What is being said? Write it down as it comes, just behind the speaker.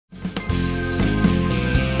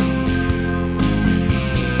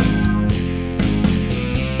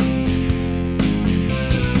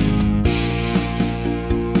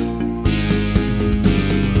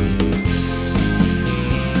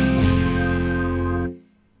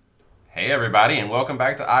Hey everybody, and welcome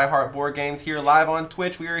back to I Heart Board Games here live on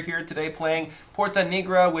Twitch. We are here today playing PORTA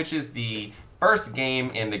NIGRA, which is the first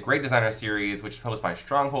game in the Great Designer series, which is published by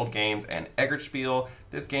Stronghold Games and Eggertspiel.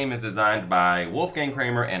 This game is designed by Wolfgang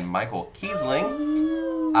Kramer and Michael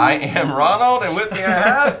Kiesling. I am Ronald, and with me I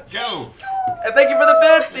have Joe. And thank you for the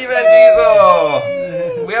bits, Evan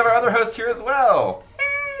Diesel. We have our other host here as well.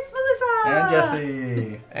 And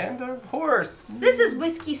Jesse. And a horse. This is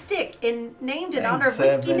Whiskey Stick, named in honor of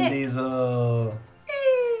Whiskey Nick. Diesel.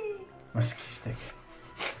 Hey. Whiskey Stick.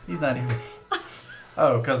 He's not even.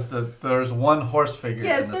 Oh, because there's one horse figure.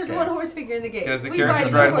 Yes, in this there's game. one horse figure in the game. Because the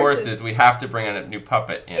characters ride horses, we have to bring a new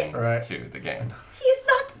puppet in to the game. He's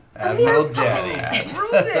not a Admiral mere Daddy.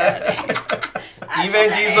 puppet. Evan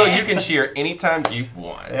Diesel, you can cheer anytime you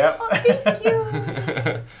want. Yep. Oh, thank you.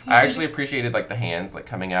 I actually appreciated like the hands like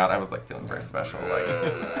coming out. I was like feeling very special. Like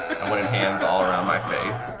I wanted hands all around my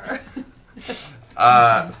face.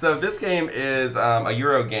 So this game is a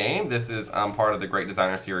Euro game. This is part of the Great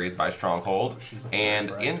Designer series by Stronghold.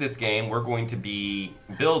 And in this game, we're going to be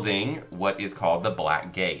building what is called the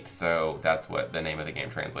Black Gate. So that's what the name of the game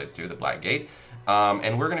translates to, the Black Gate.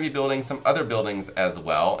 And we're going to be building some other buildings as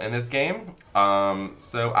well in this game.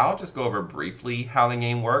 So I'll just go over briefly how the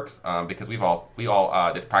game works because we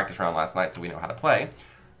all did practice round last night, so we know how to play.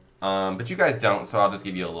 But you guys don't, so I'll just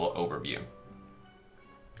give you a little overview.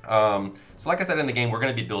 So like I said in the game, we're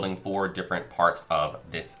going to be building 4 different parts of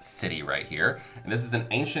this city right here. And this is an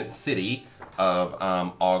ancient city of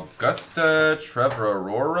Augusta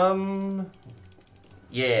Treverorum.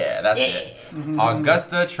 Yeah, that's it.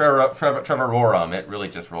 Augusta Treverorum. It really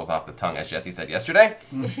just rolls off the tongue, as Jesse said yesterday.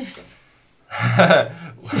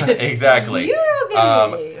 Exactly.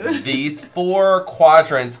 These 4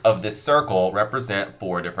 quadrants of this circle represent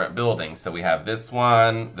 4 different buildings. So we have this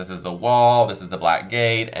one, this is the wall, this is the Black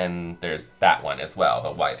Gate, and there's that one as well,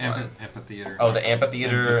 the white one. Amphitheater. Oh, the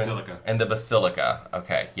amphitheater and basilica. And the basilica.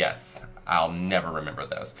 Okay, yes. I'll never remember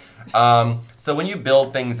those. So when you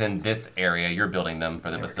build things in this area, you're building them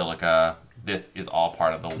for the basilica. This is all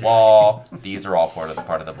part of the wall. These are all part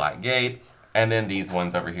of the Black Gate. And then these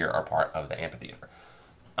ones over here are part of the amphitheater.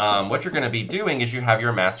 What you're going to be doing is you have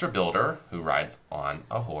your master builder who rides on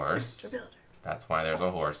a horse. That's why there's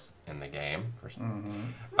a horse in the game.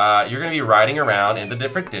 You're going to be riding around in the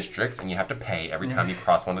different districts, and you have to pay every time you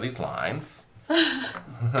cross one of these lines.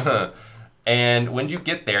 And when you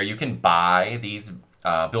get there, you can buy these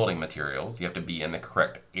building materials. You have to be in the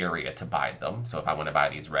correct area to buy them. So if I want to buy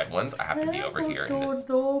these red ones, I have to be over here in this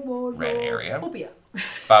red area.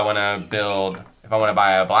 If I want to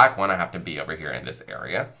buy a black one, I have to be over here in this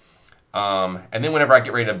area. And then whenever I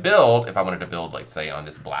get ready to build, if I wanted to build, like say on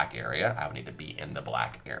this black area, I would need to be in the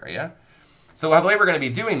black area. So the way we're going to be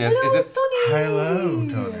doing this is it's... Hello,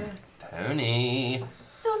 Tony.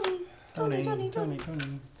 Tony.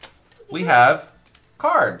 We have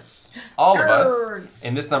cards. All of us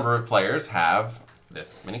in this number of players have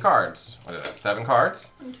this many cards. What is that, 7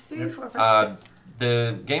 cards? 1, 2, 3, 4, 5, 6.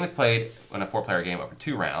 The game is played in a 4-player game over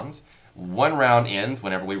 2 rounds. 1 round ends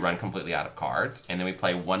whenever we run completely out of cards, and then we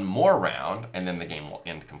play 1 more round, and then the game will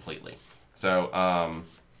end completely. So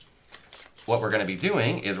what we're going to be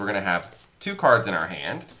doing is we're going to have 2 cards in our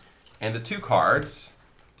hand, and the 2 cards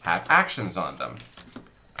have actions on them.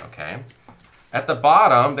 Okay. At the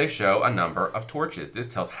bottom, they show a number of torches. This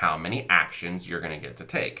tells how many actions you're going to get to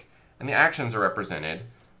take. And the actions are represented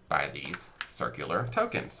by these circular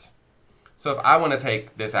tokens. So if I want to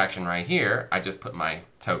take this action right here, I just put my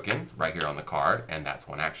token right here on the card, and that's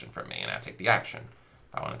 1 action for me, and I take the action.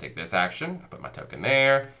 If I want to take this action, I put my token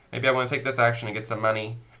there. Maybe I want to take this action and get some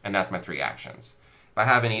money, and that's my 3 actions. If I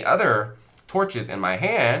have any other torches in my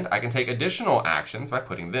hand, I can take additional actions by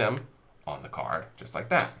putting them on the card, just like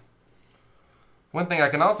that. One thing I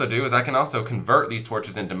can also do is I can also convert these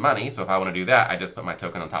torches into money. So if I want to do that, I just put my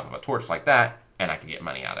token on top of a torch like that, and I can get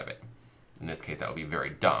money out of it. In this case, that would be very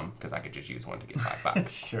dumb, because I could just use one to get $5.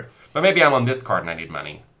 Sure. But maybe I'm on this card and I need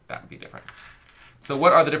money. That would be different. So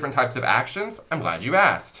what are the different types of actions? I'm glad you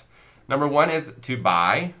asked. Number 1 is to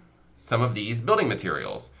buy some of these building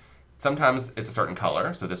materials. Sometimes it's a certain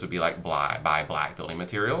color, so this would be like buy black building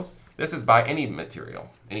materials. This is buy any material,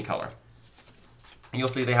 any color. You'll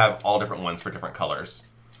see they have all different ones for different colors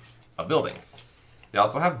of buildings. They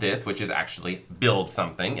also have this, which is actually build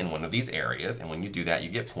something in one of these areas, and when you do that, you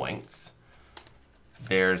get points.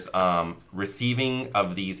 There's receiving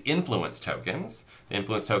of these influence tokens. The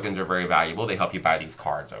influence tokens are very valuable. They help you buy these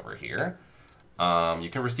cards over here. You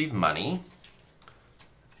can receive money,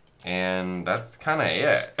 and that's kind of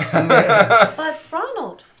it. But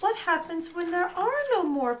Ronald, what happens when there are no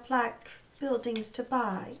more black buildings to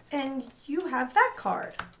buy, and you have that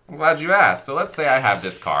card? I'm glad you asked. So let's say I have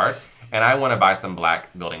this card, and I want to buy some black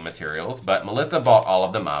building materials, but Melissa bought all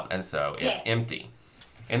of them up, and so it's empty.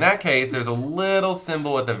 In that case, there's a little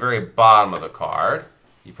symbol at the very bottom of the card.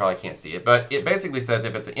 You probably can't see it, but it basically says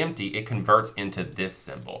if it's empty, it converts into this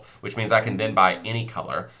symbol, which means I can then buy any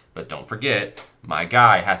color. But don't forget, my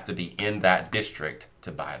guy has to be in that district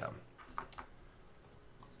to buy them.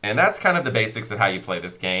 And that's kind of the basics of how you play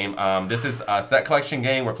this game. This is a set collection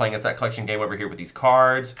game. We're playing a set collection game over here with these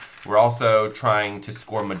cards. We're also trying to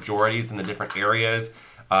score majorities in the different areas.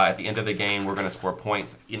 At the end of the game, we're going to score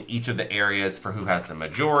points in each of the areas for who has the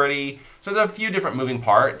majority. So there's a few different moving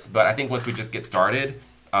parts, but I think once we just get started,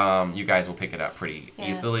 you guys will pick it up pretty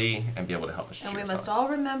easily and be able to help us. And we must all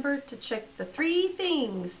remember to check the 3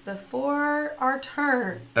 things before our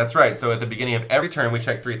turn. That's right. So at the beginning of every turn, we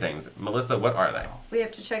check 3 things. Melissa, what are they? We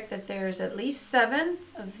have to check that there's at least 7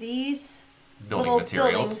 of these Building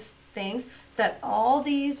materials. Things, that all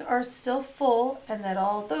these are still full, and that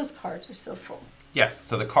all those cards are still full. Yes,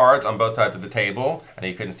 so the cards on both sides of the table, I know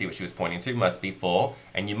you couldn't see what she was pointing to, must be full.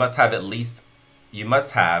 And you must have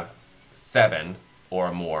 7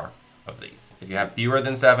 or more of these. If you have fewer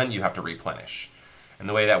than 7, you have to replenish. And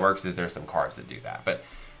the way that works is there's some cards that do that. But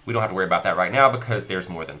we don't have to worry about that right now because there's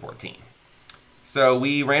more than 14. So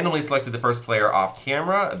we randomly selected the first player off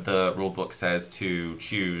camera. The rule book says to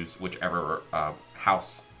choose whichever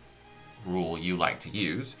house rule you like to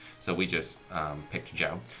use. So we just picked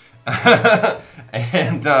Joe.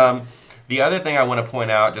 And the other thing I want to point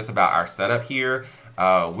out just about our setup here,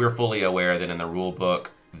 we're fully aware that in the rule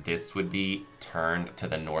book, this would be turned to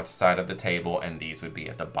the north side of the table and these would be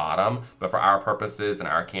at the bottom. But for our purposes and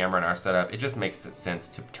our camera and our setup, it just makes sense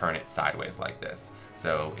to turn it sideways like this.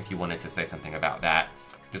 So if you wanted to say something about that,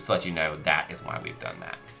 just to let you know that is why we've done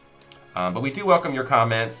that. But we do welcome your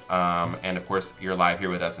comments. And of course, you're live here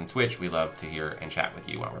with us on Twitch. We love to hear and chat with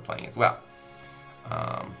you while we're playing as well.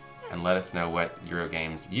 And let us know what Euro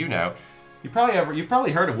games you know. You've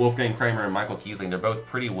probably heard of Wolfgang Kramer and Michael Kiesling. They're both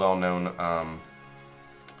pretty well-known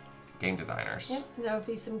game designers. Yep, there will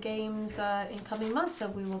be some games in coming months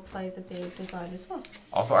that we will play that they've designed as well.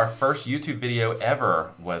 Also, our first YouTube video ever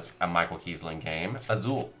was a Michael Kiesling game,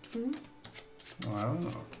 Azul. Wow.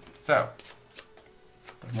 So,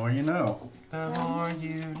 the more you know. The more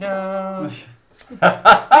you know. Do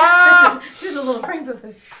the little rainbow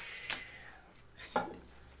thing.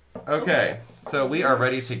 Okay, so we are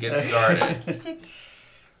ready to get started.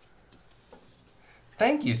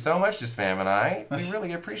 Thank you so much to Spam and I. We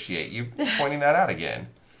really appreciate you pointing that out again.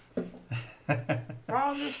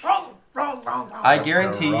 Wrong is wrong. Wrong. I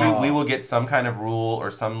guarantee you we will get some kind of rule or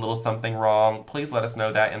some little something wrong. Please let us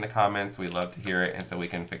know that in the comments. We'd love to hear it and so we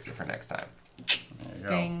can fix it for next time. There you go.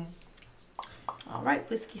 Ding. All right,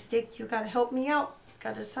 Whiskey Stick, you got to help me out.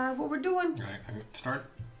 Got to decide what we're doing. All right, I can start.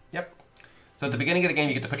 Yep. So at the beginning of the game,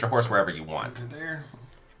 you get to put your horse wherever you want. Put it there.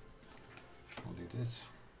 We'll do this.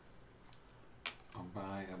 I'll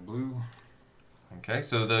buy a blue. Okay,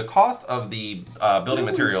 so the cost of the building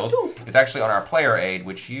materials is actually on our player aid,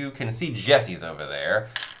 which you can see Jesse's over there.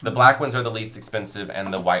 The black ones are the least expensive,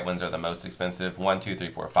 and the white ones are the most expensive. 1, 2,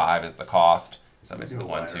 3, 4, 5 is the cost. So basically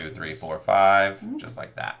 1, 2, 3, 4, 5, just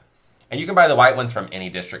like that. And you can buy the white ones from any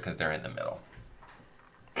district because they're in the middle.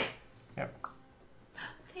 Yep.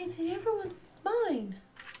 They said everyone mine.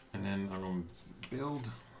 And then I'm going to build.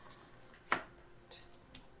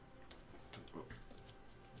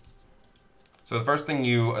 So the first thing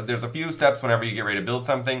there's a few steps whenever you get ready to build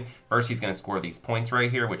something. First, he's going to score these points right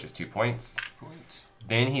here, which is 2 points.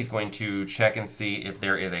 Then he's going to check and see if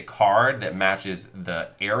there is a card that matches the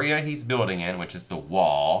area he's building in, which is the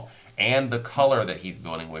wall, and the color that he's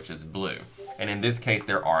building, which is blue. And in this case,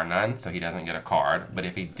 there are none, so he doesn't get a card. But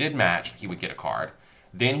if he did match, he would get a card.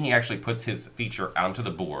 Then he actually puts his feature onto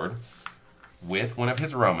the board with one of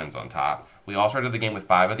his Romans on top. We all started the game with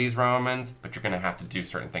 5 of these Romans, but you're going to have to do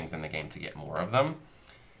certain things in the game to get more of them.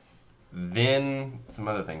 Then some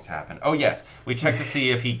other things happen. Oh yes, we check to see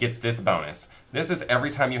if he gets this bonus. This is every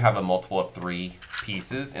time you have a multiple of 3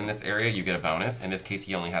 pieces in this area, you get a bonus. In this case,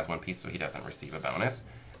 he only has 1 piece, so he doesn't receive a bonus.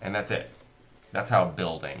 And that's it. That's how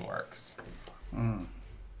building works.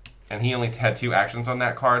 And he only had 2 actions on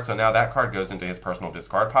that card, so now that card goes into his personal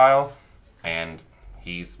discard pile, and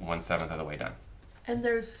he's 1/7 of the way done. And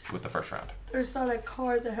with the first round. There's not a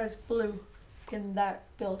card that has blue in that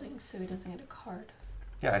building, so he doesn't get a card.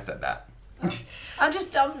 Yeah, I said that. I'm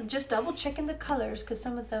just double checking the colors because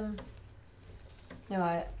some of them.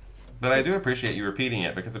 No, But I do appreciate you repeating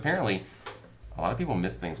it because apparently a lot of people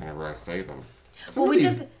miss things whenever I say them. Well, we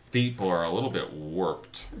did. People are a little bit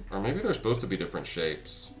warped, or maybe they're supposed to be different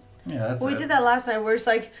shapes. Yeah, that's We did that last night where it's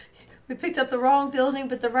like we picked up the wrong building,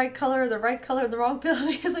 but the right color, the wrong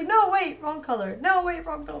building. It's like, no, wait, wrong color. No, wait,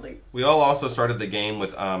 wrong building. We all also started the game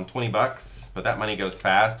with $20, but that money goes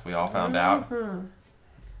fast. We all found out.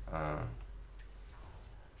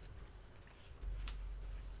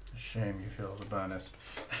 Shame you feel the bonus.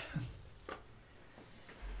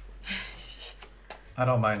 I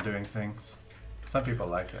don't mind doing things. Some people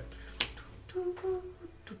like it.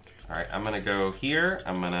 All right, I'm gonna go here.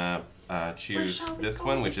 I'm gonna choose shall we this go,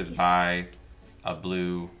 one, which is Mrs. buy a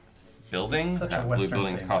blue building. Such a Blue Western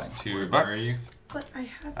buildings thing cost thing. $2. Where are you? But I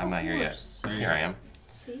have I'm a not here yet. horse. There you Here go. I am.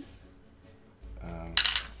 See?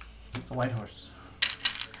 It's a white horse.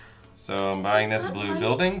 So I'm buying this not blue white.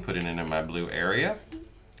 building, put it into my blue area.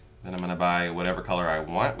 Then I'm gonna buy whatever color I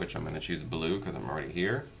want, which I'm gonna choose blue because I'm already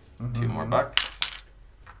here. $2 more bucks.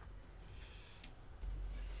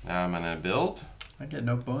 Now I'm gonna build. I get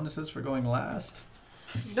no bonuses for going last.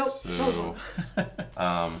 Nope. So,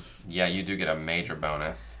 yeah, you do get a major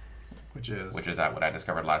bonus, Which is? which is what I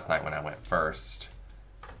discovered last night when I went first.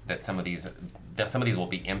 That some of these will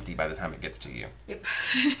be empty by the time it gets to you. Yep.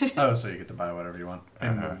 Oh, so you get to buy whatever you want.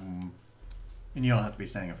 And you don't have to be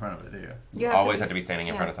standing in front of it, do you? You always have to be standing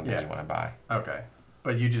in front of something Yeah. you want to buy. Okay.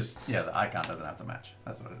 But you just, the icon doesn't have to match.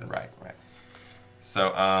 That's what it is. Right.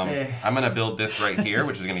 So I'm gonna build this right here,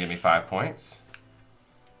 which is gonna give me 5 points.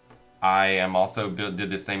 I am also did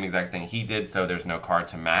the same exact thing he did, so there's no card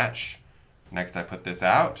to match. Next, I put this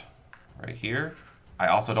out right here. I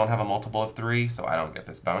also don't have a multiple of 3, so I don't get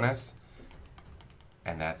this bonus.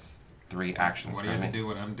 And that's 3 actions Why for do you me. have to do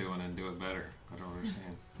what I'm doing and do it better? I don't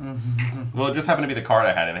understand. Well, it just happened to be the card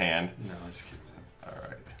I had in hand. No, I'm just kidding. All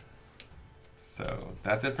right. So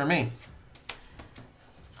that's it for me.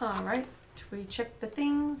 All right. We check the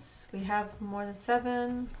things. We have more than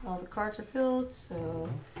 7. All the cards are filled, so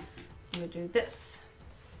we do this.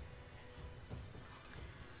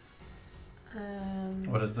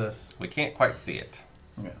 What is this? We can't quite see it.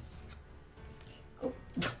 Yeah.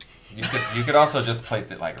 You could also just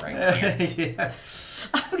place it like right here. Yeah.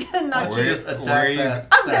 I'm gonna knock Why don't you you. just attack where are you- that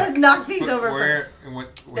I'm stack? gonna knock these over Where? first. In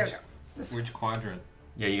what? There Which? we go. This- Which quadrant?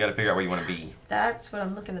 Yeah, you got to figure out where you want to be. That's what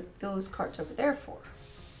I'm looking at those cards over there for.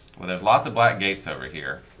 Well, there's lots of black gates over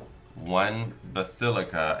here. 1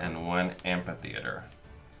 basilica and 1 amphitheater.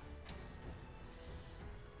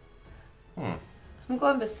 I'm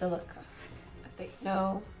going Basilica. I think.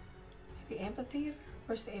 No. Maybe Amphitheater?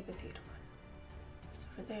 Where's the Amphitheater one? It's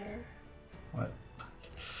over there. What?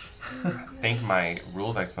 I think my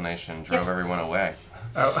rules explanation drove everyone away.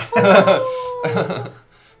 Oh.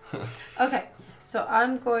 Okay. So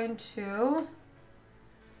I'm going to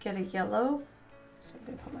get a yellow. So I'm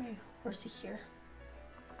going to put my horsey here.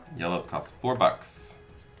 Yellows cost $4.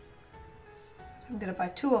 I'm going to buy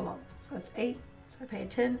 2 of them. So that's 8. So I pay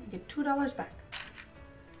 10. You get $2 back.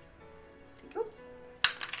 Thank you.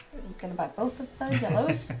 So I'm going to buy both of the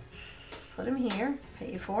yellows. Put them here.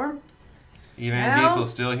 Pay for them. Even Now- Diesel's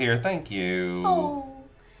still here. Thank you. Oh.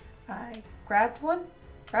 I grabbed one.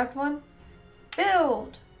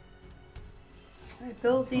 Build. I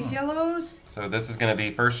build these yellows. So this is going to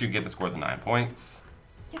be, first you get to score the 9 points.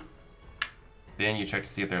 Yep. Then you check to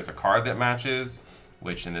see if there's a card that matches,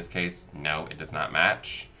 which in this case, no, it does not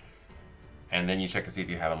match. And then you check to see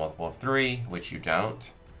if you have a multiple of 3, which you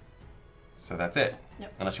don't. So that's it.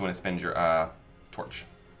 Yep. Unless you want to spend your torch.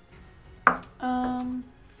 Where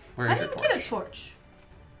I is your didn't torch? get a torch.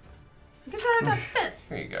 I guess I already got spent.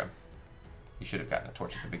 Here you go. You should have gotten a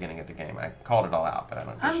torch at the beginning of the game. I called it all out, but I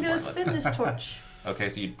don't. I'm gonna spin this torch Okay,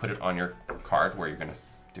 so you put it on your card where you're gonna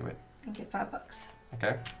do it. and get $5.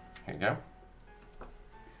 Okay, here you go.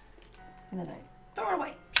 And then I throw it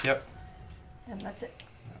away. Yep, And that's it.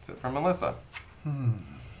 that's it from Melissa.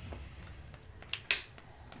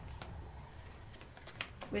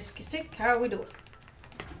 Whiskey stick, how are we doing?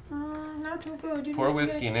 Not too good. You Poor didn't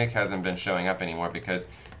get Whiskey it. Nick hasn't been showing up anymore because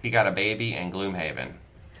he got a baby and Gloomhaven.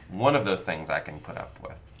 One of those things I can put up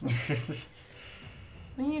with.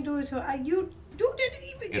 When you do it to you didn't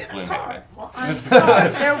even It's get a Gloomhaven. card. Well, I'm sorry.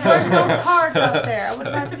 There were no cards out there. I would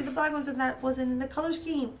have had to get the black ones, and that wasn't in the color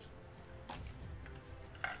scheme.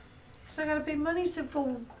 So I gotta pay money to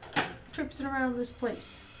go tripping around this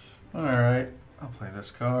place. Alright, I'll play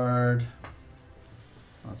this card.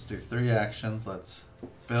 Let's do 3 actions. Let's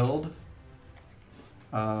build.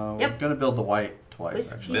 We're Yep. gonna build the white twice,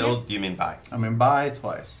 Whiskey. actually. Build, you mean buy. I mean, buy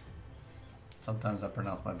twice. Sometimes I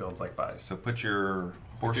pronounce my builds like buys. So put your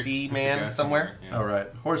horsey Put your man guy somewhere. Yeah. Alright,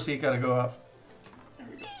 horsey gotta go off.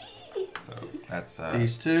 So that's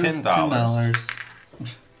These two, $10.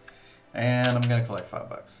 $2. And I'm gonna collect $5.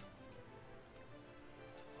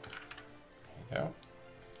 There you go.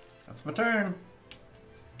 That's my turn.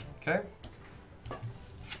 Okay.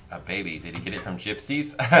 A baby. Did he get it from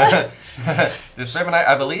gypsies? This Feminite,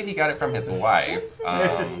 I believe he got it from his wife.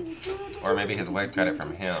 Or maybe his wife got it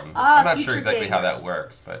from him. I'm not sure exactly how that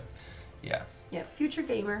works, but yeah. Yeah, future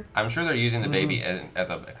gamer. I'm sure they're using the baby as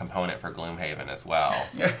a component for Gloomhaven as well.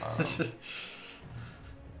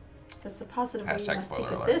 That's the positive way you Hashtag must spoiler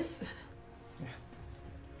think of alert. this.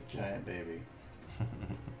 Giant baby.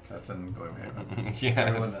 That's in Gloomhaven. Yeah.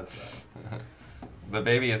 Everyone knows that. The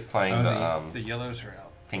baby is playing The yellows are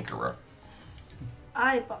out. Tinkerer.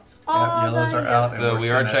 I bought all yellows the are out. So we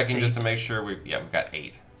are We're checking at just to 8. make sure we've got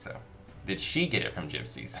 8. So did she get it from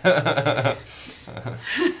gypsies?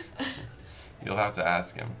 You'll have to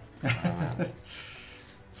ask him.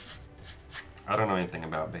 I don't know anything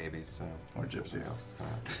about babies, so Or gypsies. somebody else is gonna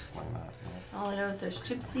have to explain that. All I know is there's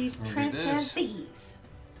gypsies, We'll do tramps, and this. thieves.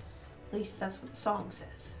 At least that's what the song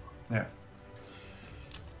says. Yeah.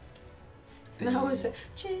 Now is it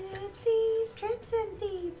gypsies, tramps, and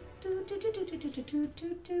thieves? Do do do do do do do do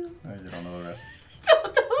do do. No, you don't know the rest. Don't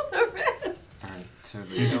know the rest. Alright, so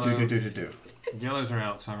the Do. yellows are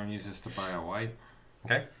out, so I'm going to use this to buy a white.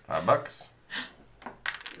 Okay, $5.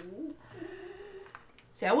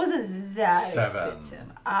 See, I wasn't that 7.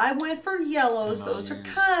 expensive. I went for yellows. And I'll Those are use-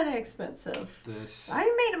 kind of expensive. This, I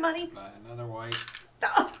ain't made of money. buy another white.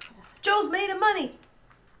 Oh, Joe's made of money.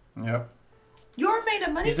 Yep. You're made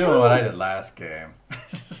of money He's too. doing what I did last game.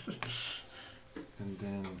 And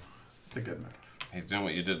then, It's a good move. He's doing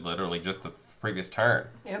what you did literally just the previous turn.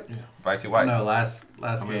 Yep. yeah, Buy 2 whites. No, last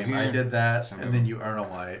I'm game over I here. did that, So I'm and then over- you earn a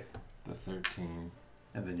white, the 13.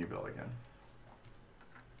 and then you build again.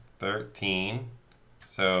 13.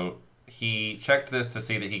 So he checked this to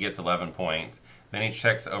see that he gets 11 points. Then he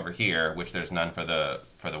checks over here, which there's none for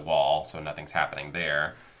the wall, so nothing's happening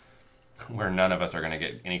there. Where none of us are going to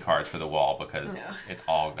get any cards for the wall because Yeah. it's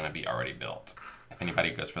all going to be already built. If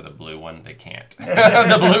anybody goes for the blue one, they can't.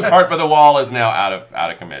 The blue card for the wall is now out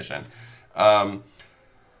of commission.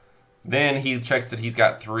 Then he checks that he's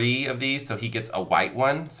got 3 of these, so he gets a white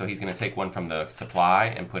one. So he's going to take one from the supply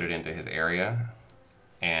and put it into his area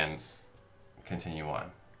and continue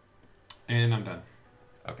on. And I'm done.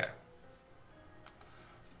 Okay.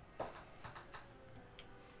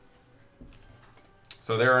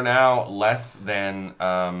 So there are now less than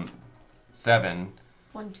 7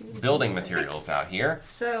 1, 2, 3, building 4, materials 6. out here.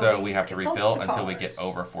 So So we have to consult refill the until we get cards.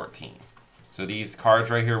 over 14. So these cards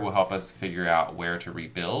right here will help us figure out where to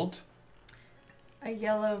rebuild. A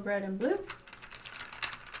yellow, red, and blue.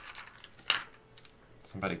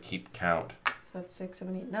 Somebody keep count. So that's 6,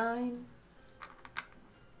 7, 8, 9.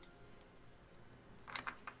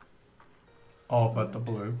 All but the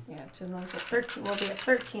blue. Yeah, 10, 11, 12, 13. We'll be at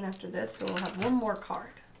 13 after this, so we'll have one more card.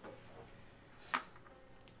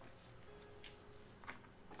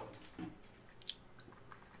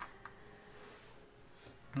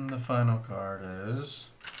 And the final card is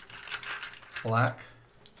black,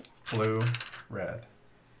 blue, red.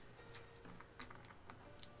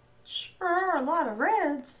 Sure, a lot of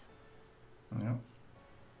reds. Yep.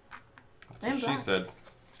 That's what And she blacks. said.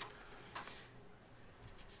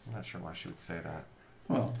 I'm not sure why she would say that.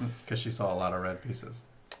 Well, because she saw a lot of red pieces.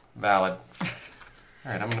 Valid.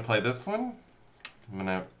 Alright, I'm going to play this one. I'm going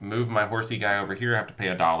to move my horsey guy over here. I have to pay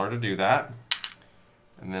 $1 to do that.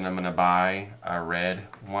 And then I'm going to buy a red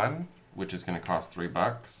one, which is going to cost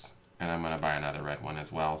 $3. And I'm going to buy another red one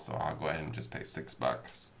as well, so I'll go ahead and just pay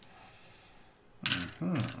 $6.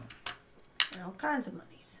 And all kinds of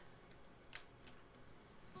monies.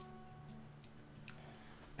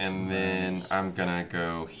 And then I'm going to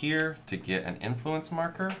go here to get an influence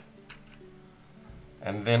marker.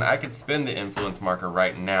 And then I could spend the influence marker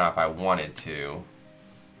right now if I wanted to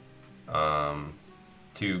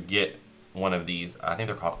get one of these. I think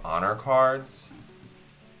they're called honor cards.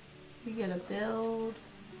 You get a build,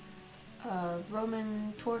 a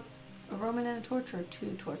Roman and a torch, or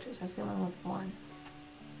 2 torches. That's the only one with 1.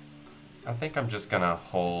 I think I'm just going to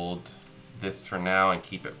hold this for now and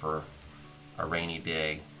keep it for a rainy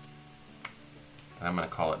day. And I'm going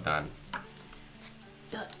to call it done.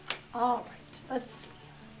 Done. All right. Let's see.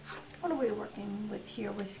 What are we working with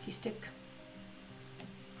here, Whiskey Stick?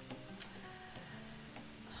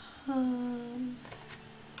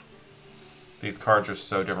 These cards are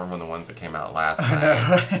so different from the ones that came out last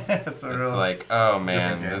night. It's a It's real. like, oh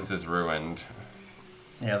man, game. this is ruined.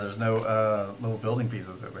 Yeah, there's no little building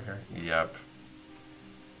pieces over here. Yep.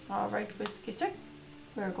 All right, Whiskey Stick.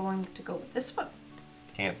 We're going to go with this one.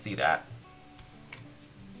 Can't see that.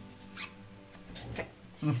 Okay.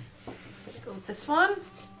 Gonna go with this one.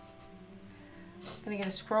 Gonna get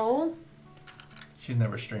a scroll She's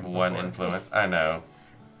never streamed One before. influence. I know.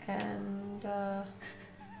 and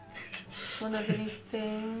one of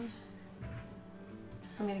anything.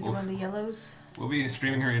 I'm gonna get one of the yellows. We'll be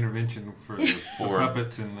streaming her intervention for the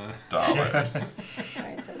puppets and the $.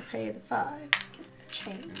 Alright, so pay the 5, get the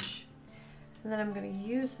change. And then I'm gonna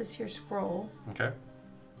use this here scroll Okay.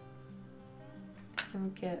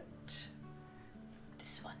 and get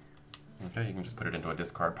this one. Okay, you can just put it into a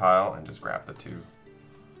discard pile and just grab the 2.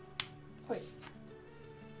 Wait.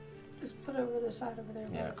 Just put it over the side over there.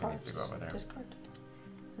 Yeah, the it needs to go over there. Discard.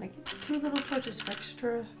 And I get 2 little torches for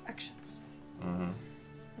extra actions. Mm-hmm.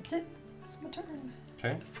 That's it. That's my turn.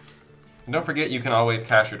 Okay. And don't forget, you can always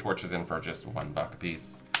cash your torches in for just $1 a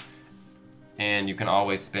piece. And you can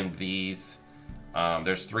always spend these.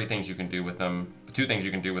 There's 3 things you can do with them. 2 things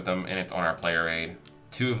you can do with them, and it's on our player aid.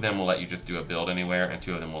 2 of them will let you just do a build anywhere, and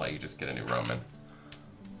 2 of them will let you just get a new Roman.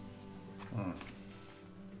 Hmm.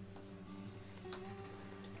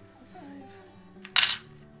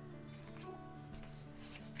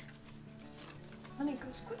 Money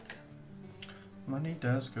goes quick. Money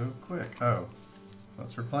does go quick. Oh,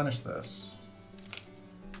 let's replenish this.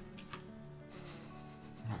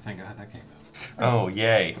 Oh, thank God that came out. Oh,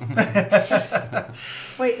 yay.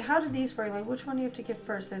 Wait, how do these work? Like, which one do you have to get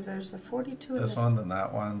first? There's the 42 and This one, then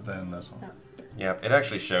that one, then this one. Oh. Yep, it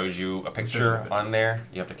actually shows you a picture on there.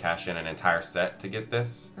 You have to cash in an entire set to get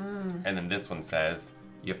this. Mm. And then this one says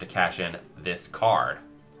you have to cash in this card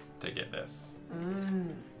to get this.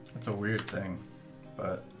 Mm. It's a weird thing,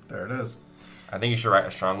 but there it is. I think you should write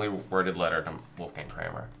a strongly worded letter to Wolfgang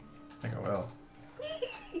Kramer. I think I will.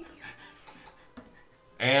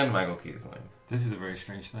 And Michael Kiesling. This is a very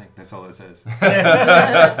strange thing. That's all it says.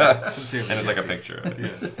 And Sincerely, it's like a Jesse. picture of it.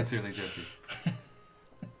 Yeah, sincerely, Jesse.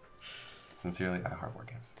 Sincerely, I heart board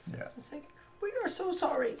games. Yeah. It's like, we are so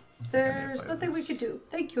sorry. I There's need to play nothing we this. could do.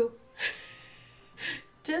 Thank you.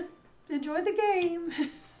 Just enjoy the game.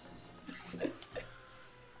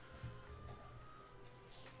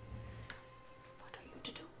 What are you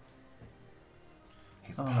to do?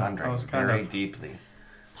 He's Oh, I pondering was kind very of- deeply.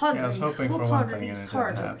 Pondering. Yeah, I was hoping we'll for one ponder thing these and it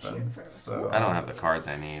cards didn't over here happen. for us. So I don't have the cards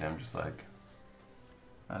I need. I'm just like,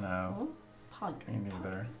 I know. Oh, Me pondering.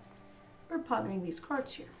 neither. We're pondering these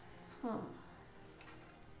cards here.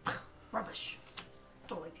 Rubbish.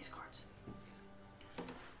 Don't like these cards.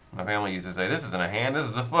 my family used to say, this isn't a hand, this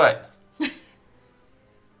is a foot. You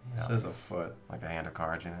know, This is a foot. like a hand of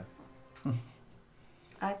cards, you know.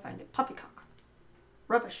 I find it poppycock.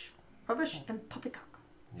 Rubbish. Rubbish and poppycock.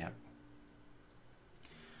 Yep.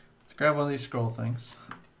 Let's grab one of these scroll things.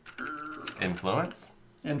 Influence.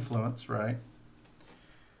 Influence, right?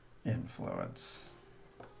 Influence.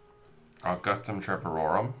 Augustum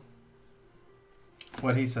Trevororum.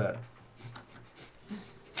 What he said.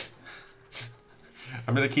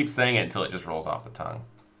 I'm going to keep saying it until it just rolls off the tongue.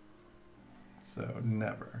 So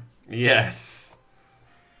never. Yes.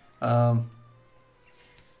 Let's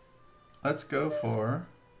go for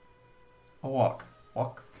a walk.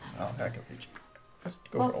 Walk. Oh, I can reach. Let's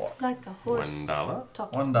go for a walk. Like a horse. $1.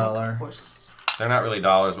 Talk $1. like a horse. They're not really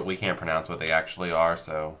dollars, but we can't pronounce what they actually are,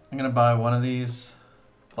 so. I'm gonna buy one of these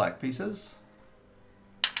black pieces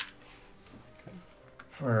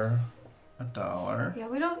for $1. Yeah,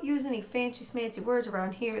 we don't use any fancy words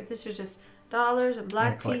around here. This is just dollars and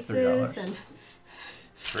black collect pieces $3. and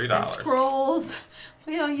 $3. scrolls.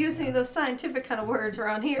 We don't use any of those scientific kind of words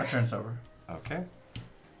around My here. turn's over. Okay.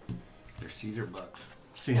 They're Caesar bucks.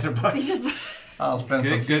 Caesar bucks. I'll spend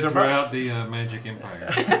some Good Caesar throughout bucks. the Magic Empire.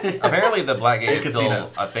 Apparently the Black Gate is still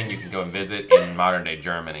Casinos. a thing you can go and visit in modern day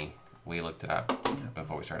Germany. We looked it up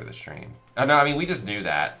before we started the stream. No, I mean, we just knew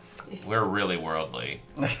that. We're really worldly.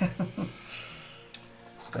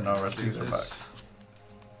 Spend over Do Caesar this. bucks.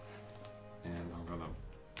 And I'm gonna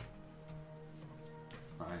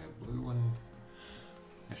buy a blue one.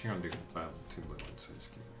 Actually, I'm gonna buy 2 blue ones. So just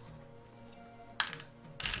keep it.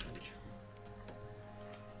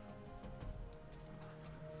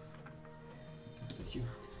 Thank you.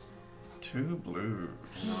 2 blues.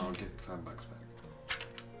 And I'll get $5 back.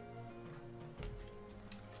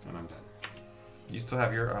 And I'm done. You still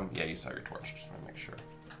have your, yeah, you still have your torch. Just want to make sure.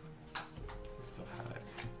 You still have it.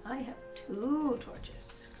 I have 2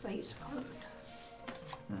 torches because I used a card.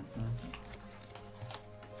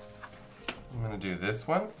 I'm going to do this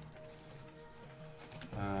one.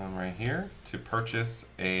 Right here. To purchase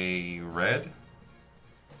a red.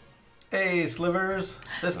 Hey, Slivers.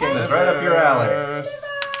 This game is right up your alley.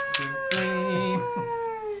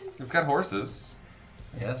 It's got horses.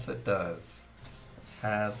 Yes, it does.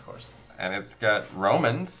 Has horses. And it's got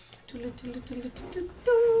Romans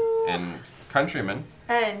and countrymen.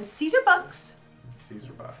 And Caesar bucks.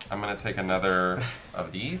 Caesar bucks. I'm going to take another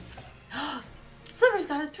of these. Sliver's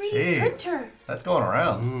got a 3D Jeez. printer. That's going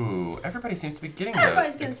around. Ooh, everybody seems to be getting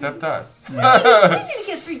Everybody's those, getting except 3D. us. We need to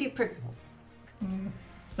get a 3D printer.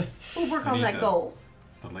 We'll work We on need that goal.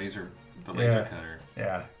 The laser Yeah. cutter.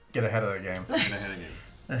 Yeah, get ahead of the game. Get ahead of you.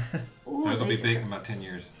 Ooh, Those will be laser big cut. in about 10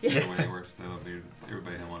 years. The way it works. That'll be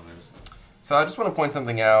everybody had one of those. So I just want to point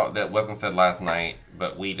something out that wasn't said last night,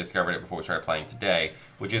 but we discovered it before we started playing today,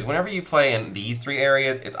 which is whenever you play in these 3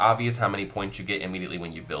 areas, it's obvious how many points you get immediately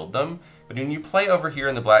when you build them. But when you play over here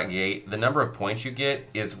in the Black Gate, the number of points you get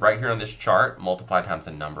is right here on this chart, multiplied times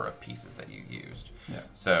the number of pieces that you used. Yeah.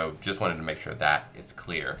 So just wanted to make sure that is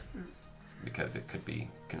clear, because it could be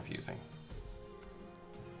confusing.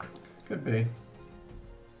 Could be.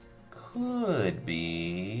 Could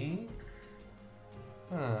be.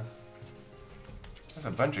 Huh. There's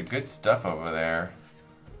a bunch of good stuff over there.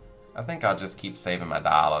 I think I'll just keep saving my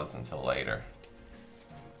dollars until later.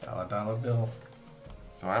 $1 bill.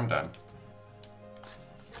 So I'm done.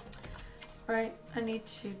 Right, I need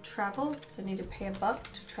to travel, so I need to pay $1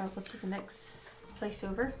 to travel to the next place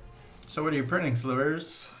over. So what are you printing,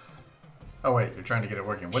 Slivers? Oh wait, you're trying to get it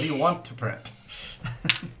working. What do you want to print?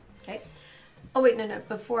 Okay. Oh wait, no.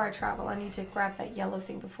 Before I travel, I need to grab that yellow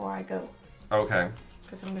thing before I go, Okay.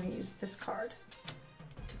 because I'm going to use this card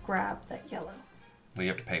to grab that yellow. Well, you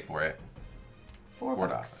have to pay for it.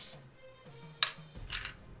 $4.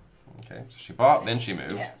 Okay, so she bought, then she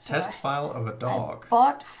moved. Yeah, so Test file of a dog. I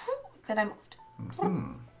bought, then I moved.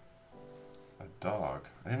 Hmm. A dog.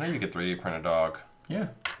 I didn't know you could 3D print a dog. Yeah.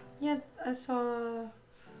 Yeah, I saw.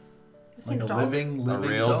 Like a living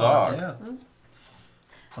real dog. Yeah. Hmm?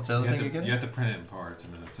 What's the other thing you're getting? You have to print it in parts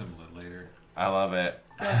and then assemble it later. I love it.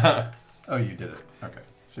 Oh, you did it. Okay.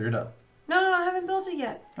 So you're done. No, I haven't built it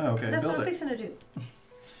yet. Oh, okay. That's Build what I'm it. fixing to do.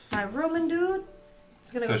 My Roman dude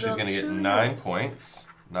is gonna So go she's build going to get 2 9 yours. points.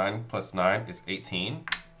 9 plus 9 is 18.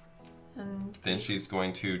 And Then she's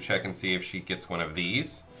going to check and see if she gets one of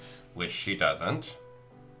these, which she doesn't.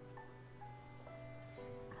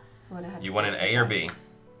 what I had You to want an do A or that. B?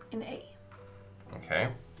 An A. Okay.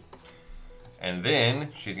 And then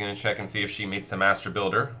she's going to check and see if she meets the Master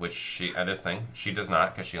Builder, which she, this thing, she does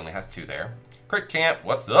not because she only has 2 there. Crit Camp,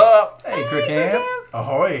 what's up? Hey, Crick Camp.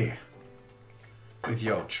 Ahoy. With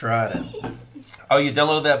your trident. Oh, you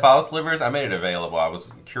downloaded that file, Slivers? I made it available. I was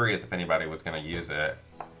curious if anybody was going to use it.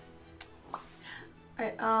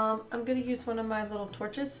 Alright, I'm gonna use one of my little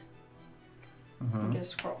torches and get a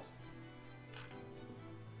scroll.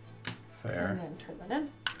 Fair. And then turn that in.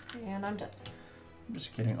 And I'm done. I'm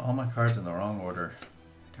just getting all my cards in the wrong order.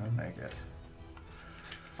 Don't make it.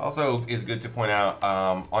 Also, is good to point out,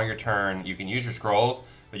 on your turn, you can use your scrolls,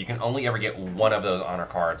 but you can only ever get one of those honor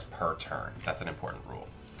cards per turn. That's an important rule.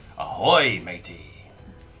 Ahoy, matey!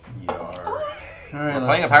 Yar. All right, We're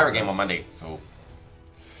playing a pirate game on Monday, so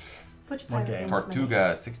Which What pirate game? games, Minnie? Tortuga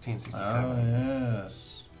 1667. Oh,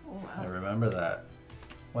 yes. Oh, I wow. remember that.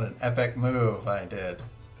 What an epic move I did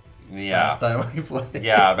Yeah. last time we played.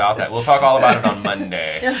 Yeah, about that. We'll talk all about it on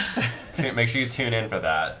Monday. Make sure you tune in for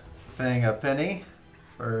that. Paying a penny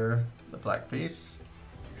for the black piece.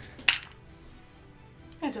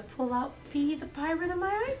 I had to pull out Petey the Pirate in my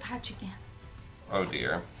eye patch again. Oh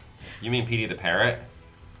dear. You mean Petey the Parrot?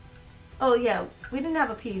 Oh yeah, we didn't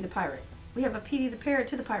have a Petey the Pirate. We have a Petey the Parrot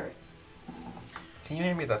to the Pirate. Can you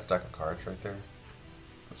hand me that stack of cards right there?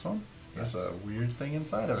 This one? There's Yes. a weird thing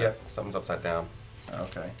inside of Yep, something's upside down. it.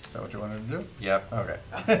 Okay. Is that what you wanted to do? Yep. Okay.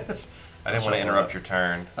 I didn't want to interrupt your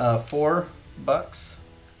turn. $4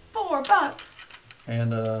 $4.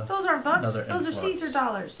 and Those aren't bucks. Another Those are influence. Caesar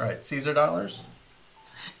dollars. right, Caesar dollars.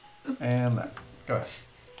 And that. Go ahead.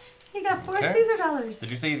 You got 4 Okay. Caesar dollars.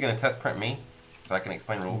 Did you say he's going to test print me? So I can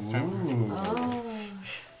explain rules to him? Ooh. Oh.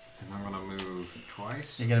 And I'm gonna move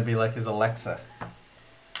twice. You're gonna be like his Alexa.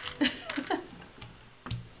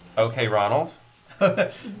 Okay, Ronald.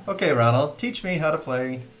 Okay, Ronald, teach me how to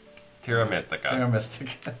play Terra Mystica. Terra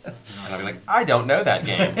Mystica. And I'll be like, I don't know that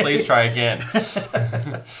game. Please try again. Teach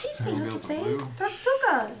So me we how to built the play blue. Tortuga.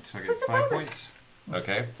 So I What's get the 5 pirate? points.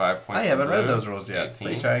 Okay, 5 points. I haven't for read blue, those rules yet. 18.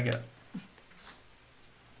 Please try again.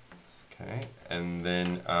 Okay, and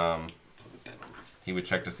then he would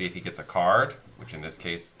check to see if he gets a card, which in this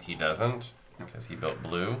case he doesn't, because he built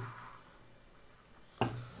blue.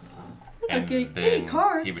 And getting any then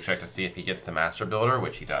cards. he would check to see if he gets the Master Builder,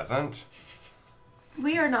 which he doesn't.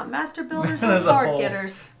 We are not master builders or There's a card hole.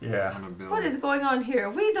 getters. Yeah. I'm gonna build What is going on here?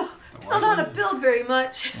 We don't the know how to white build very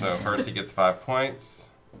much. So first he gets 5 points,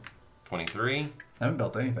 23, I haven't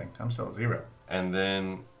built anything. I'm still at 0. and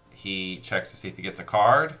then he checks to see if he gets a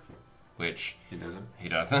card, which He doesn't. he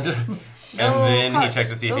doesn't. And No then he cards. checks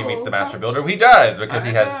to see if he meets the No Master cards. Builder. He does, because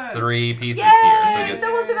he My has God. 3 pieces Yay! here. So he gets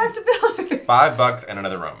Someone's the Master Builder. $5 and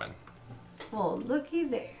another Roman. Well, looky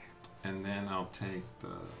there. And then I'll take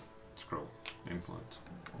the scroll influence.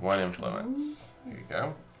 1 influence. Here you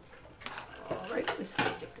go. All right, whiskey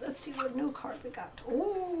stick. Let's see what new card we got.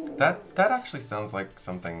 Ooh. That actually sounds like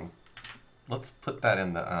something. Let's put that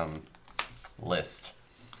in the list.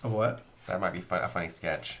 Of what? That might be a funny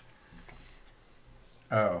sketch.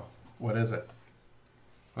 Oh, what is it?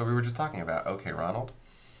 What we were just talking about. Okay, Ronald.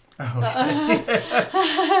 Oh,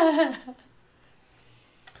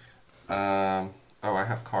 I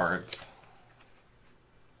have cards.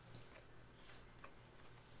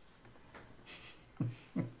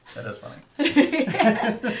 That is funny.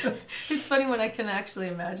 It's funny when I can actually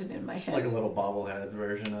imagine in my head. Like a little bobblehead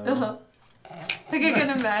version of it. Like I can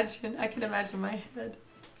imagine my head.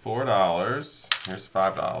 $4. Here's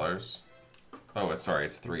 $5. Oh, sorry,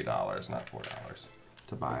 it's $3, not $4,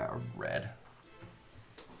 to buy a red.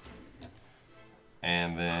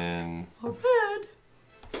 And then, A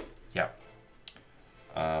red. yep.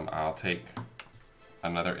 I'll take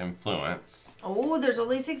another influence, Oh, there's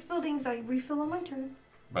only 6 buildings. I refill on my turn.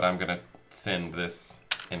 but I'm gonna send this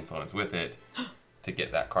influence with it to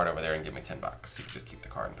get that card over there and give me $10. You can just keep the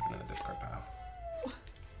card and put it in the discard pile.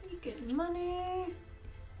 You get money.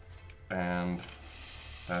 And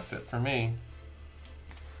that's it for me.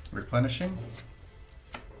 Replenishing.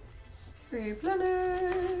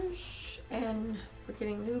 Replenish. And we're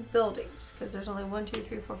getting new buildings because there's only 1, 2,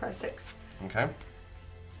 3, 4, 5, 6. Okay,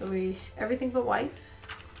 So everything but white.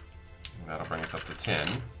 that'll bring us up to 10.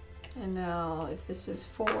 And now if this is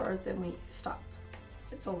 4, then we stop.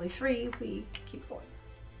 If it's only 3, we keep going.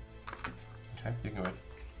 Okay, you can go ahead.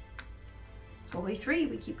 It's only 3,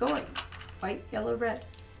 we keep going. White, yellow, red.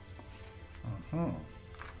 Hmm.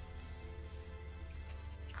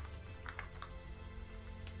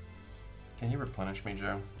 Can you replenish me,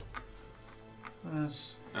 Joe?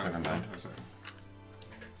 Yes. Oh, Never mind.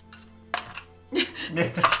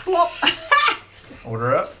 Whoop.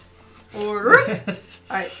 Order up.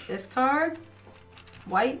 Alright, this card.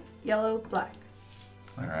 White, yellow, black.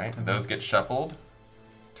 All right, and those get shuffled,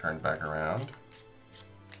 turned back around.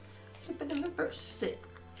 Flip it in reverse. It.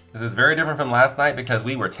 This is very different from last night because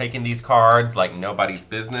we were taking these cards like nobody's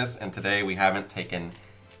business, and today we haven't taken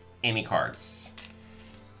any cards.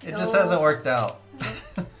 It just hasn't worked out.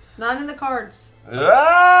 It's not in the cards.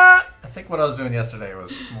 Ah! I think what I was doing yesterday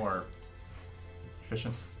was more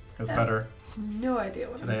efficient. It was better. No idea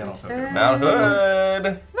what Today I'm also doing good. today. Mount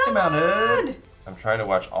Hood! Hey, Mount Hood. I'm trying to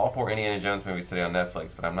watch all 4 Indiana Jones movies today on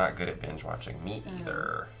Netflix, but I'm not good at binge watching. Me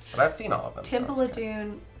either. But I've seen all of them. so Temple it's of okay.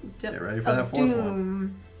 Doom. Get ready for that fourth one.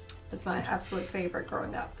 Doom was my absolute favorite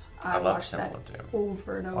growing up. I love watched Temple that of Doom.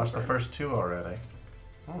 over and over. Watched the first 2 already.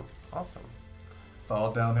 Oh, awesome. It's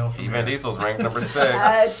all downhill from Vin here. Diesel's ranked number 6.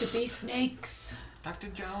 Had to be snakes. Dr.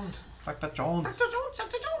 Jones. Dr. Jones. Dr. Jones,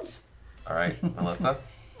 Dr. Jones. All right, Melissa.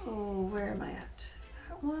 Oh, where am I at?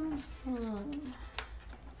 That one?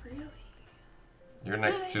 Really? You're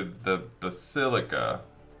next to the Basilica.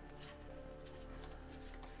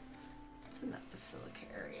 It's in that basilica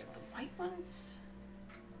area. The white ones?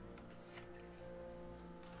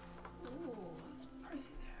 Ooh, that's pricey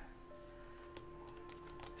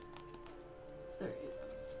there.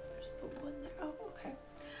 There's the one there. Oh, okay.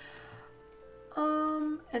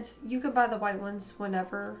 You can buy the white ones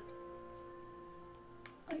whenever,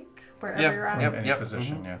 like wherever Yep, you're at. yep. Any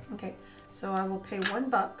position, yeah. Okay, so I will pay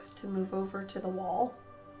 $1 to move over to the wall.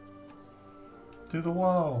 To the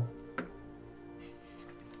wall.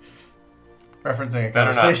 Referencing a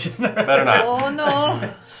Better not. conversation. Better not. Oh no!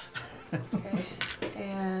 Okay,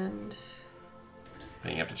 and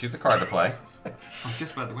Then you have to choose a card to play. I'm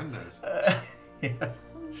just by the windows. Yeah.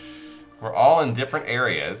 We're all in different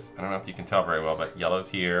areas. I don't know if you can tell very well, but yellow's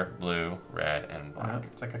here, blue, red, and black.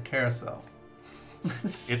 It's like a carousel.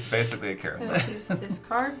 It's basically a I'm carousel. gonna choose this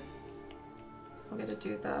card. I'm gonna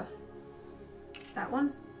do that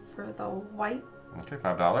one for the white. Okay,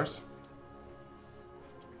 $5.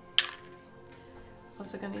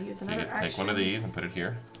 Also gonna use So you another get to take one of action. these and put it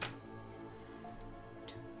here.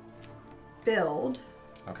 Build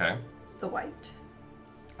Okay. the white.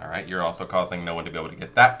 All right. You're also causing no one to be able to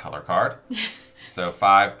get that color card. So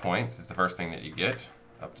 5 points is the first thing that you get,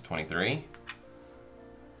 up to 23.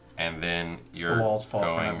 And then you're the wall's fault for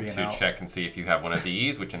not going being to out. check and see if you have one of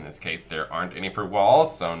these, which in this case there aren't any for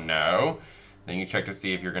walls, so no. Then you check to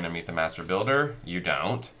see if you're going to meet the Master Builder. You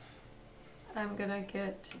don't. I'm gonna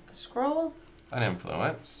get a scroll. An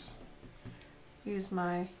influence. Use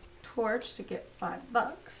my torch to get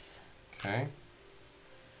 $5. Okay.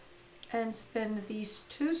 and spend these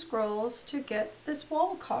 2 scrolls to get this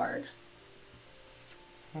wall card.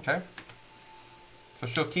 Okay. So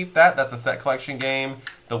she'll keep that. That's a set collection game.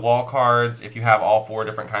 The wall cards, if you have all 4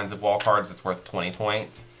 different kinds of wall cards, it's worth 20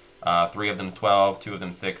 points. 3 of them 12, 2 of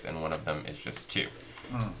them 6, and 1 of them is just 2.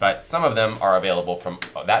 But some of them are available from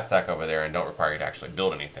that stack over there and don't require you to actually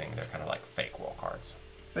build anything. They're kind of like fake wall cards.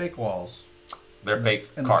 Fake walls. They're fake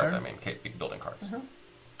in the cards, turn? I mean, fake building cards.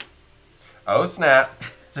 Oh, snap.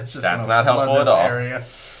 That's That's not helpful at all. Area.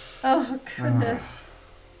 Oh, goodness.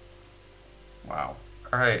 Wow.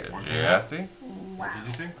 All right, Jesse. Wow. What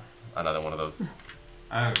did you do? Another one of those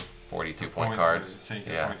Oh. 42-point cards. Change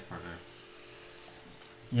the Yeah. points card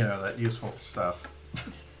there. You know, that useful stuff.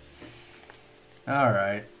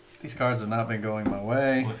 Alright. These cards have not been going my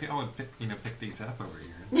way. Well, if y'all would pick these up over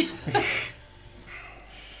here,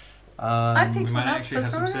 I picked we one might up actually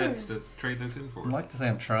have some for sets her. to trade those in for. I'd like to say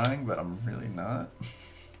I'm trying, but I'm really not.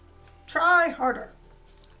 Try harder.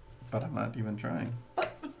 But I'm not even trying. That's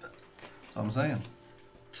what I'm saying.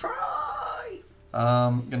 Try.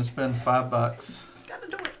 Gonna spend $5 Gotta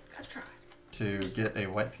do it. Gotta try. to get a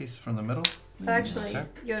white piece from the middle. But actually, Okay.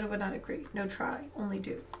 Yoda would not agree. No try, only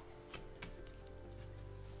do.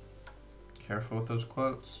 Careful with those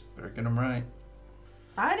quotes. Better get them right.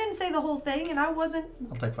 I didn't say the whole thing, and I wasn't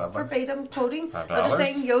I'll take $5. verbatim quoting. $5? I'm just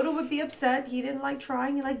saying Yoda would be upset. He didn't like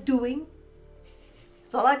trying. He liked doing.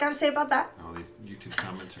 That's all I got to say about that. All these YouTube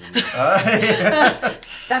comments are in there.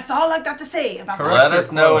 That's all I've got to say about Correct. that. Let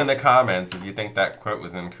us know in the comments if you think that quote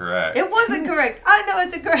was incorrect. It wasn't correct. I know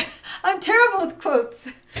it's incorrect. I'm terrible with quotes.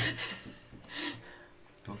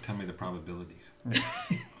 Don't tell me the probabilities.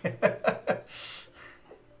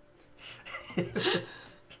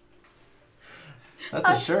 That's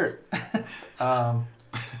a shirt. On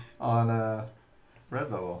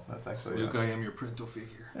Redbubble. That's actually. Luke, I am your parental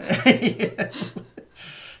figure.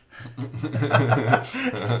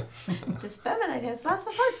 Dispeminite has lots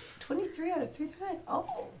of hearts. 23 out of 339.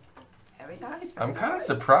 Oh, very nice. Very I'm kind of nice.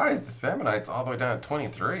 surprised the Spaminite's all the way down at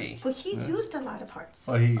 23. Well, he's used a lot of hearts.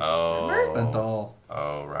 Well, he Oh. spent all.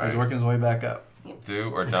 Oh, He's right. working his way back up. Do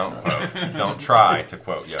or don't quote. Don't try to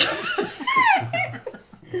quote Yoda.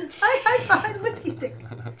 I hide behind whiskey stick.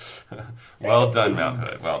 Well done, Mount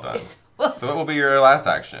Hood. Well done. Well, So what will be your last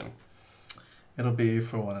action? It'll be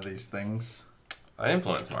for one of these things. An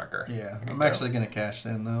influence marker. Yeah, There you I'm go. actually gonna cash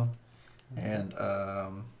in though, and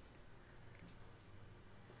I'm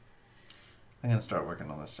gonna start working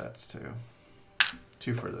on the sets too.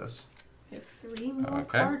 2 for this. we have 3 more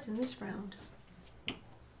Okay. cards in this round.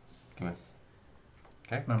 Give us.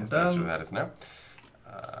 Okay. I'm Guess the answer to done. that is no.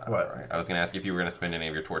 What? All right. I was going to ask if you were going to spend any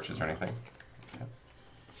of your torches or anything. Okay.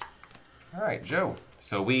 All right, Joe.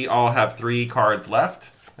 So we all have 3 cards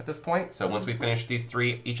left at this point. So once we finish these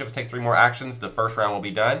 3, each of us take 3 more actions. The first round will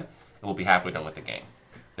be done, and we'll be halfway done with the game.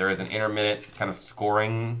 There is an intermittent kind of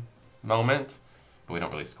scoring moment, but we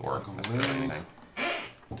don't really score Welcome, necessarily Lily. anything.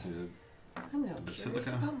 To I'm now curious Basilica.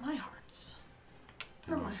 about my hearts.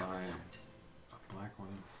 Where are my buy hearts at? a black one.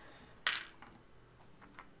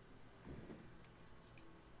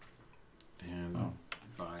 And Oh.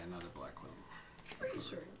 buy another black one.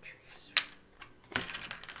 Trees are in trees.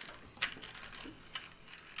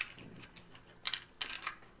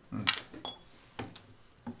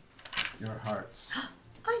 Your hearts.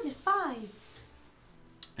 I'm at 5.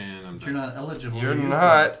 And I'm But you're not eligible. You're to use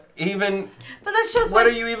not even. But that shows What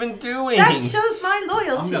my are you even doing? that shows my them.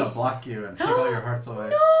 loyalty. I'm gonna block you and take all your hearts away.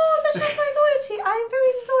 No, that shows my loyalty. I'm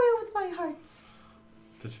very loyal with my hearts.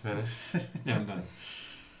 Did you finish? Yeah, I'm done.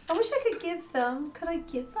 I wish I could give them. Could I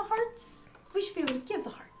give the hearts? We should be able to give the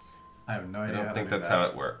hearts. I have no I idea. don't how think to do that's that. how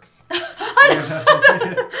it works. I'm not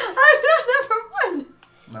number 1.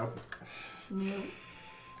 Nope. No.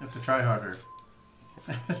 You have to try harder.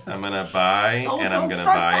 I'm gonna buy, Oh, and I'm don't gonna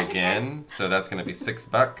start buy that again. So that's gonna be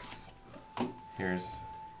 $6. Here's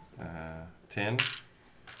 10. Get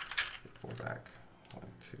 4 back. 1,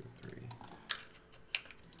 2, 3,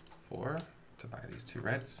 4 to buy these 2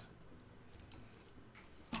 reds.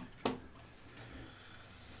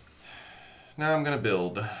 Now I'm gonna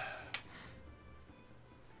build.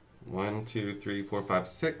 1, 2, 3, 4, 5,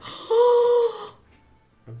 6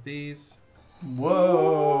 of these.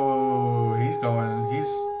 Whoa! He's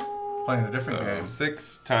playing a different So game.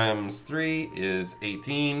 6 times 3 is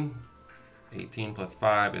 18. 18 plus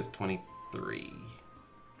 5 is 23.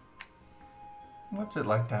 What's it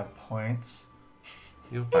like to have points?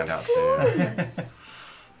 You'll find out soon.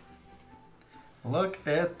 Look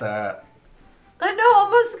at that. I know,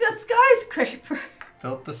 almost a skyscraper.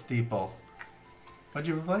 Built the steeple. Why'd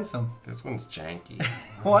you replace him? This one's janky.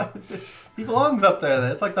 What? He belongs up there.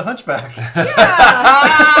 It's like the Hunchback. Yeah.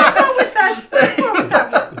 What's wrong with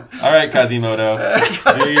All right,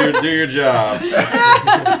 Kazimoto, do your job.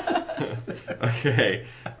 Okay.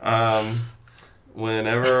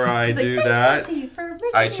 Whenever I do that,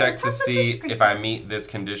 I check to see if I meet this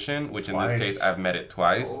condition, which in this case I've met it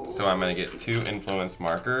twice. So I'm going to get 2 influence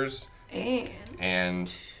markers and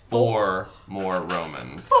 4 more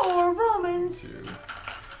Romans. 4 Romans. 2,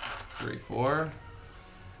 3, 4.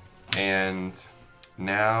 And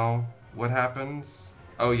now what happens?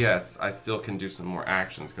 Oh yes, I still can do some more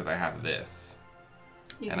actions because I have this.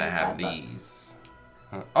 And I have these.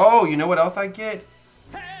 Oh, you know what else I get?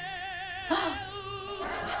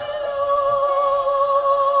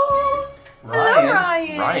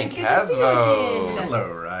 Ryan Casvo.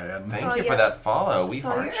 Hello, Ryan. Thank you for that follow. We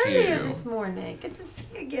heart you. Earlier this morning. Good to see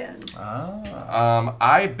you again.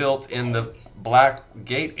 I built in the black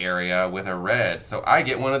gate area with a red, so I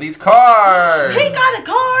get one of these cards. He got a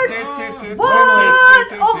card. What?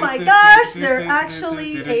 Oh my gosh! They're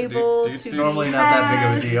actually able to. Normally not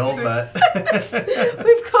that big of a deal, but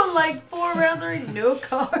we've gone like 4 rounds already. No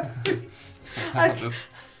cards. I'll just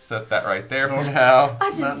set that right there for now.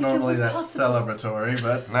 Not normally that celebratory,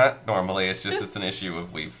 but not normally. It's just it's an issue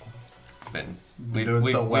of we've been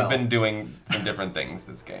doing some different things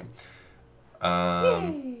this game.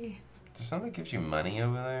 Yay. Does something gives you money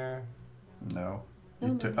over there? no.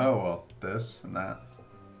 Oh well, this and that.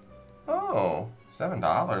 Oh,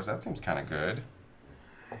 $7. That seems kind of good.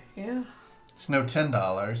 Yeah. It's no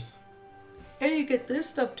 $10. And you get this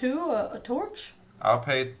stuff too, a torch. I'll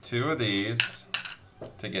pay 2 of these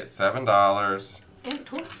to get $7 And a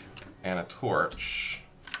torch. and a torch.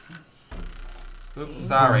 Oops,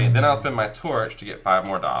 sorry. Then I'll spend my torch to get $5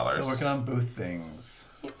 more. Still working on booth things.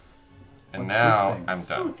 And What's now booth things? I'm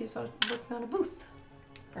done. Booth. He started working on a booth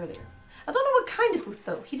earlier. I don't know what kind of booth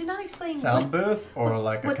though. He did not explain. Sound booth or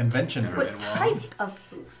like a convention What booth type of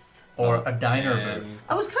booth? or a diner And booth.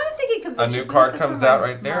 I was kind of thinking A convention new booth, card that's comes where out my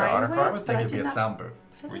right there, mind honor went, card. I would but think it'd did be a not- sound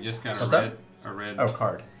booth. We just got What's a red Oh,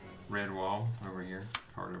 card. red wall over here.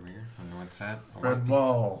 Card over here. On the white side. A white Red piece.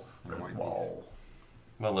 wall. And a white Red wall.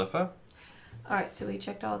 Melissa? All right, so we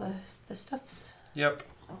checked all the stuffs. Yep.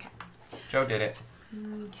 Okay. Joe did it.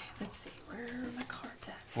 Okay, let's see where are my cards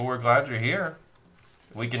at. Well, we're glad you're here.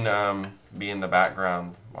 We can be in the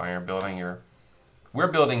background while you're building your... We're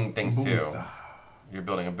building things too. Booth. You're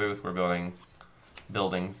building a booth. We're building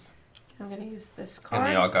buildings. I'm gonna use this In card.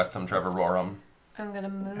 the Augustum Trevororum. I'm gonna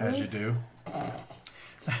move. As you do.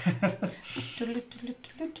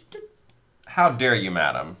 How dare you,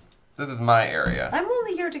 madam? This is my area. I'm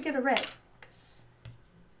only here to get a red, because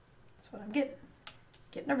that's what I'm getting.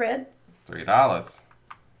 Getting a red. $3.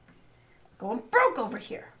 Going broke over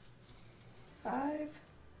here. 5.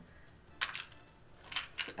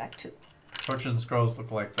 Get back 2. Torches and scrolls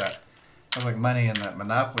look like that. Look like money in that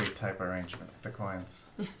Monopoly type arrangement. The coins.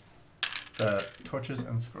 The torches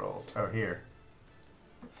and scrolls. Oh, here.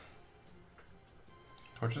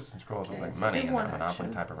 Torches and scrolls look Okay, like so money did in one that Monopoly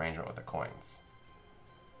action. type arrangement with the coins.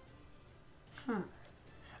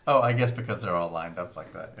 Oh, I guess because they're all lined up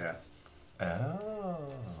like that. Yeah. Oh.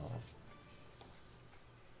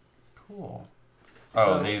 Cool.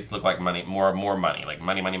 Oh, So- these look like money. More money. Like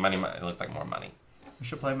money. It looks like more money. We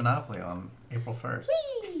should play Monopoly on April 1st.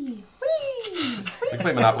 Whee! We can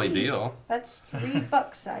play Monopoly Deal. That's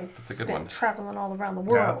 $3. I That's a good spent one. traveling all around the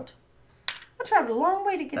world. I traveled a long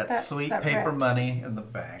way to get That that sweet that paper red. money in the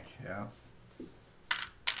bank. Yeah.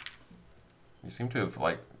 You seem to have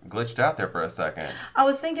like glitched out there for a second. I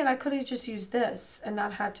was thinking I could have just used this and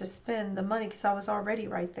not had to spend the money because I was already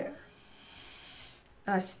right there.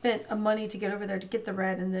 And I spent a money to get over there to get the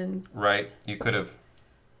red, and then Right? You could have.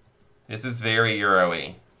 This is very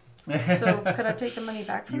Euro-y. so could I take the money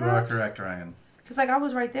back from You that? are correct, Ryan. Because like I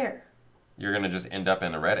was right there. You're gonna just end up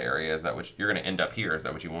in the red area. Is that what you're gonna end up here? Is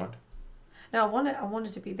that what you want? No, I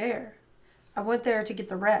wanted to be there. I went there to get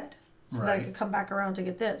the red so that I Right. could come back around to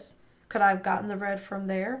get this. Could I have gotten the red from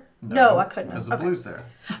there? No, I couldn't have. Because the Okay. blue's there.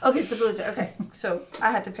 Okay, it's the blues. Okay, so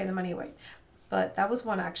I had to pay the money away. But that was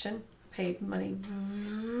one action. Paid money.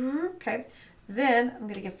 Okay. Then I'm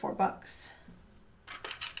going to get $4.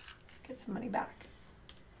 So get some money back.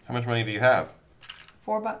 How much money do you have?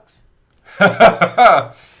 $4.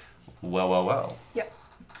 Well. Yep.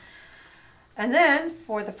 And then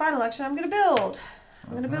for the final action, I'm going to build. I'm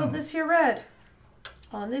going to build this here red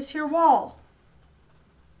on this here wall.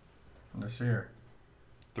 This year.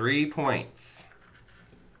 3 points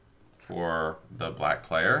for the black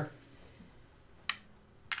player.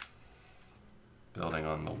 Building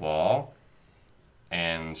on the wall.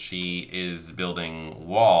 And she is building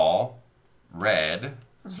wall red.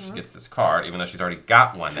 So she gets this card, even though she's already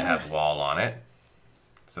got one that has wall on it.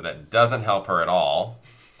 So that doesn't help her at all.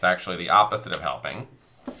 It's actually the opposite of helping.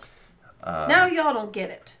 Now y'all don't get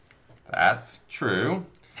it. That's true.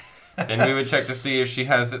 Then we would check to see if she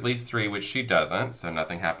has at least 3, which she doesn't, so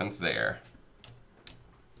nothing happens there.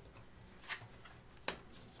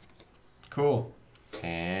 Cool.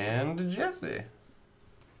 And Jesse.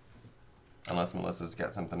 Unless Melissa's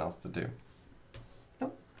got something else to do.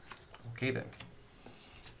 Nope. Okay then.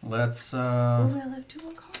 Let's Oh, I have 2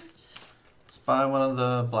 more cards. let's buy one of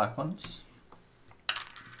the black ones.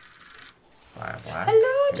 Bye, black.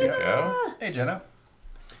 Hello, Here we Jenna. go. Hey, Jenna.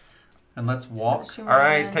 And let's walk. There's 2 All more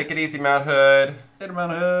right, again. take it easy, Mount Hood. Later,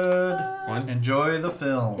 Mount Hood. One. Enjoy the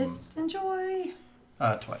film. Just enjoy.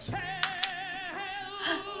 Twice.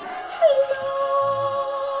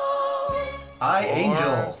 Hello. I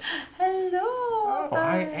Angel. Hello. Oh,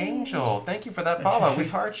 hi, Angel. Thank you for that follow. We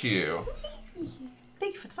heart you.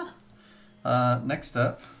 Thank you for the follow. Next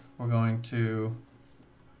up, we're going to.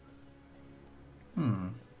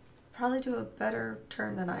 Probably do a better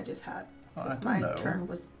turn than I just had. I Because don't my know. turn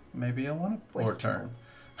was Maybe I want a poor Wasteful. turn.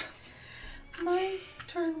 my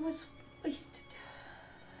turn was wasted.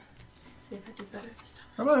 Let's see if I do better this time.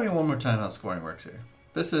 Remind me one more time how scoring works here.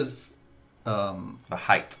 This is. The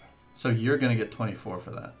height. So you're going to get 24 for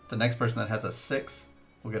that. The next person that has a 6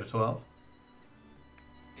 will get a 12.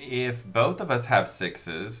 If both of us have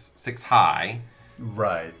 6s, 6 high,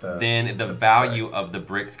 Right. then the value of the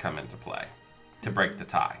bricks come into play to break the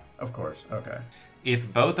tie. Of course. Okay.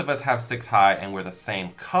 If both of us have 6 high and we're the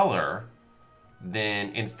same color,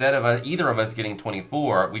 then instead of either of us getting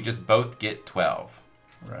 24, we just both get 12.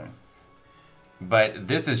 Right. But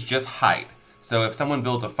this is just height. So if someone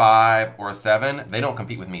builds a 5 or a 7, they don't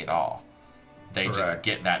compete with me at all. They just Correct.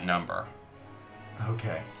 get that number.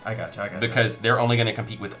 Okay. I gotcha. Because they're only going to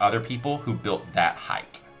compete with other people who built that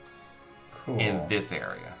height Cool. in this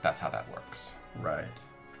area. That's how that works. Right.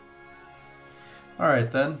 All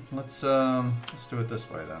right then. Let's do it this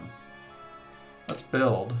way then. Let's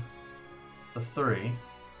build the 3.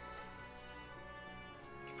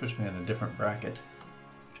 Which puts me in a different bracket,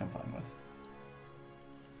 which I'm fine with.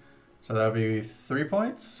 So that'll be 3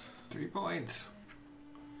 points. 3 points.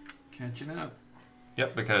 Catching up.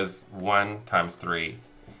 Yep, because 1 times 3,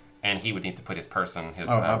 and he would need to put his person, his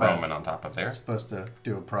Oh, my bad. Roman on top of I'm there. supposed to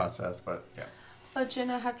do a process, but yeah. Oh,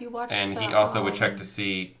 Jenna, have you watched And the, he also would check to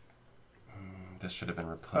see, this should have been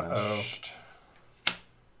replenished.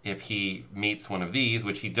 If he meets one of these,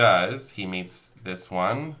 which he does, he meets this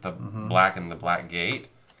one, the black and the black gate.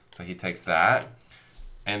 So he takes that.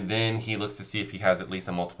 And then he looks to see if he has at least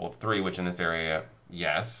a multiple of 3, which in this area,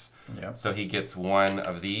 yes. Yep. So he gets 1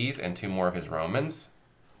 of these and 2 more of his Romans.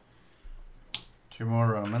 2 more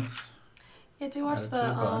Romans. Yeah, do you watch Added the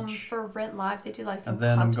to a bunch. for Rent Live? They do like some And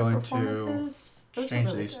then I'm concert going to performances. Those are Change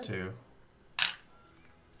really these good. 2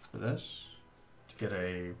 for this to get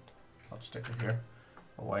a. I'll just stick it here.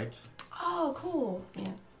 A white. Oh, cool. Yeah.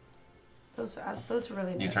 Those are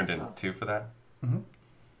really nice. You turned as in well. 2 for that? Mm-hmm.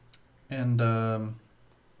 And I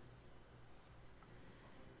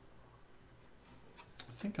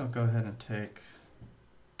think I'll go ahead and take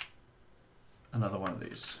another one of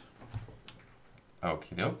these.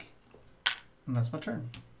 Okie doke. And that's my turn.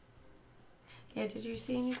 Yeah, did you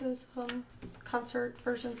see any of those concert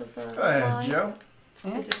versions of the Go ahead, line? Joe. I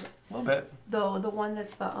did. A little bit. The one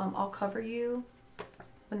that's the I'll cover you,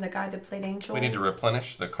 when the guy that played Angel. We need to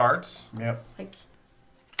replenish the cards. Yep. like.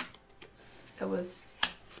 It was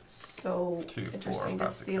so 2, 4, interesting 5,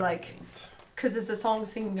 to 6, see, 7, like, 8. because it's a song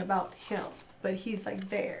singing about him, but he's like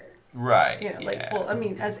there, Right. you know, like yeah. well, I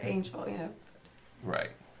mean, as Angel, you know.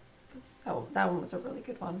 Right. So that one was a really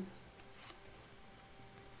good one.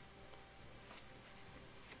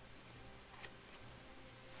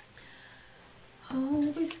 Oh,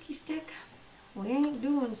 whiskey stick. We ain't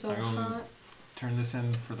doing so I'm gonna hot. turn this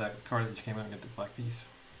in for that card that just came out and get the black piece.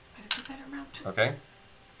 Better do better round 2. Okay.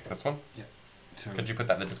 This one? So Could you put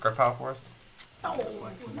that in the discard pile for us? Oh,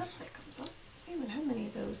 Black when piece. that comes up. I haven't had many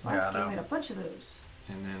of those. Yeah, Last I game know. we had a bunch of those.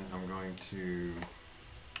 And then I'm going to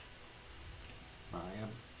buy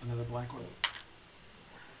another black one.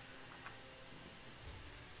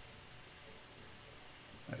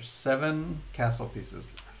 There's 7 castle pieces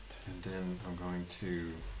left. And then I'm going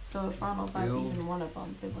to So if Ronald buys Build even one of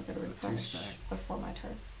them, then we're going to a replenish 2-stack. before my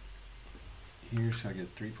turn. here, so I get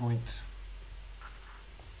 3 points.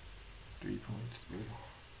 3 points. 3. You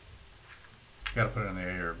gotta put it in the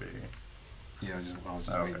A or B. Yeah, I was just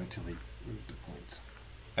Okay. waiting until he moved the points.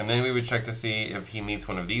 And then we would check to see if he meets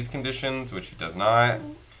one of these conditions, which he does not.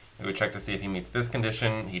 We would check to see if he meets this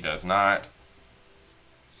condition. He does not.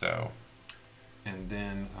 So, And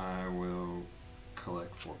then I will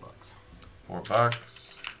collect $4.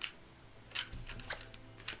 $4.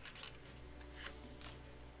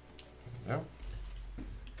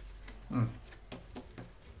 go.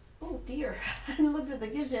 Oh dear. I looked at the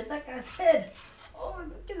gift at that guy's head. Oh,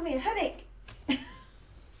 it gives me a headache.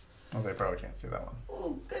 Oh, they probably can't see that one.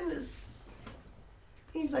 Oh goodness.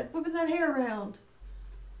 He's like whipping that hair around.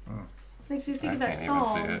 Mm. Makes you think I of that can't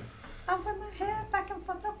song. even see it. I'll whip my hair back and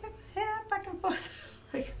forth, I'll whip my hair back and forth.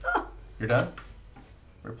 Like, oh. You're done?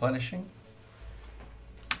 Replenishing?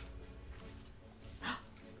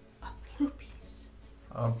 A blue piece.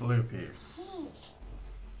 A blue piece. Oh.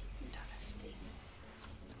 Interesting.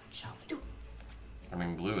 What shall we do? I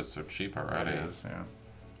mean, blue is so cheap already. It is, yeah.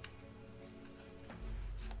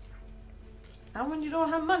 Not when you don't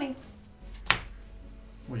have money.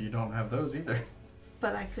 Well, you don't have those either.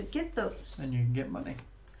 But I could get those. And you can get money.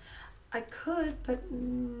 I could, but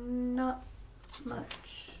not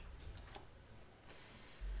much.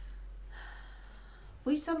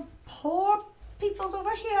 We some poor peoples over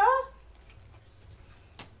here.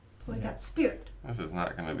 We Yeah. got spirit. This is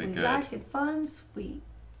not going to be We good. like it funds. We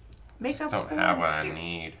make Just up don't for have it what in I spirit.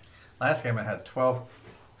 need. Last game I had 12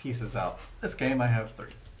 pieces out. This game I have 3.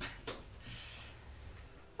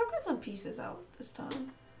 I've got some pieces out this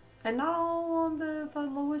time. And not all on the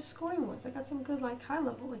lowest scoring ones. I got some good, like, high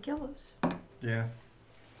level, like yellows. Yeah.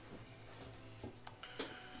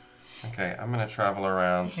 Okay, I'm going to travel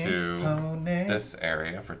around to Pony. this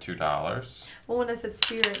area for $2. Well, when I said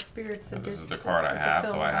spirit, spirit's a And this is dis- the card I it's a have,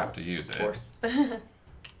 so film I have about to use it. horse. To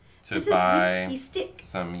This buy is whiskey stick.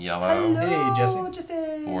 some yellow. Hello, Hey,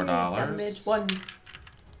 Jesse. $4. Damage 1.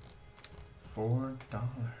 $4.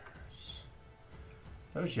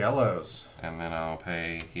 Those yellows. And then I'll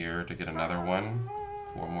pay here to get another one.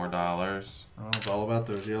 $4 more. Oh, it's all about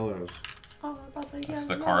those yellows. Oh, about the That's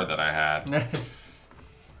the yellow. card that I had.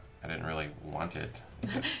 I didn't really want it.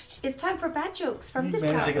 Just It's time for bad jokes from You this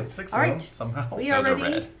managed guy. to get 6 All of right. them somehow. We are Those are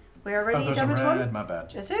ready. red. We are Oh, ready. those are Damage red. 1. My bad.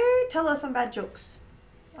 Jesse, tell us some bad jokes.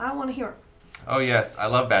 I want to hear 'em. Oh yes, I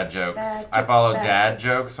love bad jokes. Bad I jokes, follow bad dad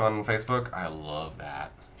jokes on Facebook. I love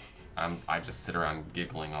that. I just sit around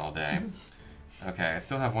giggling all day. Okay, I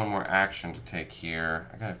still have one more action to take here.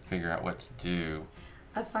 I gotta figure out what to do.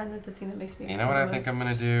 I find that the thing that makes me You know what I think I'm gonna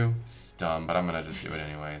most- do? It's dumb, but I'm gonna just do it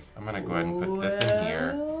anyways. I'm gonna go ahead and put this in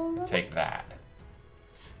here Well, and take that.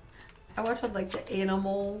 I watch on like the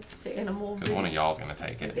animal Because one of y'all's gonna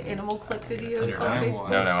take it. the animal clip I'm gonna get it. videos You're on right. Facebook.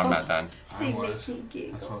 No, I'm not done. They I make was. me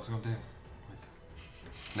giggle. That's what I was gonna do.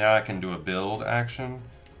 Now I can do a build action.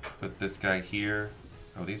 Put this guy here.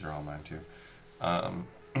 Oh, these are all mine too.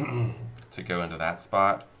 To go into that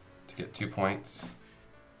spot to get 2 points.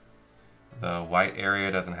 The white area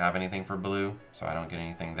doesn't have anything for blue, so I don't get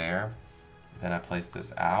anything there. Then I place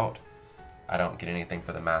this out. I don't get anything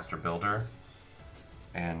for the master builder.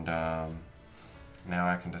 And now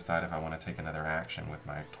I can decide if I want to take another action with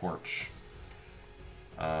my torch.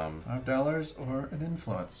 $5 or an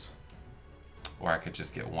influence. Or I could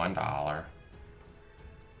just get $1.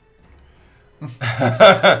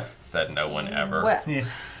 Said no one ever. Well, Yeah.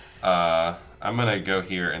 I'm gonna go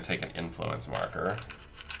here and take an influence marker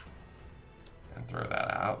and throw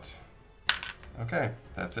that out. Okay,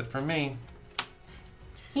 that's it from me.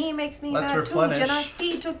 he makes me Let's mad too, replenish Jenna.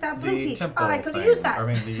 He took that blue The piece. temple I could have thing. used that. I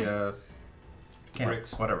mean the camp,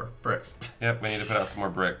 Bricks. whatever, bricks. Yep, we need to put out some more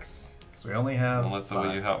bricks. So we only have Melissa, will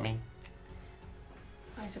 5. you help me?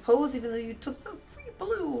 I suppose even though you took the free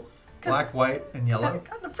blue. Black, white, and yellow.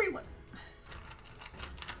 Got a free one.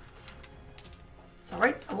 It's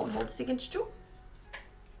alright. I won't hold it against you.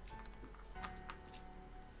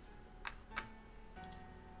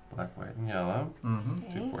 Black, white, and yellow. Mm-hmm.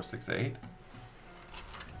 Okay. 2, 4, 6, 8.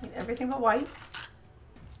 Need everything but white.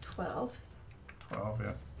 12. 12, yeah.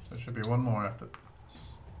 So there should be one more after.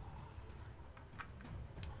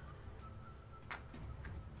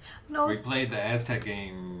 No. We played the Aztec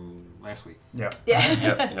game last week. Yeah.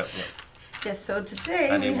 Yeah. Yep. Yes. So today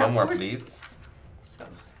I we need have one more, horses. please. So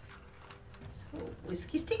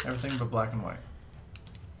whiskey stick. Everything but black and white.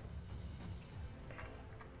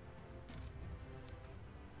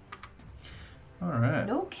 All right.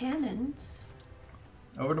 No cannons.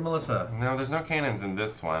 Over to Melissa. No, there's no cannons in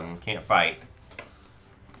this one. Can't fight.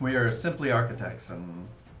 We are simply architects and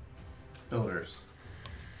builders,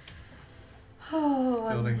 Oh,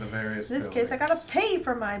 building the various. in this case, I gotta buildings. pay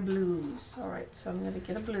for my blues. All right, so I'm gonna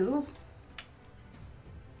get a blue.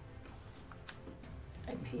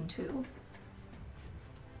 I pay 2.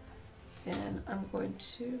 And I'm going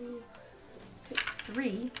to take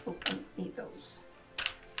 3. Oh, I need those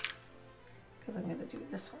because I'm gonna do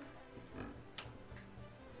this one.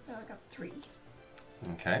 So now I got 3.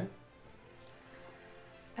 Okay.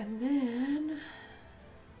 And then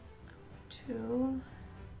to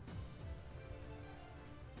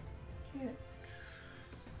get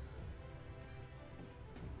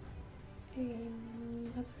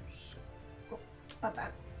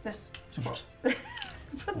this. Squirrel.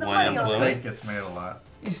 Put the One money on influence. it. Mistake gets made a lot.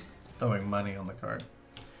 Throwing money on the card.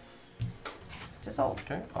 Just all.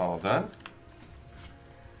 Okay, all done.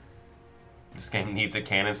 This game needs a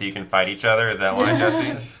cannon so you can fight each other. Is that why,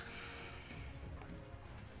 Jesse?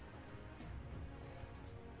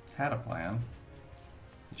 Had a plan.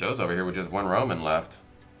 Joe's over here with just 1 Roman left.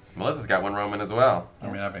 Melissa's got 1 Roman as well. I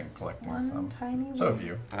mean, I've been collecting One some. tiny So one. have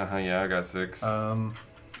you. Yeah, I got 6. I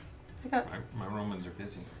got My Romans are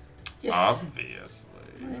busy. yes. Obviously.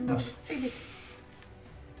 I know. Babies.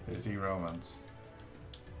 Busy Romans.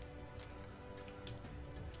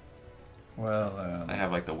 Well, I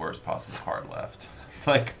have like the worst possible card left.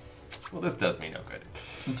 Like, well, this does me no good.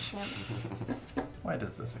 why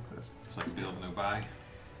does this exist? It's like build no buy.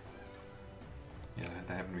 Yeah,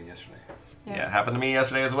 that happened to me yesterday. Yeah, it happened to me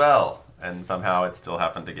yesterday as well. And somehow it still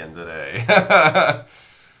happened again today.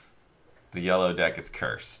 The yellow deck is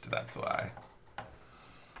cursed, that's why.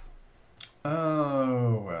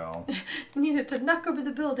 Oh, well. Needed to knock over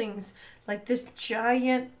the buildings like this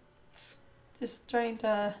giant,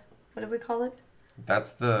 what do we call it?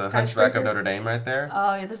 That's the Hunchback Skyscraper? of Notre Dame right there.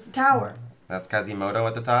 Oh yeah, this is the tower. That's Quasimodo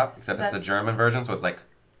at the top, except it's the that's- German version, so it's like,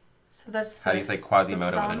 So that's. how do you say Quasimodo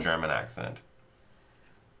with a Notre German accent?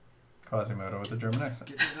 Quasimodo with a German accent.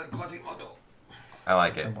 Get to the Quasimodo. I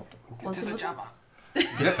like it. Simple. Get to the chopper.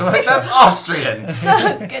 That's Austrian!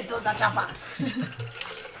 Get to the chopper.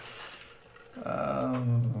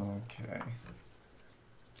 Okay.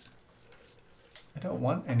 I don't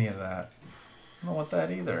want any of that. I don't want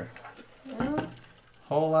that either. Yeah.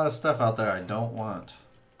 Whole lot of stuff out there I don't want.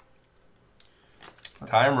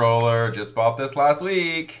 Time Roller, just bought this last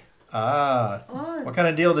week. Ah. On. What kind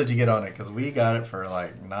of deal did you get on it? Because we got it for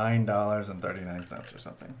like $9.39 or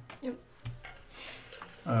something. Yep.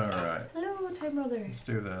 Alright. Hello, time brother. Let's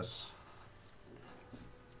do this.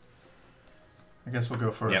 I guess we'll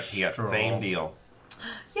go for Yep, a he got the stroll. same deal.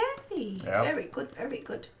 Yay! Yep. Very good, very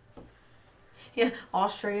good. Yeah,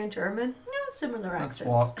 Austrian, German, no similar Let's accents.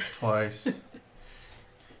 walk twice.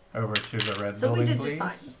 Over to the red So we building, did please.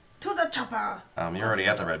 just fine. To the chopper. You're already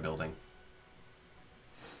at the red building.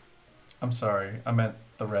 I'm sorry. I meant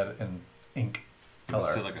the red and ink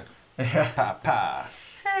color. Silica. Yeah. Pa pa.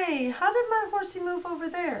 Hey, how did my horsey move over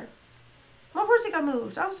there? My horsey got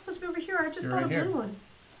moved. I was supposed to be over here. I just You're bought right a here. blue one.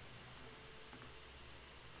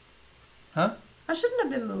 Huh? I shouldn't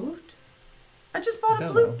have been moved. I just bought I a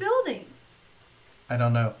don't blue know. building. I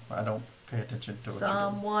don't know. I don't pay attention to what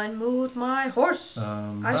Someone moved my horse. you're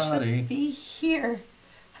doing. I Somebody. should be here.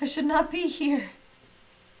 I should not be here.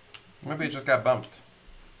 Maybe it just got bumped.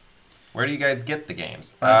 Where do you guys get the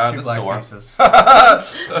games? Two The black store. pieces.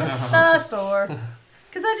 The store.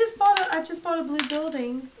 Because I just bought a blue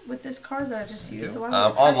building with this card that I just used. So I would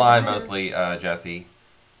cut it Online there. mostly, Jesse,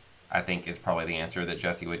 I think is probably the answer that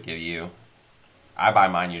Jesse would give you. I buy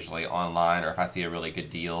mine usually online, or if I see a really good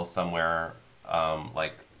deal somewhere,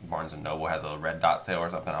 like Barnes & Noble has a red dot sale or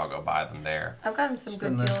something, I'll go buy them there. I've gotten some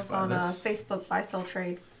Spin good this, deals buy on this. Facebook buy sell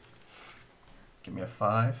trade. Give me a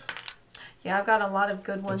 5. Yeah, I've got a lot of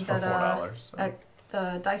good ones It's for at $4. So. at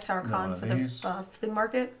the Dice Tower Another Con one for of the these. flea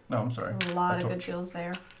market. No, I'm sorry. A lot I of told good you. deals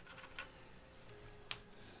there.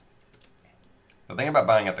 The thing about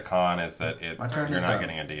buying at the con is that My turn you're is not done.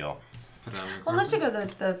 getting a deal. Put it on Well, unless you go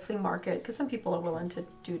to the flea market, because some people are willing to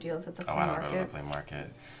do deals at the flea Oh, I don't go to the market. flea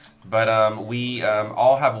market. But we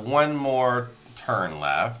all have one more turn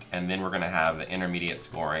left, and then we're going to have the intermediate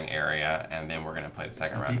scoring area, and then we're going to play the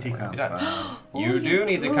second round. and DT we're gonna Con's be done. fine. You Oh, do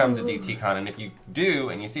need to come to do. DT Con, and if you do,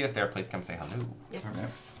 and you see us there, please come say hello. Yep.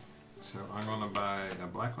 Yep. So I'm gonna buy a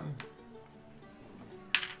black one.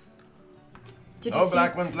 Did No you see?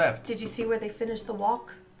 black ones left. Did you see where they finished the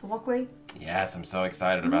walkway? Yes, I'm so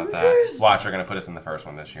excited about Yes. that. Watch, they're going to put us in the first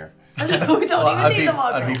one this year. I know we don't Well, even need the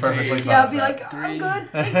walkway. I'd be perfectly fine. Yeah, I'd be with like, that. I'm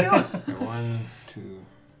good, thank you. 1, 2,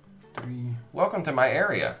 3. Welcome to my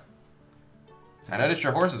area. I noticed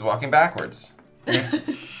your horse is walking backwards.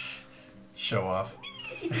 Show off.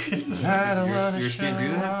 I don't want to Yours show can't do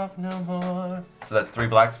that? off no more. So that's 3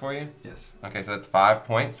 blacks for you? Yes. Okay, so that's 5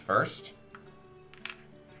 points first.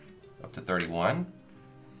 Up to 31.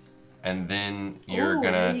 And then you're Ooh,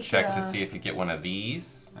 going then to you check could, to see if you get one of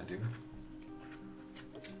these. I do.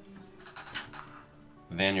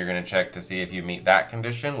 Then you're going to check to see if you meet that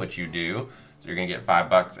condition, which you do. So you're going to get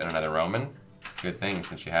 $5 and another Roman. Good thing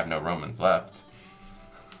since you have no Romans left.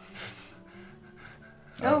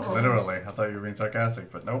 No Oh, literally. I thought you were being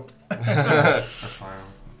sarcastic, but nope. That's why.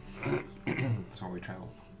 That's why we traveled.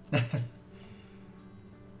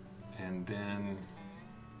 And then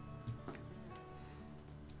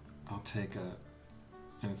I'll take a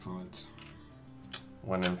influence.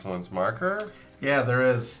 1 influence marker. Yeah, there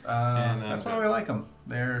is. And, That's why we like them.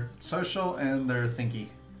 They're social and they're thinky.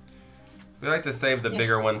 We like to save the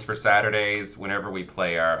bigger ones for Saturdays. Whenever we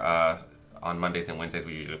play our on Mondays and Wednesdays,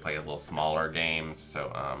 we usually play a little smaller games, so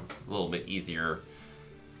a little bit easier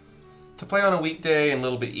to play on a weekday and a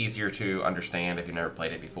little bit easier to understand if you've never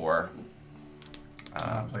played it before.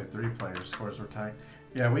 I played 3 players. Scores were tight.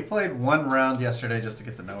 Yeah, we played 1 round yesterday just to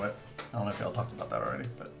get to know it. I don't know if y'all talked about that already,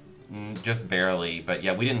 but Just barely, but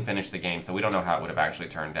yeah, we didn't finish the game, so we don't know how it would have actually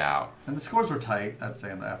turned out. and the scores were tight. I'd say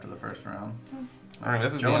after the first round. All right,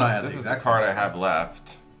 this is Joe and I had this the is the exact card same I have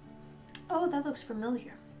left. Oh, that looks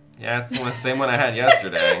familiar. Yeah, it's the same one I had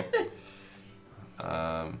yesterday.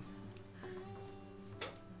 I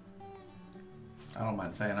don't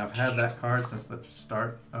mind saying I've had that card since the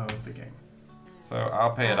start of the game. So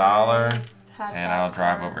I'll pay $1, Had and that I'll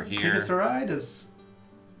drive card. over here. Ticket to Ride is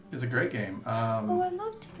a great game. Oh, I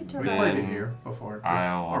love Ticket to We Ride. played it here before.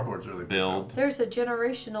 I'll Our board's really big build. now. There's a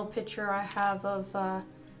generational picture I have of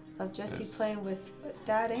Jesse This. playing with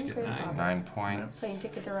Dad and Ticket Grandfather 9 points. playing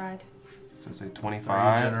Ticket to Ride. So it's a 3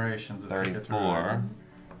 25, generations of Ticket to Ride. 34.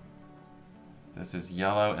 This is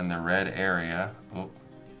yellow in the red area. Oh.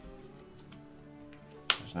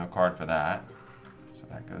 There's no card for that. So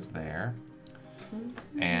that goes there.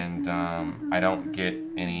 And I don't get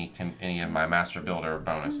any of my Master Builder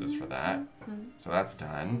bonuses for that. So that's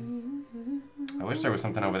done. I wish there was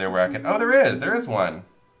something over there where I could... Oh, there is! There is one!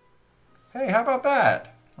 Hey, how about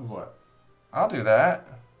that? Of what? I'll do that.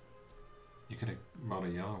 You could have bought a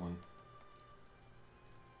yellow one.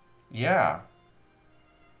 Yeah.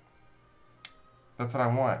 That's what I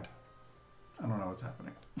want. I don't know what's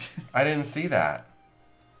happening. I didn't see that.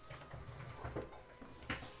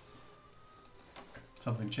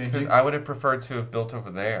 Something Because changing? I would have preferred to have built over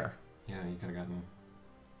there. Yeah, you could have gotten.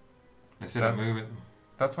 Instead of That's- move it.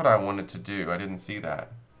 That's what I wanted to do. I didn't see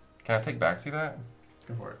that. Can I take back? See that?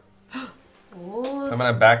 Go for it. Oh, I'm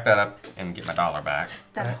gonna back that up and get my $1 back,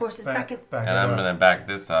 that horse is back in. back and it I'm up. gonna back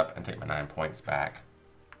this up and take my 9 points back.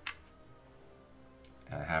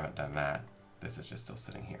 And I haven't done that. This is just still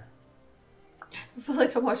sitting here. I feel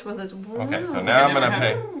like I'm watching one of those. Okay, so now I'm gonna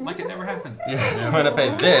pay. Like it never happened. Yes, I'm gonna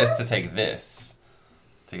pay this to take this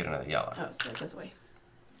to get another yellow. Oh, so that goes away.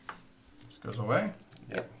 This goes away.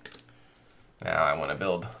 Yep. Now I want to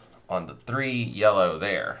build on the 3 yellow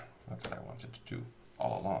there. That's what I wanted to do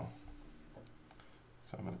all along.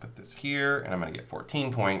 So I'm going to put this here, and I'm going to get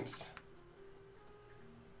 14 points.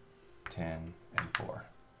 10 and 4.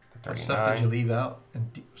 What stuff did you 39. leave out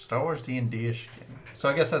in Star Wars D&D-ish game? So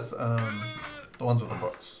I guess that's the ones with the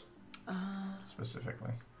books,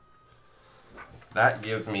 specifically. That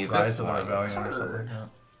gives me Rise this of the one, Rebellion or something like that.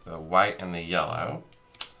 the white and the yellow.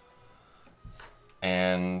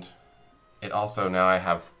 And it also, now I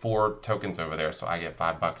have 4 tokens over there, so I get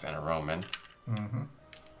 $5 and a Roman. Mm-hmm.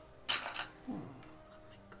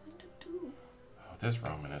 Oh, this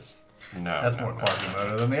Roman is... No, That's no, more no.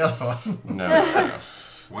 Quasimodo than the other one. No, no.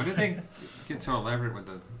 Why did they get so elaborate with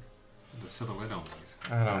the silhouette on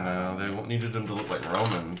these? I don't know. They needed them to look like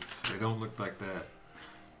Romans. They don't look like that.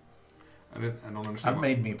 I don't understand. I've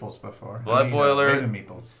made meeples before. Blood Boiler. Raven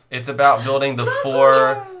meeples. It's about building the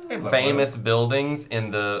 4 Hey, Blood famous buildings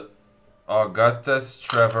in the Augustus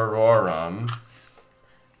Trevorum.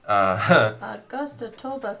 Augusta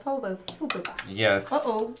Toba Foba Fuba. Yes.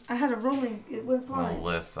 Uh-oh, I had a rolling, it went flying.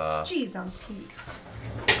 Melissa. Jeez on peas.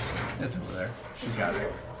 It's over there. She's got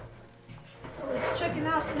it. I was checking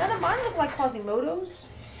out. None of mine look like Quasimodos.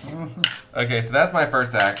 Okay, so that's my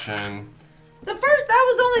first action. That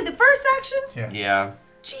was only the first action? Yeah. Yeah.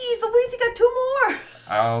 Jeez, Louise, you got 2 more.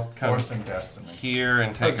 I'll come Forcing Destiny. here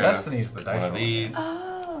and Because take Destiny's the dice one of roll. these.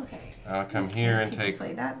 Oh, okay. I'll come I've here seen and people take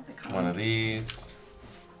play that at the con. one of these.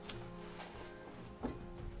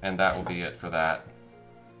 And that will be it for that.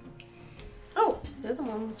 Oh, the other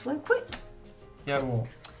one went quick. Yep. Cool.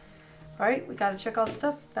 All right, we gotta check all the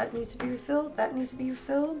stuff. That needs to be refilled. That needs to be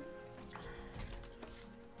refilled.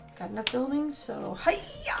 Got enough buildings, so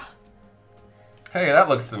hiya! Hey, that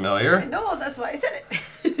looks I familiar. know, that's why I said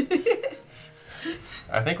it.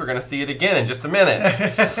 I think we're going to see it again in just a minute.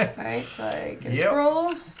 All right, so I get a Yep. scroll.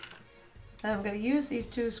 And I'm gonna use these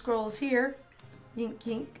 2 scrolls here, yink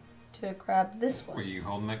yink, to grab this Were one. you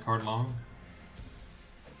holding that card long?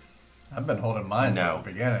 I've been holding mine No. since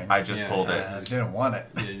the beginning. I just Yeah, pulled yeah. it. I didn't want it.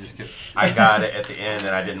 Yeah, you just kept. I got it at the end,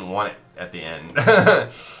 and I didn't want it at the end.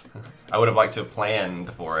 I would have liked to have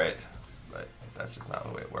planned for it, but that's just not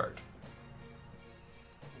the way it worked.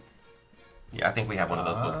 Yeah, I think we have one of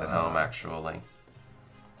those books at home, actually.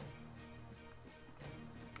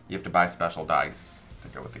 You have to buy special dice to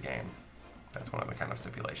go with the game. That's one of the kind of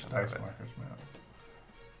stipulations Dice of it. markers, man.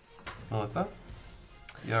 Melissa?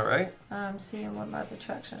 You alright? I'm seeing what my other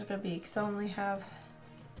attractions are going to be because I only have.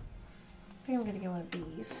 I think I'm going to get one of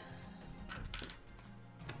these.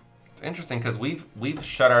 It's interesting because we've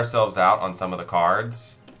shut ourselves out on some of the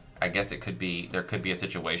cards. I guess there could be a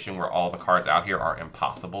situation where all the cards out here are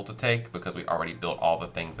impossible to take because we already built all the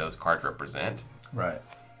things those cards represent. Right.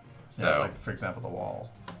 So, yeah, like for example, the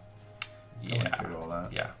wall. yeah, Figure all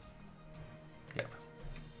that. yeah, yep.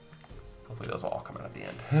 Hopefully those will all come out at the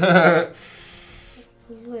end.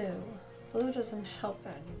 Blue doesn't help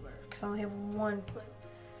anywhere because I only have one blue,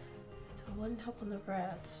 so it wouldn't help on the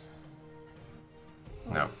reds.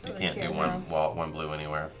 No, you can't do one blue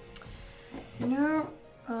anywhere. No.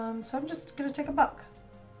 So I'm just gonna take a buck.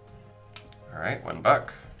 All right,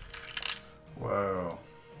 $1. Whoa.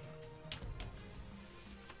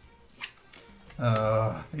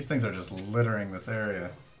 These things are just littering this area.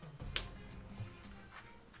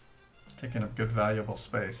 Taking up good valuable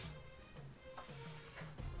space.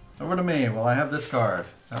 Over to me. Well, I have this card.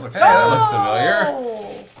 That looks That looks familiar.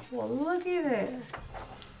 Oh, well, looky there.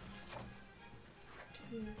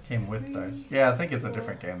 Came with dice. Yeah, I think it's a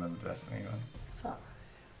different game than the Destiny one.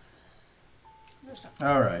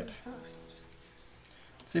 All right.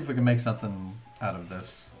 See if we can make something out of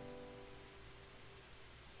this.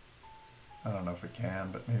 I don't know if we can,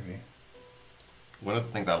 but maybe. One of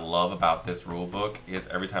the things I love about this rule book is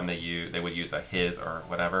every time they would use a his or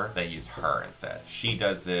whatever, they use her instead. She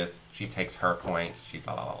does this. She takes her points. She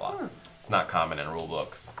blah blah blah. It's not common in rule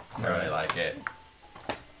books. I really like it.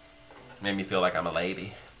 Made me feel like I'm a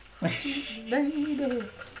lady. Lady.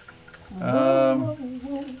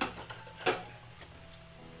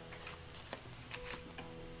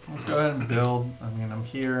 Let's go ahead and build. I mean, I'm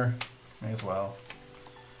here. May as well.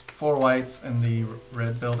 4 whites in the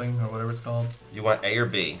red building, or whatever it's called. You want A or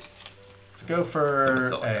B? Let's go for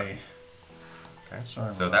A. Okay.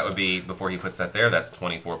 Sorry, So that would be, before he puts that there, that's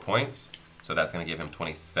 24 points. So that's going to give him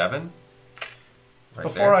 27. Right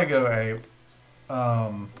Before there. I go A,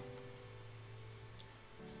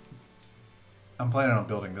 I'm planning on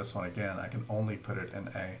building this one again. I can only put it in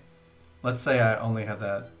A. Let's say I only have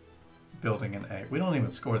that building in A. We don't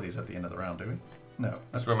even score these at the end of the round, do we? No.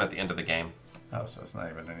 Let's score him at the end of the game. Oh, so it's not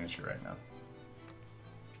even an issue right now.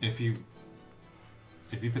 If you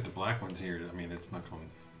put the black ones here, I mean, it's not going.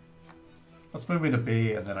 Let's move me to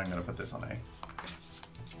B, and then I'm going to put this on A.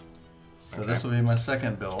 So Okay. this will be my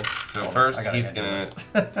second build. So Oh, first I gotta he's handle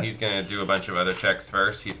gonna this. he's gonna do a bunch of other checks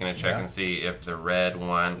first. He's gonna check Yeah. and see if the red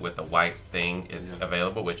one with the white thing is Yeah.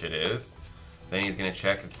 available, which it is. Then he's gonna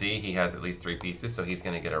check and see he has at least 3 pieces, so he's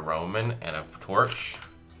gonna get a Roman and a torch.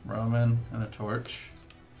 Roman and a torch.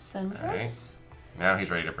 Sundress. Alright. Now he's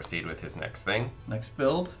ready to proceed with his next thing. Next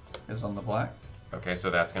build is on the black. Okay, so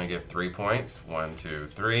that's gonna give 3 points. 1, 2,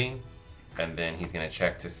 3. And then he's gonna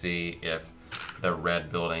check to see if the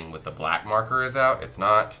red building with the black marker is out. It's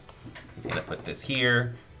not. He's gonna put this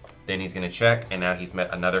here. Then he's gonna check, and now he's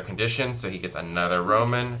met another condition, so he gets another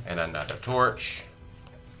Roman and another torch.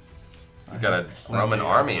 He's got a Roman Plenty of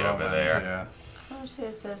army over Romans, there. Yeah. Oh, see,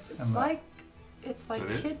 it says it's And like So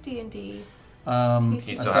it is? Kid D&D. He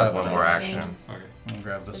still has one more action. Okay. I'm gonna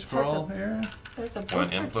grab the So it has scroll a- here. There's a One book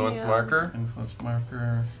for influence DM. marker. Influence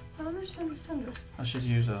marker. I don't understand the Sundress. I should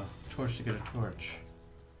use a torch to get a torch.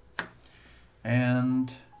 And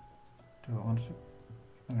do I want to?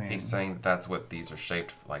 I mean, He's saying that's what these are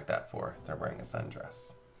shaped like that for. They're wearing a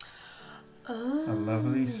sundress. a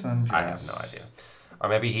lovely sundress. I have no idea. Or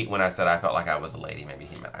maybe he, when I said I felt like I was a lady, maybe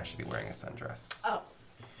he meant I should be wearing a sundress. Oh.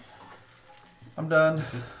 I'm done.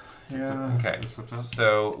 That's it. Yeah. Okay, Just flipped out.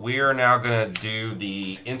 so we are now going to do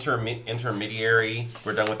the intermediary.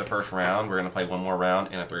 We're done with the first round. We're going to play one more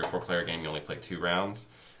round. In a 3 or 4 player game, you only play 2 rounds.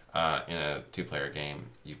 In a 2 player game,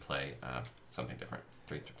 you play something different,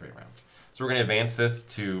 3 rounds. So we're going to advance this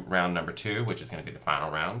to round number 2, which is going to be the final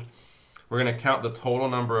round. We're going to count the total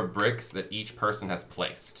number of bricks that each person has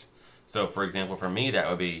placed. So for example, for me, that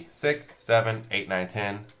would be 6, 7, 8, 9,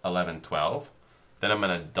 10, 11, 12. Then I'm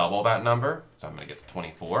going to double that number, so I'm going to get to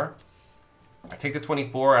 24. I take the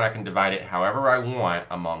 24 and I can divide it however I want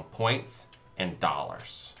among points and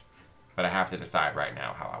dollars. But I have to decide right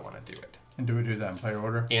now how I want to do it. And do we do that in player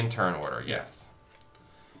order? In turn order, yes.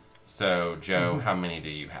 So, Joe, how many do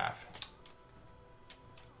you have?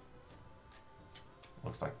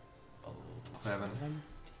 Looks like 11.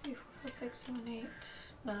 2, 3, 4, 5, 6, 7, 8,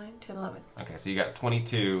 9, 10, 11. Okay, so you got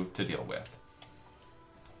 22 to deal with.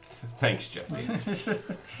 Thanks, Jesse.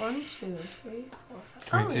 1, 2, 3, 4,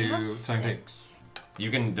 5. Oh, we 22 have times 8. 6.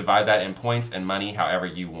 You can divide that in points and money however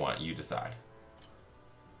you want. You decide.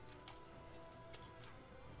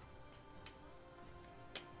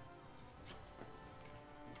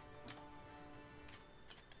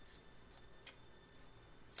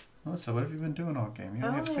 Melissa, what have you been doing all game? You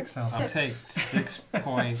only have 6,000. I'll take 6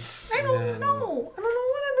 points. I and don't then, know. I don't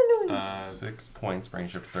know what I've been doing. 6 points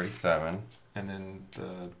brings you up to 37. And then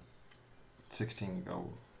the 16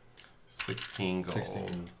 gold. 16 gold.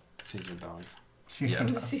 16 Caesar dollars.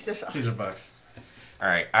 Caesar bucks. All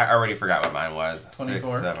right, I already forgot what mine was.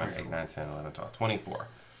 24. 6, 7, 8, 9, 10, 11, 12, 24.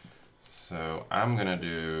 So I'm gonna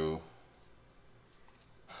do.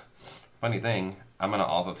 Funny thing, I'm gonna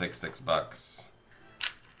also take $6,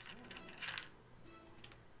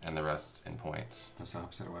 and the rest in points. That's the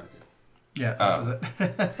opposite of what I did. Yeah, that was it.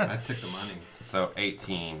 I took the money. So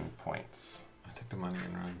 18 points. I took the money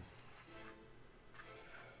and run.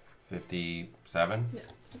 57. Yeah,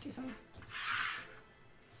 57.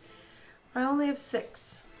 I only have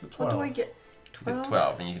 6. So What 12. do I get? You get 12?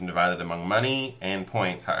 12, and you can divide it among money and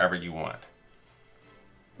points however you want.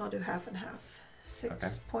 I'll do half and half. Okay.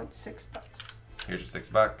 6.6 bucks. Here's your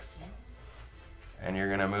 $6, and you're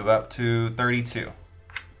gonna move up to 32.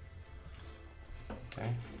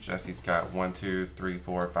 Okay, Jesse's got 1, 2, 3,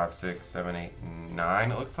 4, 5, 6, 7, 8,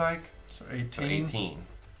 9. It looks like. So 18. So 18.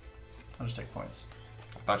 I'll just take points.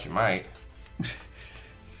 I thought you might.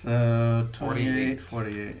 So 28, 48.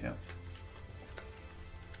 48, yeah.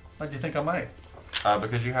 Why do you think I might?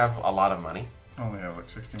 Because you have a lot of money. I only have like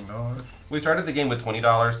 $16. We started the game with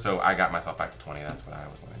 $20, so I got myself back to 20. That's what I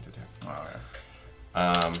was wanting to do. Oh,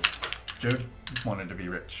 yeah. Joe wanted to be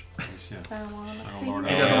rich. Yeah. I don't want I to don't be lord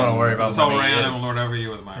He And doesn't want to worry about This whole money. round, I is- will lord over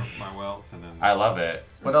you with my wealth, and then I love it.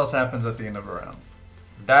 What else happens at the end of a round?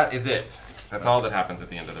 That is it. That's all that happens at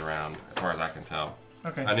the end of the round, as far as I can tell.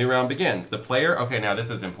 Okay. A new round begins. The player... Okay, now this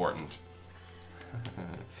is important.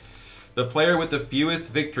 The player with the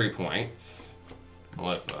fewest victory points,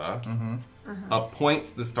 Melissa,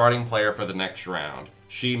 appoints the starting player for the next round.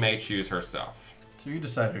 She may choose herself. So you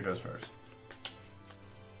decide who goes first.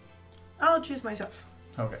 I'll choose myself.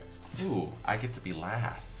 Okay. Ooh, I get to be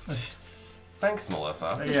last. Thanks,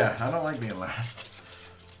 Melissa. Yeah, I don't like being last.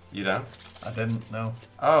 You don't? I didn't know.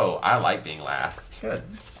 Oh, I like being last. Good.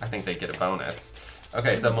 I think they get a bonus.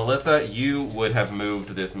 Okay, so Melissa, you would have moved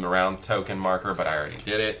this round token marker, but I already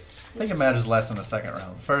did it. I think it matters less in the second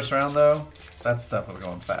round. The first round, though, that stuff was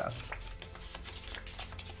going fast.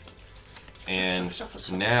 And Shuffle,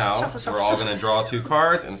 shuffle, now shuffle, shuffle, we're all shuffle. going to draw 2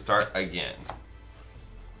 cards and start again.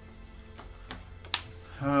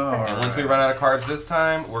 And once we run out of cards this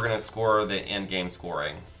time, we're going to score the end game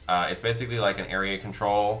scoring. It's basically like an area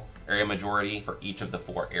control, area majority for each of the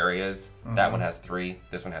 4 areas. That one has 3,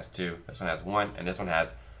 this one has 2, this one has 1, and this one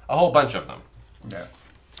has a whole bunch of them, Yeah.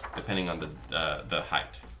 depending on the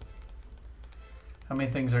height. How many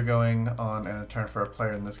things are going on in a turn for a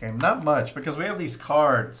player in this game? Not much, because we have these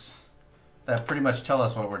cards that pretty much tell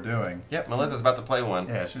us what we're doing. Yep, Melissa's about to play one.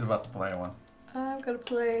 Yeah, she's about to play one. I'm going to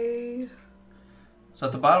play... So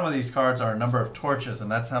at the bottom of these cards are a number of torches, and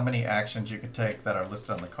that's how many actions you can take that are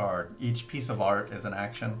listed on the card. Each piece of art is an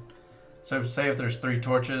action. So say if there's 3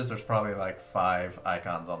 torches, there's probably like 5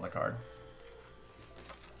 icons on the card.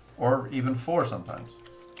 Or even 4 sometimes.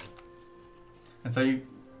 And so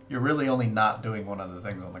you're really only not doing one of the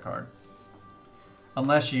things on the card.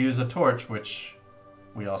 Unless you use a torch, which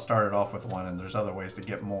we all started off with one, and there's other ways to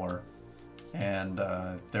get more. And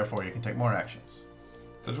therefore you can take more actions.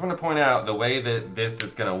 So I just want to point out the way that this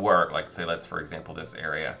is going to work, like say let's for example this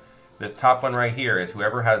area. This top one right here is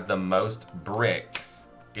whoever has the most bricks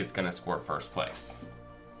is going to score first place.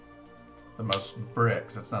 The most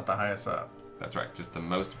bricks, it's not the highest up. That's right, just the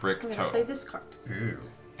most bricks I'm going to play total. this card. Ooh.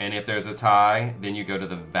 And if there's a tie, then you go to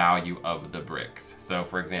the value of the bricks. So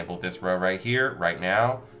for example, this row right here, right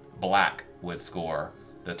now, black would score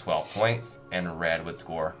the 12 points and red would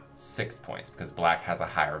score 6 points because black has a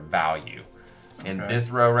higher value. In Okay. this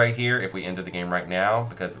row right here, if we ended the game right now,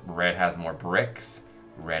 because red has more bricks,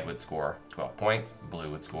 red would score 12 points, blue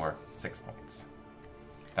would score 6 points.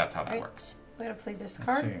 That's how that Right. works. I'm going to play this Let's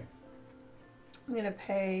card. see. I'm going to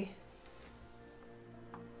pay...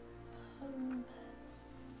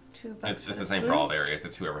 $2 It's for the the same blue. for all the areas.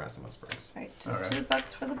 It's whoever has the most bricks. Right, so Okay.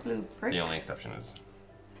 $2 for the blue brick. The only exception is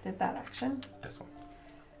Did that action. this one.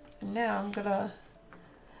 And now I'm gonna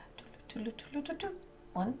 1, 2, 3.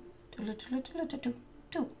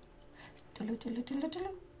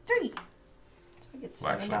 So I get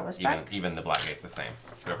Well, $7 actually, back. even the black gate's the same.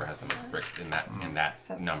 Whoever has the most bricks in that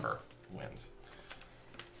Seven. number wins.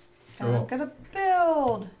 And I'm Cool. gonna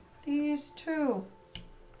build these 2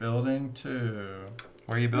 Building 2.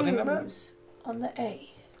 Where are you building them at? blues on the A.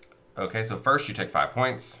 Okay, so first you take 5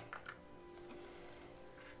 points.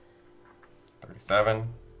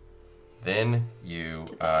 37. Then you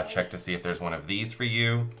check to see if there's one of these for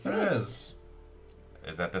you. There it is.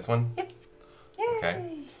 Is that this one? Yay!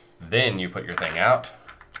 Okay. Then you put your thing out.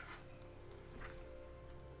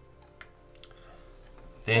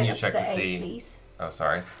 Then you check to see. Please. Oh,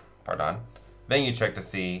 sorry. Pardon. Then you check to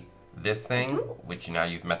see this thing, Ooh. which now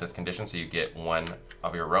you've met this condition, so you get one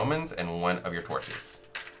of your Romans and one of your torches.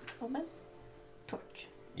 Roman. Torch.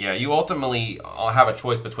 Yeah, you ultimately have a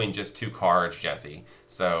choice between just 2 cards, Jesse.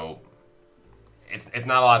 So it's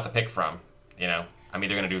not a lot to pick from, you know. I'm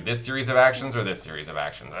either going to do this series of actions or this series of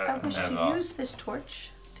actions. I wish That's to all. use this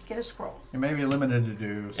torch to get a scroll. You may be limited to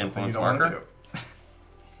do something Influence you don't want to marker? do.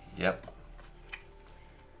 Yep.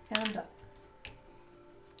 And I'm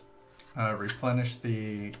done. Replenish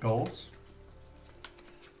the goals.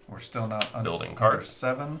 We're still not Building under cards.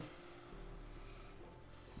 7.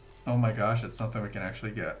 Oh my gosh, it's something we can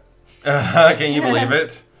actually get. Can you believe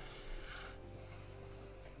it?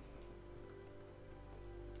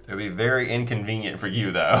 It would be very inconvenient for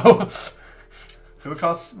you, though. It would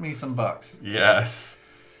cost me some bucks. Yes.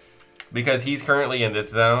 Because he's currently in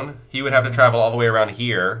this zone, he would have to travel all the way around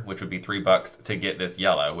here, which would be $3 to get this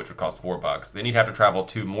yellow, which would cost $4. Then he'd have to travel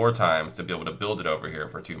 2 more times to be able to build it over here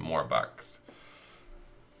for 2 more bucks.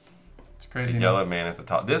 It's crazy. The yellow man is the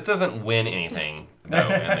top. This doesn't win anything, though,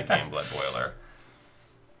 in the game Blood Boiler.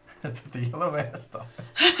 The yellow man is tough.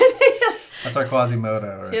 That's our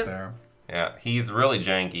Quasimodo right there. Yeah, he's really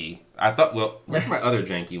janky. I thought, well, where's my other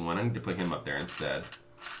janky one? I need to put him up there instead.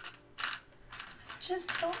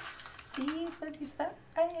 Just don't see that he's that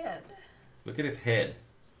bad. Look at his head.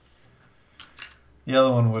 The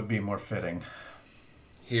other one would be more fitting.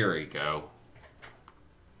 Here we go.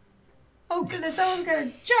 Oh goodness, that one's got a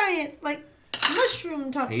giant, like, mushroom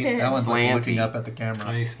top He's head. That one's like Slanty. looking up at the camera.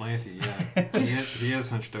 Tiny slanty, yeah. he is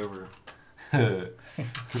hunched over. We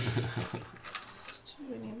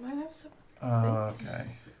might have some. Okay.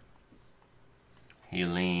 He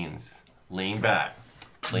leans. Lean back.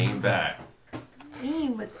 Lean back.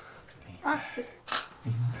 Lean with it. Rock with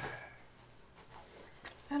it.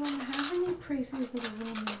 I don't have any crazy little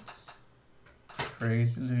Romans.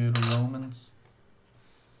 Crazy little Romans.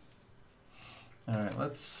 Alright,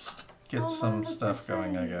 let's get Oh, some what stuff they're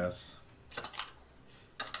going, I saying. guess.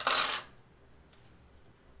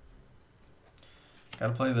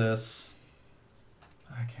 Gotta play this.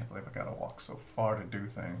 I can't believe I gotta walk so far to do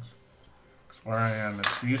things. 'Cause where I am,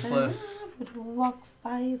 it's useless. I would walk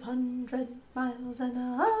 500 miles and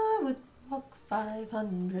I would walk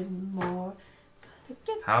 500 more. Gotta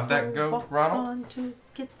get How'd that go, walk Ronald? on to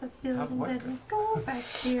get the How'd building, what then go? we go back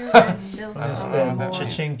here and build Let's some spend more.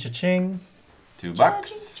 Cha-ching, cha-ching. $2.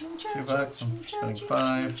 $2, I'm spending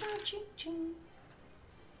 5. There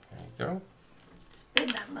you go. Spend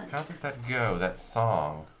that money. How did that go? That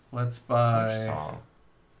song. Let's Which buy song?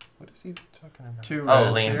 What is he talking about? 2 Oh,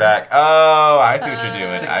 reds lean here. back. Oh, I see what you're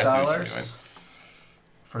doing. I see what you're $6 doing.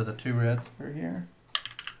 for the 2 reds over here.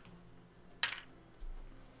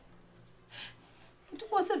 It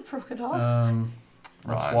wasn't broken off.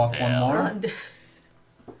 Let's walk one Rondell. more. Run.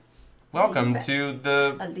 Welcome Lean back. to A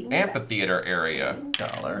the lean back. amphitheater area.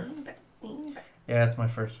 $1. Lean back, lean back. Yeah, it's my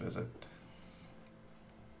first visit.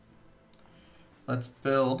 Let's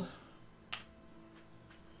build.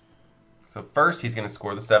 So first, he's going to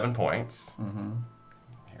score the 7 points. Mm-hmm.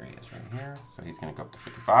 Here he is right here. So he's going to go up to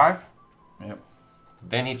 55. Yep.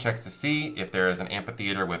 Then he checks to see if there is an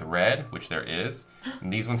amphitheater with red, which there is.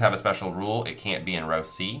 And these ones have a special rule. It can't be in row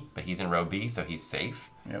C, but he's in row B, so he's safe.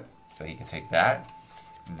 Yep. So he can take that.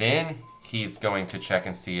 Then he's going to check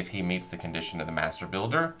and see if he meets the condition of the master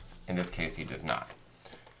builder. In this case, he does not.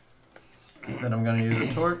 Then I'm going to use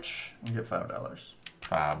a torch and get $5.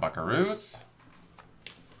 5 buckaroos.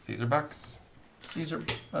 Caesar bucks. Caesar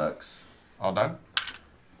bucks. All done?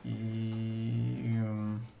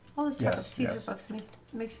 All this talk of Yes, Caesar yes. bucks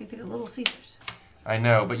makes me think of Little Caesars. I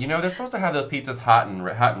know, but you know, they're supposed to have those pizzas hot and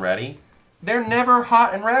ready. They're never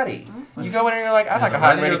hot and ready. You go in and you're like, I'd like a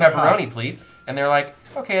hot and ready pepperoni, please. And they're like,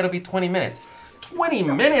 okay, it'll be 20 minutes. 20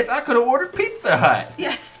 minutes? I could have ordered Pizza Hut.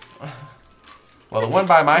 Yes. Well, the one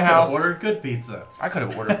by my house, Ordered good pizza. I could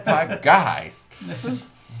have ordered 5 guys.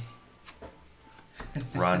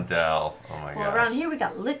 Rondell. Oh my Well, god. around here we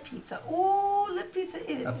got lit pizza. Ooh, lit pizza.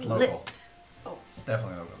 It is That's lit. local. Oh.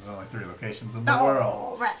 Definitely local. There's only 3 locations in the Oh,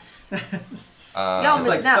 world. rats. Uh, Y'all It's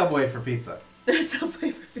like missing out. Subway for pizza.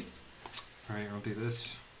 Subway for pizza. Alright, I'll do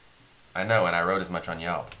this. I know, and I wrote as much on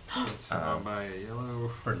Yelp. So I'll buy a yellow.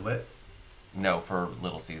 For lit? No, for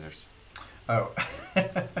Little Caesars. Oh.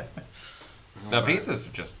 The pizza's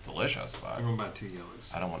just delicious, but I'm going to buy 2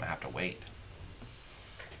 yellows. I don't want to have to wait.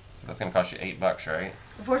 So that's going to cost you $8, right?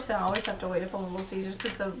 Unfortunately, I always have to wait up on Little Caesars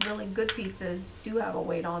because the really good pizzas do have a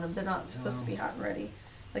weight on them. They're not supposed to be hot and ready.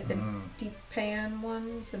 Like the deep pan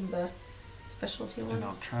ones and the specialty And I'll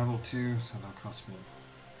ones. travel 2, so that'll cost me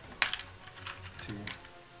 2.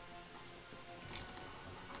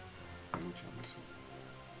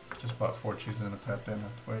 Just bought 4 cheese and a pep, didn't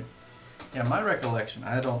have to wait. Yeah, my recollection,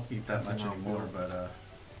 I don't eat that much I'll anymore, build but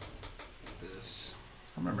this.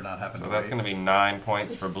 I remember not having So to that's wait. going to be 9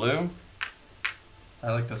 points for blue.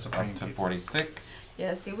 I like the Supreme Up to pizza. 46.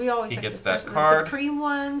 Yeah, see, we always He like gets the that special, card, the Supreme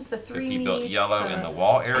ones, the Because 3 he meats, built yellow in the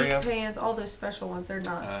wall area. deep pans, all those special ones. They're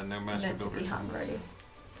not No master meant to builder be hot and tools. ready.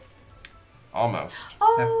 Almost.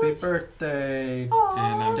 Oh, Happy it's- birthday, oh.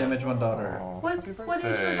 And I'm Damage One Daughter. Oh, What happy is your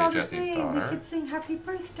birthday, daughter's Jesse's name? daughter. We could sing happy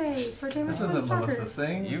birthday for Damage This One's isn't daughter. Melissa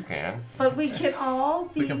Sings. You can. But we can all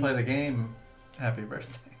be We can play the game Happy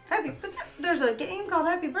Birthday. happy. There's a game called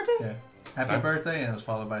Happy Birthday. Yeah. Happy Huh? Birthday, and it was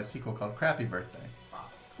followed by a sequel called Crappy Birthday.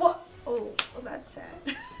 What? Oh, well, that's sad.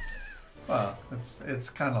 Well, it's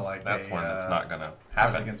kind of like That's a, one that's not going to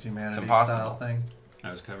Cards happen. Against Humanity It's impossible. style thing. I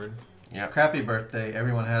was covered. Yeah. Crappy Birthday,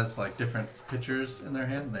 everyone has like different pictures in their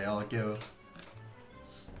hand. They all give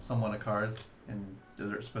someone a card, and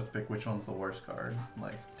they're supposed to pick which one's the worst card,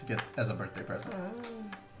 like to get as a birthday present.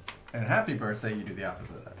 And Happy Birthday, you do the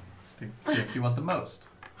opposite of that. The gift you want the most.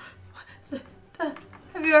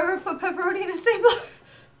 Have you ever put pepperoni in a stapler?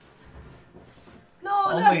 No,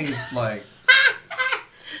 Only that's... like,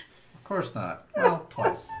 of course not. Well,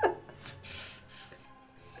 twice.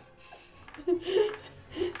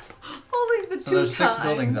 Only the So two there's 6 times.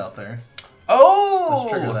 buildings out there. Oh!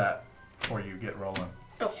 Let's trigger that before you get rolling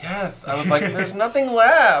Yes. I was like, there's nothing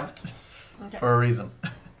left. Okay. for a reason.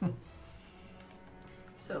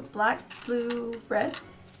 So black, blue, red.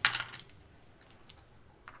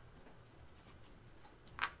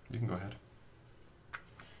 You can go ahead.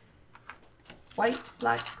 White,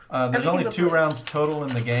 black. There's everything only but 2 blue. rounds total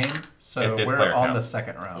in the game, so At this we're player on count. the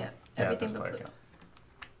second round. Yeah, at everything this but player blue. count.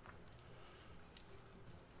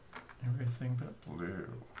 Everything but blue.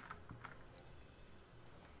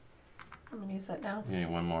 I'm gonna use that now. You need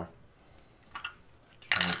one more.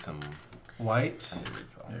 I need some. White. I need a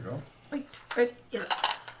refill. There you go. Wait, red, yellow.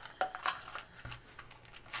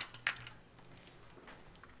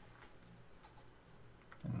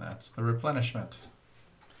 And that's the replenishment.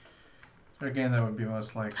 Is there a game that would be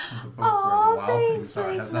most like the book Oh, where the wild thanks, things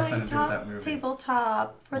are? It has nothing to do with that movie.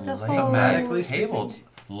 Tabletop for the Late whole. night Thematically table.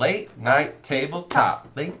 Late night tabletop.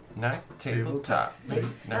 Late night tabletop. Late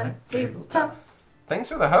night tabletop. Thanks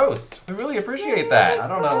for the host. We really appreciate that. I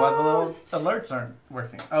don't know why the little Host. alerts aren't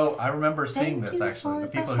working. Oh, I remember seeing Thank this you actually. for The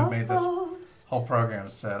people who made this host. whole program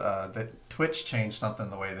said that Twitch changed something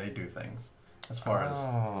the way they do things. As far as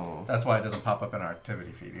Oh. that's why it doesn't pop up in our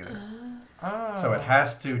activity feed either. Oh. So it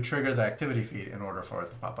has to trigger the activity feed in order for it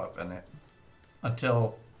to pop up, and it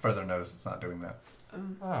until further notice, it's not doing that. Oh,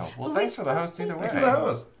 well, Well, thanks we for the still host either Thanks for the way.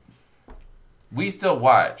 host. We still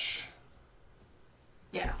watch.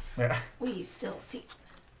 Yeah, Yeah. we still see.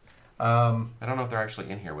 I don't know if they're actually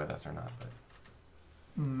in here with us or not, but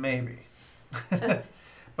Maybe.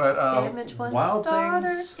 But Damage One's wild daughter,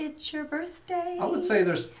 things. it's your birthday. I would say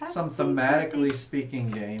there's Happy some birthday. thematically speaking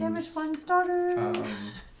games. Damage One's daughter. go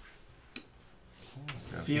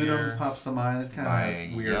Feudum here, pops to mind. It's kind of buy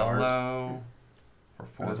has weird art. yellow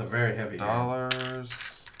for But it's a very heavy game.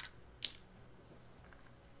 $4.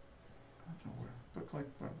 Look like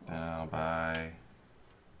Now buy.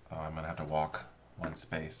 Oh, I'm gonna have to walk one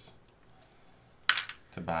space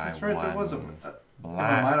to buy That's right. one There was a. Never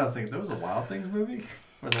black. mind. I was thinking there was a Wild Things movie.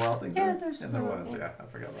 Where the Wild Things Yeah, are? there's And there one. was. Yeah, I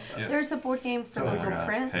forgot about that. Yeah. There's a board game for So the we're Little gonna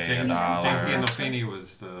Prince. pay James $1 Gandolfini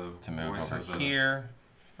was the to move voice over of the, here.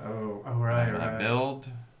 Oh, I'm right, gonna right.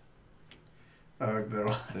 build There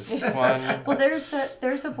was. this one. Well,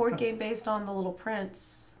 there's a board game based on the Little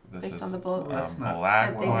Prince, This based is on the book. Well, that's not-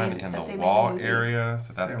 black that they one made- in that the they made a wall movie. area,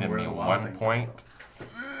 so that's Saying gonna where be the Wild 1 Things are. point.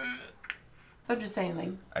 I'm just saying, like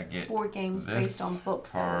I get board games this based on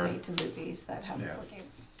books that were card. made to movies that have Yeah. a board game.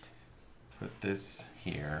 Put this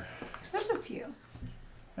here. There's a few.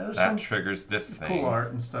 Yeah, there's That some triggers this cool thing,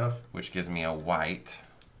 art and stuff. which gives me a white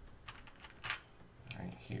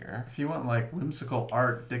right here. If you want like whimsical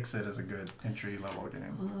art, Dixit is a good entry level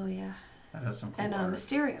game. Oh yeah, That has some cool and art.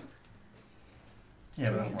 Mysterium.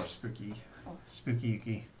 Yeah, but that's more spooky. Oh. Spooky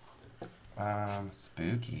ooky.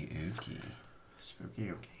 Spooky ooky. Spooky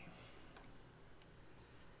ooky.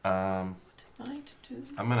 Tonight too.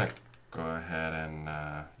 I'm gonna go ahead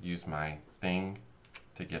and use my thing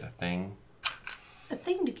to get a thing. A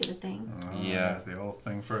thing to get a thing. Yeah. The old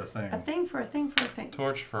thing for a thing. A thing for a thing for a thing.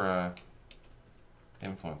 Torch for a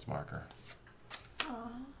influence marker.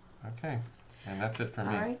 Okay, and that's it for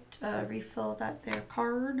me. All right, refill that there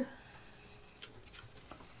card.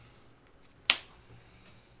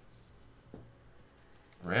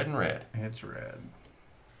 Red and red. It's red.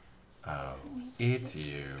 Oh, it's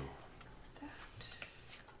you. What's that?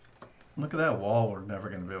 Look at that wall we're never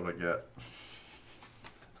going to be able to get.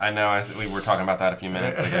 I know, we were talking about that a few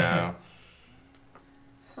minutes ago.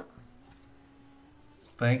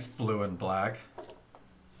 Thanks, blue and black.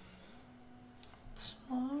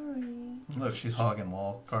 Sorry. Look, she's hogging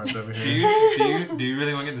wall cards over Do here. you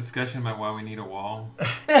really want to get a discussion about why we need a wall?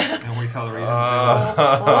 And we saw the reason.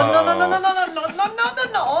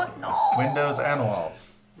 No. Windows and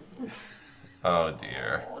walls. Oh,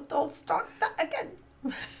 dear. Oh, don't start that again.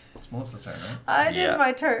 It's Melissa's turn, right? It Yeah. is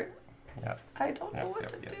my turn. Yeah. I don't know Yep, what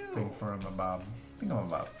yep, to yep. do. Thing for a mabob.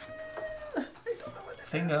 Thingamabob. I don't know what to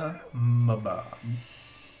do. Thingamabob.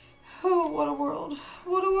 Oh, what a world.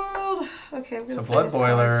 What a world. Okay, I'm going So to play Blood this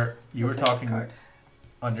Boiler, card. you were We'll play this talking card.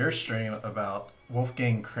 on your stream about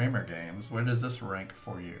Wolfgang Kramer games. Where does this rank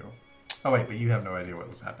for you? Oh wait, but you have no idea what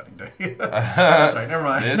was happening, do you? That's right, never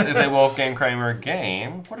mind. This is a Wolfgang Kramer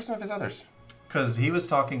game. What are some of his others? Because he was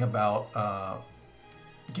talking about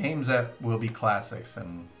games that will be classics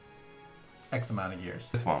in X amount of years.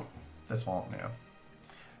 This won't. This won't, yeah.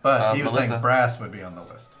 But he was Melissa. saying Brass would be on the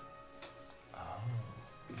list.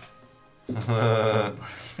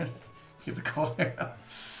 Keep the cold air out.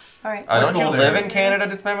 All right. Don't you Cold live air. in Canada,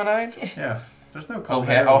 Dismemonite? Yeah, there's no cold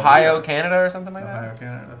air. Ohio, Canada, or something like Ohio, that?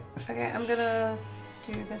 Canada. Okay, I'm going to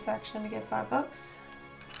do this action to get $5.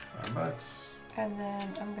 $5. And then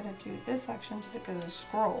I'm going to do this action to get a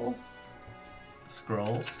scroll.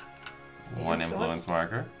 Scrolls. One influence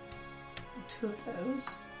marker. 2 of those.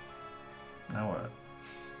 Now what?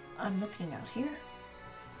 I'm looking out here.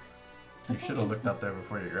 You should have looked up there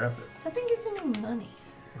before you grabbed it. Nothing gives me money.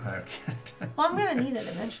 Ohio, Canada. Well, I'm going to need it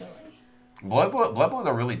eventually. Blood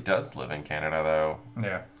Boiler really does live in Canada, though.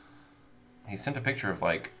 Yeah. He sent a picture of,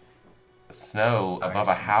 like, snow Ice above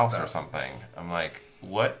a and house or stuff. something. I'm like,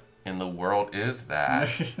 what in the world is that?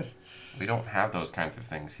 We don't have those kinds of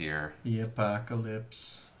things here. The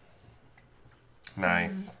apocalypse.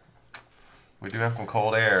 Nice. We do have some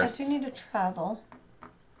cold airs. I do need to travel.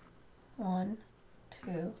 1,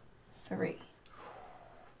 2, 3.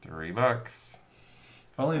 $3.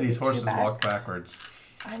 If only these Too horses bad. walk backwards.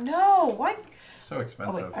 I know. Why? So Oh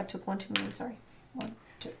expensive. wait, I took 1 too many. Sorry. 1,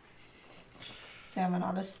 2. See, I'm an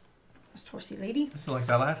honest horsey lady. This is like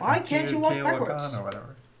that last Why one, can't you walk Teotihuacan backwards? or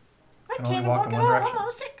whatever. I Can only can't walk walk in at one all. direction. I'm on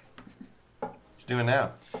a stick. What you doing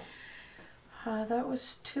now? That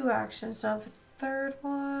was 2 actions. Now the third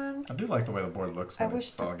one. I do like the way the board looks I when wish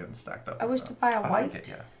it's to- all getting stacked up. I like wish that. to buy a I white. like it,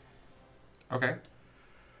 yeah. Okay.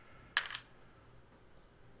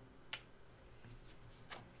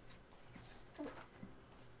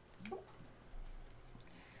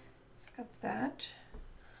 So I got that.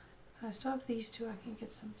 I still have these 2. I can get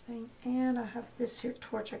something. And I have this here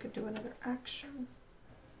torch. I could do another action.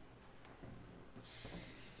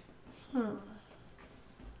 Oh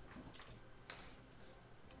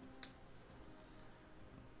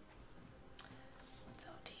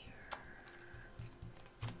dear.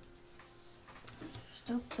 There's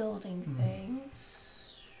no building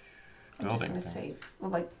things. I'm just Building gonna things. save.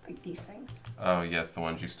 Well, like these things. Oh, yes, the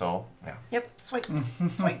ones you stole? Yeah. Yep, sweet.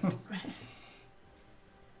 Sweet.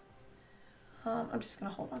 I'm just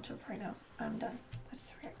gonna hold on to it for right now. I'm done. That's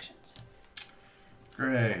 3 actions.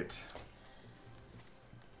 Great.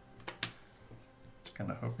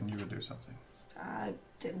 Kind of hoping you would do something. I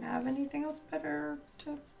didn't have anything else better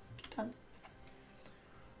to get done.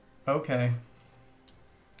 Okay.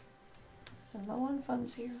 I'm low on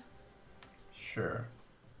funds here. Sure.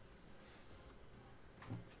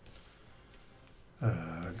 Ugh.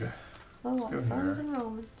 Low Let's go on funds here. and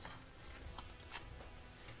Romans.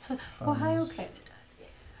 Ohio, Funds. Canada.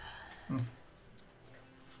 Hmm.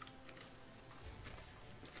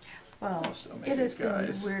 Well, So many it has been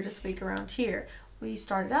guys. the weirdest week around here. We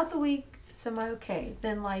started out the week semi-okay.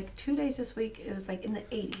 Then, like, 2 days this week, it was, like, in the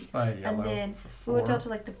 80s. Buy a And yellow then for we went 4. down to,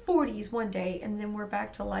 like, the 40s one day. And then we're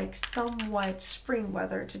back to, like, somewhat spring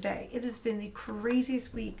weather today. It has been the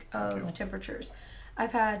craziest week of Cool. temperatures.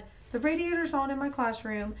 I've had the radiators on in my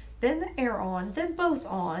classroom, then the air on, then both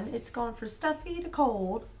on. It's gone from stuffy to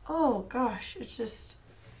cold. Oh, gosh. It's just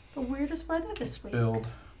the weirdest weather this week. Build.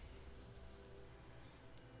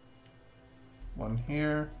 One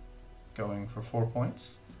here, going for 4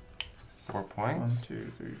 points. 4 1, points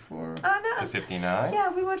 2, 3, 4. No, to 59. yeah,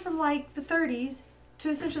 we went from like the 30s to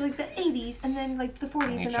essentially like the 80s, and then like the 40s,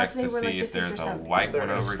 And he and now checks today to we're like see the if 60s there's or a 70s. white There one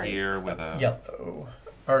is. over Crazy. here with a... Yellow.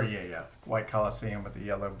 Or yeah. White Colosseum with the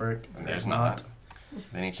yellow brick. There's not.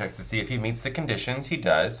 Then he checks to see if he meets the conditions. He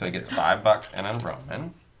does, so he gets $5 and a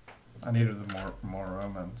Roman. I needed the more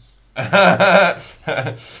Romans.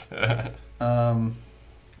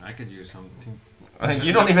 I could use some Team.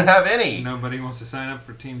 You don't even have any. Nobody wants to sign up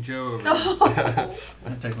for Team Joe. Over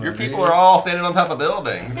Your people are all standing on top of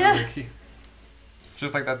buildings. Yeah.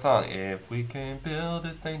 Just like that song. If we can build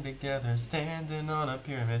this thing together, standing on a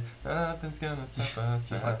pyramid, nothing's gonna stop us.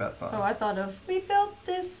 Just like that song. Oh, I thought of we built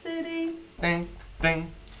this city. Ding,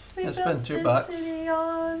 ding. We It's built been $2. this city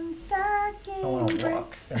on I stacking want to walk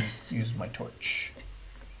bricks. and use my torch.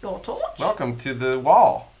 Your torch? Welcome to the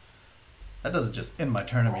wall. That doesn't just end my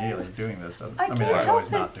turn immediately doing this, does it? I mean, can't I help always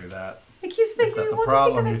it. not do that. It keeps If making that's me a want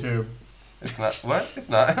problem, to think of YouTube. It's not what? It's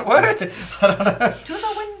not what? it. To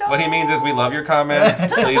the window. What he means is we love your comments.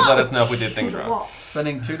 Please let us know if we did things To the wrong. wall.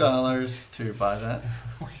 Spending $2 to buy that.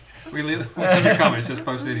 We leave your comments. Just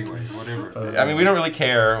post anyway. Whatever. I mean, we don't really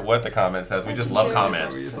care what the comment says. We just love We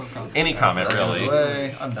comments. just love comments. Any comment, really.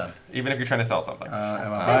 Away. I'm done. Even if you're trying to sell something. Am I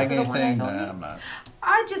Uh, buying For the one I anything? don't Nah, need? I'm not.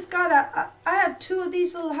 I just gotta. I have 2 of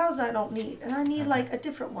these little houses I don't need, and I need like a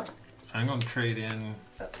different one. I'm gonna trade in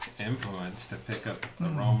influence to pick up the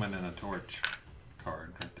Roman and a torch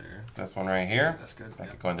card right there. This one right here. That's good. I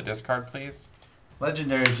could go in the discard, please.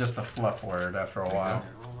 Legendary is just a fluff word after a while.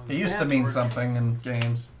 Roman It used to and mean torch. something in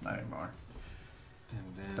games. Not anymore.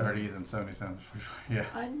 And then 30, then 70 cents. Yeah.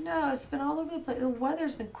 I know it's been all over the place. The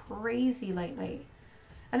weather's been crazy lately,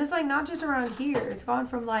 and it's like not just around here. It's gone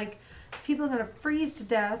from like people are gonna freeze to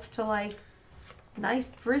death to like nice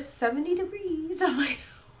brisk 70 degrees. I'm like,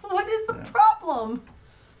 what is the Yeah. problem?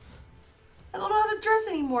 I don't know how to dress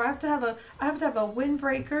anymore. I have to have a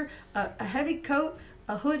windbreaker, a heavy coat,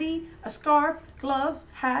 a hoodie, a scarf, gloves,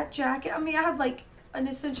 hat, jacket. I mean, I have like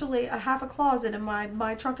essentially a half a closet in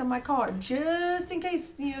my trunk in my car, just in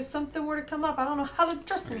case something were to come up. I don't know how to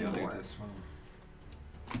dress maybe I'll do anymore. this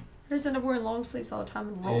one. I just end up wearing long sleeves all the time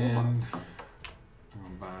and roll them up. And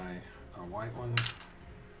I'm gonna buy a white one.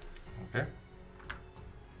 Okay.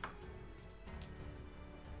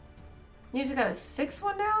 You just got a 6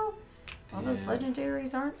 one now? All those And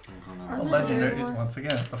legendaries aren't. I'm Are The gonna legendary legendaries, one. once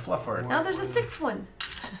again, it's a fluff word. Now there's a 6 one.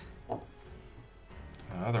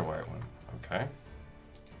 Another white one. Okay.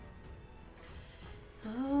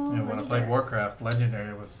 Oh, When I played legendary. Warcraft,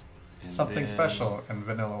 legendary was and something then special in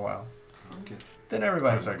Vanilla WoW. I'll get Then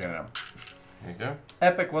everybody started getting them. There you go.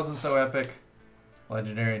 Epic wasn't so epic.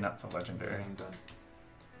 Legendary, not so and legendary. I'm done.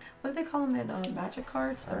 What do they call them in magic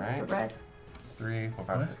cards? The Alright. red. 3. What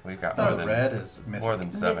about What? it? We've got Oh, more the than red is mythic. more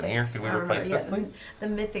than 7 Mythic. here. Could we I replace remember, this, yeah, please? The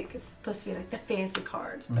mythic is supposed to be like the fancy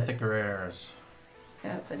cards. But, Mythic rares.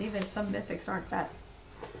 yeah, but even some mythics aren't that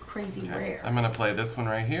crazy Okay. rare. I'm gonna play this one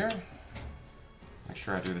right here. Make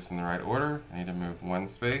sure I do this in the right order. I need to move 1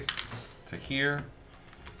 space to here.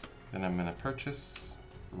 Then I'm gonna purchase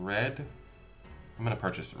red. I'm gonna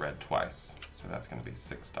purchase red twice. So that's gonna be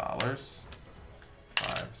 $6.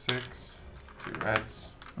 5, 6, 2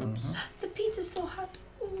 reds. Oops. The pizza's so hot.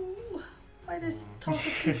 Ooh. Why does Taco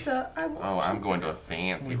Pizza? I want Oh, I'm pizza. going to a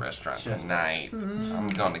fancy restaurant just- tonight. I'm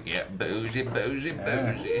gonna get bougie, bougie,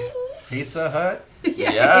 Yeah. bougie. Pizza Hut.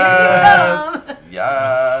 Yes!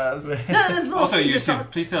 Yes! No, this little Also, Caesar you sauce.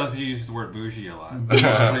 should, please tell if you use the word bougie a lot. They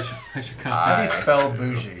should come How do you Alright. spell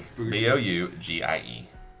bougie? B-O-U-G-I-E.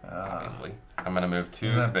 Ah, Obviously. I'm gonna move 2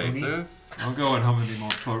 Isn't that booty? spaces. I'm going home and be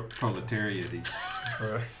more proletariat-y.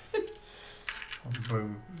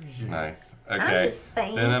 bougie. Nice. I'm Okay. just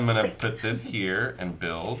fancy. Then I'm gonna put this here and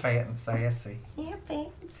build. Fat and sassy. Yeah,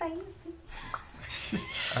 fancy. I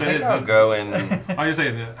think I'll go in. I just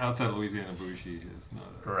say that outside of Louisiana, bougie is not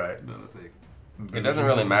a, Right. not a thing. It doesn't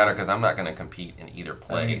really matter because I'm not gonna compete in either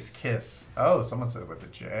That means place. kiss. Oh, someone said it with a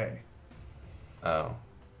J. Oh.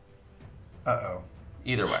 Uh-oh.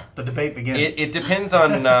 Either way. The debate begins. It depends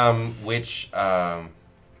on which. I'm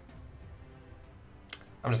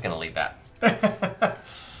just gonna leave that.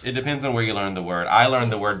 It depends on where you learn the word. I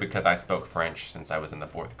learned the word because I spoke French since I was in the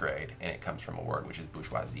 4th grade, and it comes from a word which is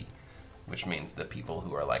bourgeoisie, which means the people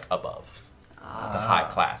who are like above, the high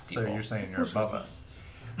class people. So you're saying you're above us.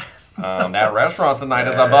 That restaurant tonight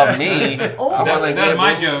is above me. Oh. I'm gonna That's get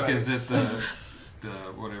my it. joke is that the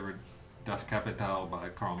whatever Das Kapital by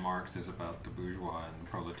Karl Marx is about the bourgeois and the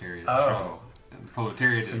proletariat Oh. struggle. And the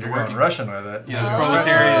proletariat So is the you're going working. Russian with it. Yeah, the Oh.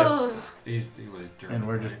 proletariat. He was German. And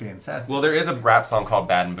we're just right? being sassy. Well, there is a rap song called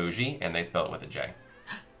Bad and Bougie, and they spell it with a J.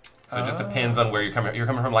 So it just depends on where you're coming. You're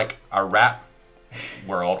coming from like a rap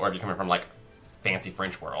world, or if you're coming from like fancy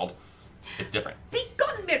French world, it's different. Be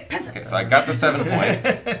gone, mere peasants. Okay, so I got the 7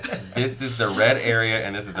 points. This is the red area,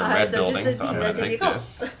 and this is a red so building. just So I'm gonna there you take go.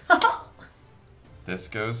 this. This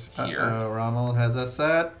goes here, Ronald has a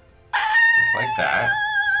set. just like that.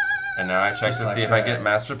 And now I check Just to like see if I that. get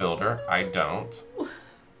Master Builder. I don't.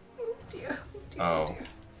 Dear, Oh.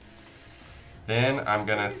 Then I'm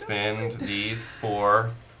gonna spend these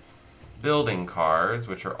for building cards,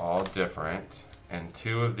 which are all different, and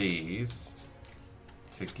 2 of these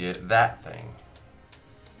to get that thing.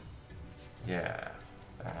 Yeah,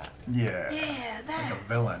 that. Yeah. Yeah, Like that. a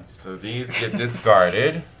villain. So these get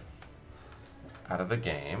discarded out of the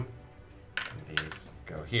game, and these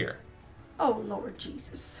go here. Oh, Lord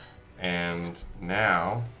Jesus. And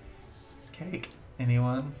now, Cake.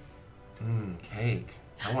 Anyone? cake.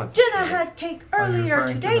 I want some Jenna cake. had cake Are you earlier referring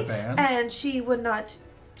to today, the band? and she would not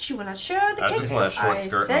share the I cake. just want a so short I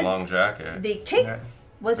skirt said and a long jacket. the cake Yeah.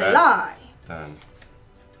 was a That's lie. Done.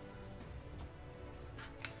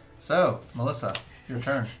 So, Melissa, your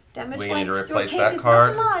turn. Damage We one. need to replace Your that cake is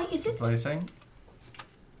card. not a lie, is it? Placing.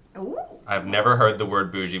 Ooh. I've never heard the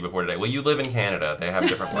word bougie before today. Well, you live in Canada. They have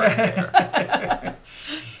different words there.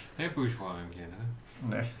 Hey, bourgeois in Canada.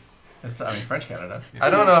 No. It's, I mean, French Canada. I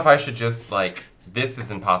don't know if I should just, like, this is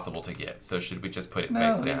impossible to get, so should we just put it No,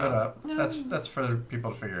 face leave down? it up. No. That's for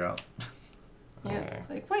people to figure out. Yeah, Okay. it's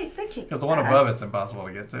like, wait, the cake. Because the one above it's impossible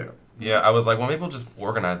to get to. Yeah, I was like, well, maybe we'll just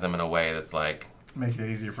organize them in a way that's, like, Make it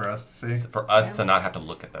easier for us to see. for us to not have to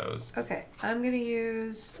look at those. Okay, I'm gonna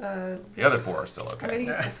use. The other 4 are still I'm gonna okay.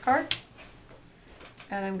 use this card,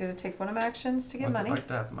 and I'm gonna take one of my actions to get What's money. it like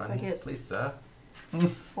that, So I money? get Please, sir.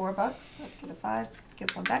 $4. I get a 5.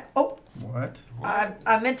 Get one back. Oh, What?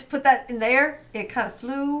 I meant to put that in there. It kind of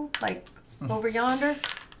flew like over yonder.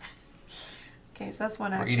 Okay, so that's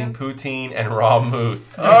one We're action. eating poutine and raw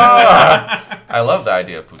moose. Ah! I love the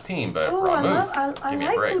idea of poutine, but Oh, raw I moose. I Give me a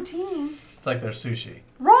like break. poutine. It's like their sushi.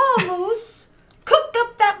 Raw moose. Cook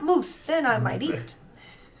up that moose, then I might eat.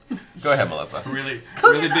 Go ahead, Melissa. Really,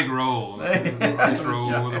 Cook really it big roll. Rice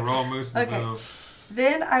roll with a raw moose in the Okay. middle.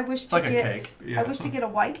 Then I wish to like a get. cake. Yeah. I wish to get a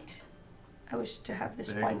white. I wish to have this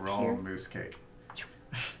Big white raw here, moose cake.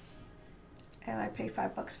 and I pay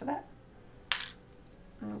 $5 for that.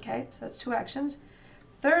 Okay, so that's 2 actions.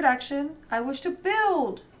 Third action, I wish to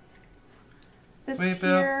build this We here.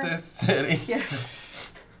 built this city.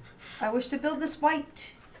 Yes. I wish to build this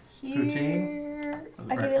white here. Poutine?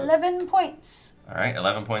 I get Breakfast. 11 points. All right,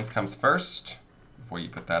 11 points comes first before you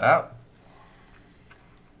put that out.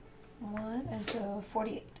 1 and so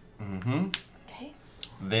 48. Mm-hmm. Okay.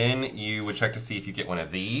 Then you would check to see if you get one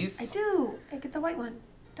of these. I do. I get the white one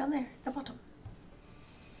down there, the bottom.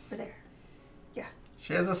 Over there. Yeah.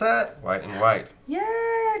 She has a set. White and white. Yay!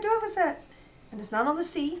 I do have a set, and it's not on the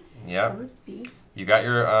C. Yep. It's on the B. You got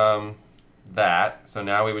your that. So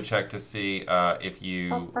now we would check to see if you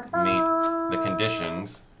meet the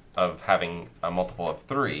conditions of having a multiple of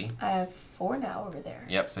 3. I have 4 now over there.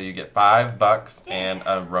 Yep. So you get $5 and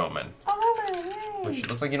a Roman, Oh, yay! which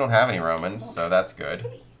looks like you don't have any Romans, so that's good.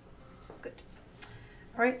 Good.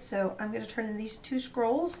 All right, so I'm going to turn in these 2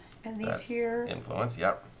 scrolls, and these That's here. influence.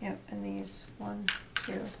 Yep. Yep, and these 1,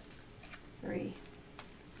 2, 3,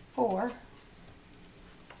 4.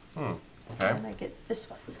 Okay. And I get this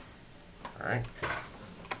one. All right.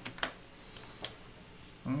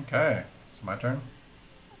 Okay. It's my turn.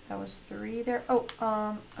 That was 3 there. Oh,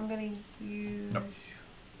 I'm going to use Nope.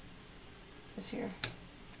 this here.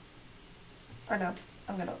 Or no,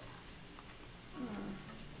 I'm going to.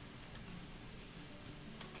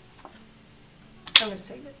 I'm going to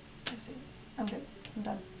save it. I'm gonna save it. I'm good. I'm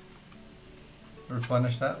done.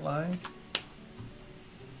 Replenish that line.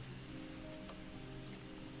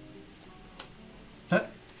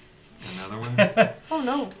 Another one. Oh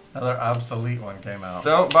no. Another obsolete one came out.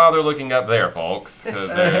 Don't bother looking up there, folks, because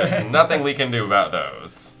there's nothing we can do about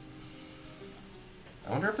those.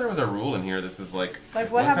 I wonder if there was a rule in here. This is like, Like,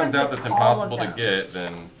 if what one comes happens out with that's all of impossible to them? get,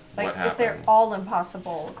 then Like what happens? if they're all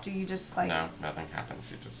impossible, do you just like No, nothing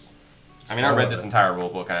happens. You just. I mean, I read this entire rule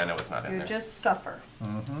book and I know it's not in you there. just suffer?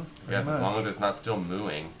 Mm-hmm. Yes, as long as it's not still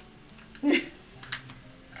mooing.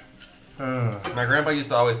 Ugh. My grandpa used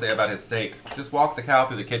to always say about his steak, just walk the cow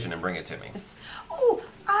through the kitchen and bring it to me. Oh,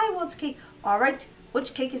 I want cake. All right,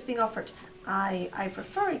 which cake is being offered? I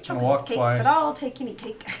prefer a walk chocolate cake, twice. but I'll take any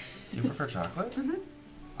cake. You prefer chocolate?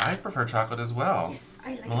 I prefer chocolate as well. Yes, I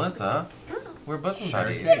like Melissa, chocolate. Mm. we're bosom Share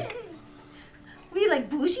buddies. cake. We like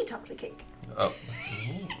bougie chocolate cake. Oh.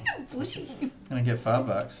 Bougie. I'm gonna get $5.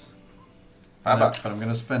 $5. But I'm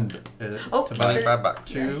gonna spend it Oh, to spend buy it. $5.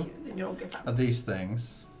 Two. Then you don't get of five. these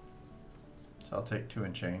things. So I'll take 2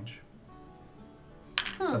 and change.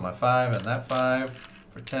 So Hmm. my 5 and that 5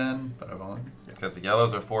 for 10, but I've only Because the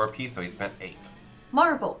yellows are 4 apiece, so he spent 8.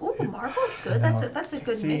 Marble. Ooh, marble's good. That's a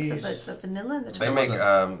good mix of the vanilla and the They chocolate. make,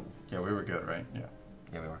 yeah, we were good, right? Yeah.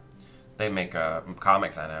 yeah, we were. They make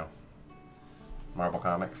comics, I know. Marvel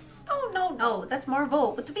comics, No. That's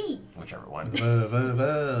Marvel with the V. whichever one. With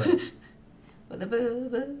the boo.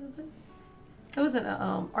 That was an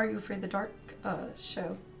Are You Afraid of the Dark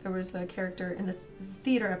show there was a character in the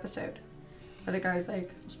theater episode where the guy's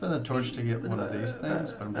like, Spin the torch to get one of these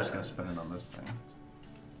things, but I'm just gonna spin it on this thing.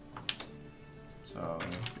 So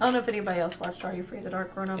I don't know if anybody else watched Are You Afraid of the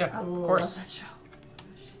Dark growing up? Yeah, I of love course. that show.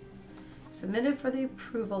 Submitted for the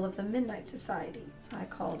approval of the Midnight Society. I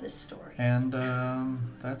call this story and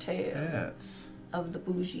that's Tale. it. of the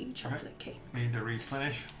bougie chocolate cake. Need to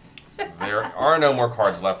replenish. There are no more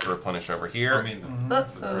cards left to replenish over here. I mean, the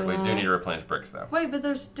Uh-oh. We do need to replenish bricks though. Wait, but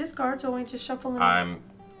there's discards, so we just shuffle them. I'm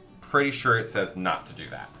pretty sure it says not to do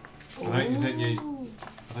that. I thought you said Ooh.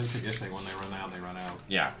 I thought you said yesterday when they run out, they run out.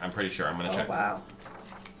 Yeah, I'm pretty sure. I'm gonna Oh, check. wow.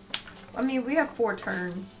 I mean, we have 4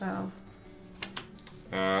 turns, so.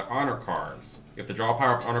 Honor cards. If the draw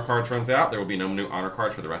power of honor cards runs out, there will be no new honor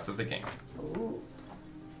cards for the rest of the game. Ooh.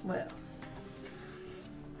 Well.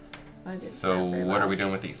 I didn't So start very what well. are we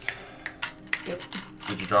doing with these? Yep.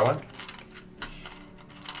 Did you draw one?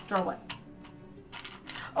 Draw what?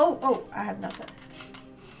 Oh, I have not done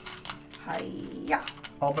it. Hi-ya.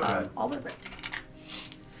 All but red. All but red.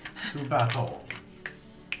 To battle.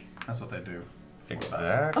 That's what they do.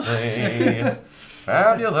 Exactly.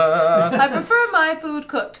 Fabulous. I prefer my food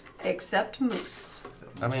cooked, except moose.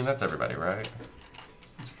 I mean, that's everybody, right?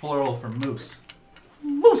 It's plural for moose.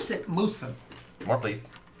 Moosin. Moosin. More,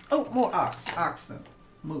 please. Oh, more. Ox. Oxen.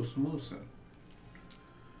 Moose. Moosin.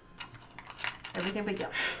 Everything but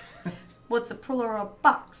yellow. What's the plural of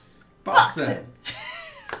box? Boxin'.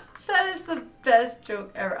 That is the best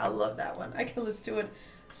joke ever. I love that one. I can listen to it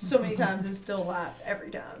so many times and still laugh every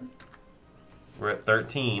time. We're at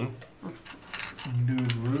 13.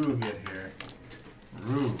 Dude, Rue get here.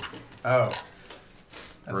 Rue. Oh.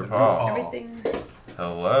 That's a RuPaul. Everything.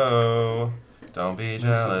 Hello. Don't be is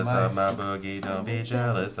jealous of nice. my boogie. Don't be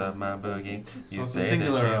jealous of my boogie. You it's the say that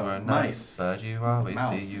singular you of are mice. nice, but you always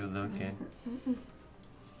Mouse. see you looking.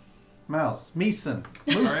 Mouse. Meeson.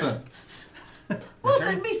 Moosin.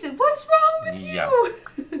 Wilson, Mason, what's wrong with Yeah. you?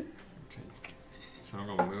 Okay. So I'm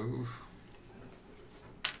gonna move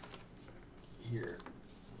here.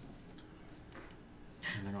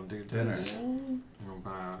 And I'm gonna do Dinner. this. I'm gonna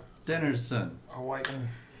buy Dinnerson. a white one.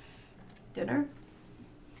 Dinner?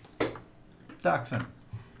 Dachshund.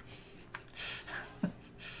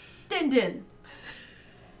 Din Din. Din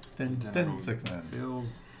Then I'm Din gonna 6 build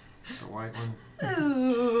the white one.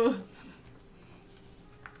 Ooh.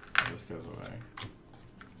 This goes away.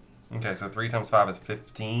 Okay, so 3 times 5 is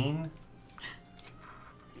 15.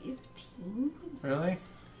 15? Really?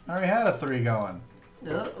 I already had a 3 going.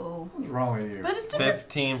 Uh-oh. What's wrong with you? But it's different.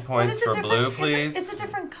 15 but points it's a for different- blue, it's a- please. It's a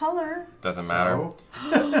different color. Doesn't matter.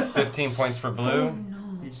 So, 15 points for blue. Oh,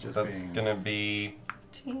 no. he's just That's being... gonna be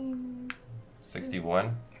 15.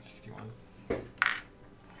 61. 61.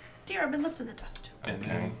 Dear, I've been lifting the dust. And Okay.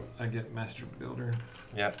 then I get Master Builder.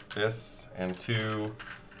 Yep, this and 2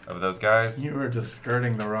 of those guys. You were just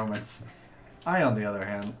skirting the Romans. I, on the other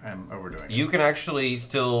hand, am overdoing it. You can actually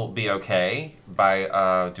still be okay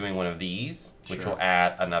by doing one of these, which Sure. will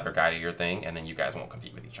add another guy to your thing, and then you guys won't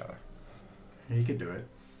compete with each other. He could do it.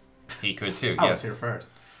 He could too, I yes. was here first.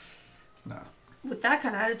 No. With that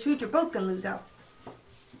kind of attitude, you're both going to lose out.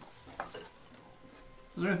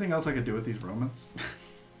 Is there anything else I could do with these Romans?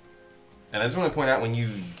 And I just want to point out, when you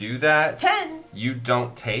do that, 10. you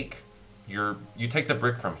don't take you take the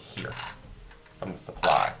brick from here, from the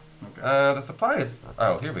supply. Okay. The supply is,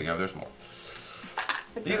 oh, here we go, there's more.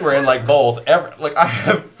 These were in like bowls. Like I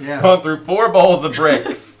have Yeah. gone through 4 bowls of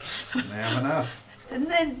bricks. They have enough. And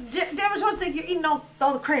then, damage one thing, you're eating all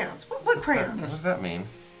the crayons. What What crayons? does that mean?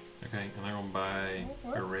 Okay, and I'm gonna buy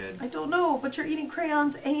a red. I don't know, but you're eating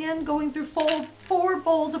crayons and going through 4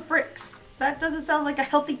 bowls of bricks. That doesn't sound like a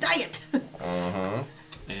healthy diet. Uh-huh.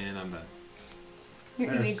 And I'm done. You're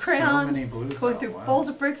There's eating so crayons, many blues going out, through wow. bowls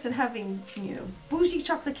of bricks, and having, bougie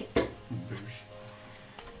chocolate cake. Boosh.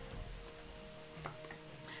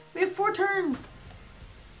 We have 4 turns.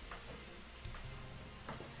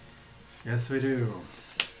 Yes, we do.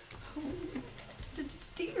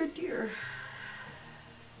 Dear, dear.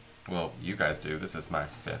 Well, you guys do. This is my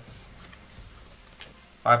 5th.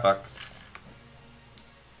 $5.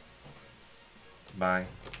 Buy.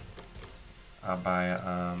 I'll buy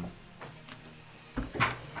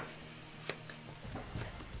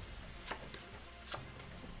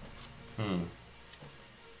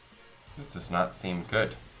This does not seem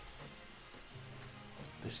good.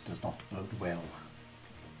 This does not bode well.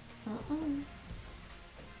 No,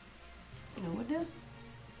 it is.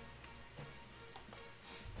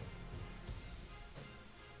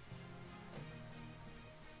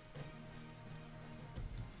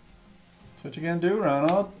 So what you gonna do,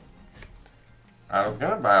 Ronald? I was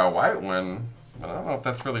gonna buy a white one, but I don't know if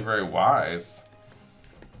that's really very wise.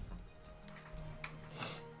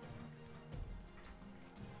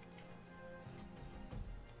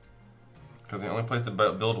 Because the only place to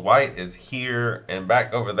build white is here and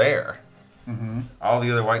back over there. Mm-hmm. All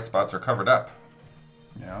the other white spots are covered up.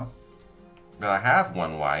 Yeah. But I have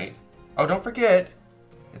one white. Oh, don't forget,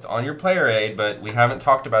 it's on your player aid, but we haven't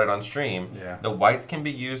talked about it on stream. Yeah. The whites can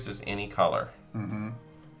be used as any color. Mm-hmm.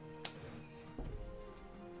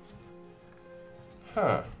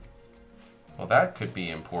 Huh. Well, that could be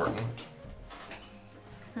important.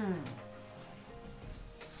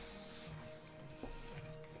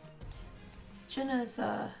 Jenna's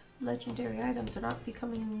legendary items are not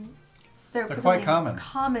becoming. They're quite becoming common.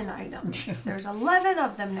 Common items. There's 11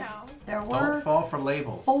 of them now. There were Don't fall for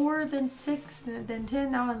labels. 4, then 6, then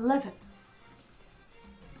 10, now 11.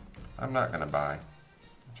 I'm not gonna buy.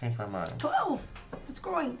 Change my mind. 12. It's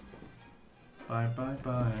growing. Bye, bye,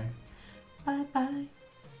 bye. Bye bye.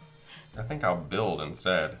 I think I'll build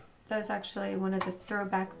instead. That's actually one of the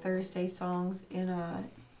Throwback Thursday songs in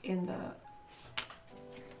the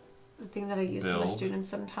thing that I use with my Build. students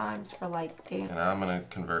sometimes for like dance. And I'm gonna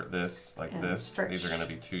convert this like And this. stretch These are gonna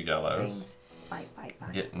be 2 yellows. things. Bye bye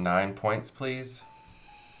bye. Get 9 points, please.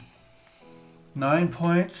 9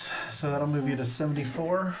 points, so that'll move you to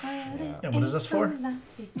 74. Yeah. And what is this for?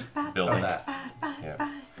 Building. that.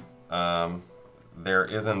 There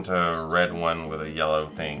isn't a red one with a yellow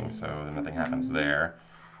thing, so nothing happens there.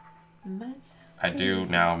 I do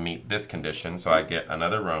now meet this condition, so I get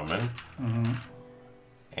another Roman. Mm-hmm.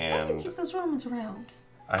 Why do you And keep those Romans around?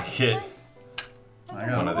 I get I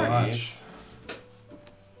got one a of bunch. these.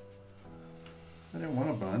 I didn't want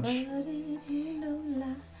a bunch.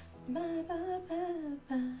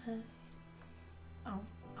 Oh,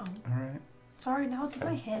 All right. sorry, now it's in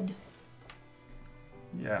my head.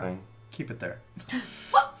 Yeah. Thing. Keep it there.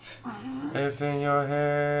 It's in your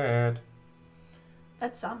head.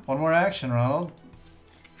 That's One more action, Ronald.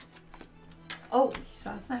 Oh, you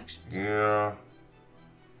saw an action. Yeah.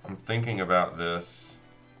 I'm thinking about this.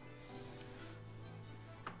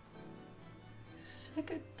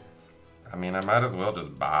 Second. I mean, I might as well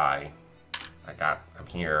just buy. I'm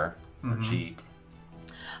here. They're cheap.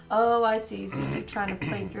 Oh, I see. So you keep trying to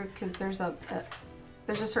play through because there's a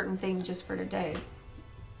certain thing just for today.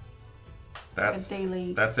 That's a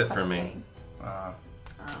daily. it for quest me. thing.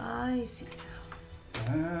 I see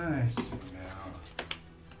now. I see now.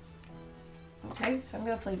 Okay, so I'm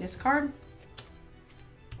gonna play this card.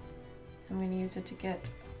 I'm gonna use it to get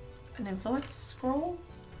an influence scroll,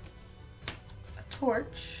 a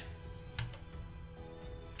torch,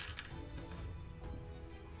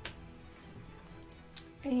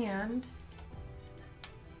 and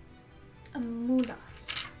a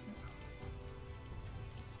mulas.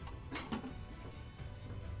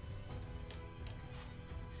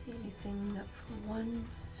 See anything that for one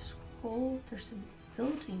scroll? There's some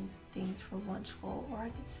building things for one scroll, or I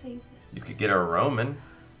could save this. You could get a Roman.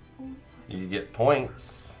 Ooh, You could get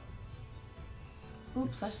points. ooh,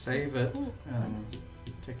 plus Save it ooh, and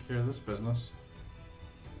take care of this business.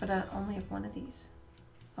 But I only have one of these.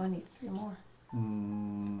 Oh, I need 3 more.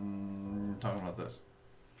 Talking about this.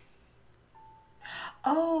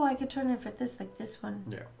 Oh, I could turn it for this, like this one.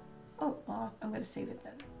 Yeah. Oh, well, I'm gonna save it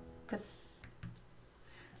then, because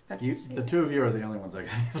it's better You, to save the it. two of you are the only ones that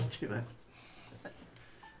can be able to do that.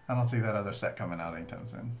 I don't see that other set coming out anytime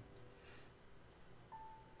soon.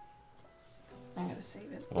 I'm gonna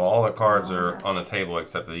save it. Well, all the cards are on the table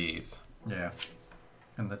except these. Yeah.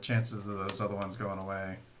 And the chances of those other ones going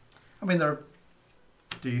away. I mean, they're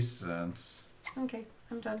decent. Okay,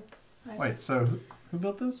 I'm done. Wait, so who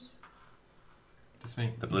built this? Just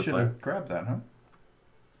me. The You blue should player. have grabbed that, huh?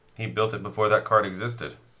 He built it before that card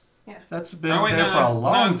existed. That's been Oh, wait, there no, for a no,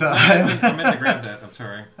 long no, time. I meant to grab that. I'm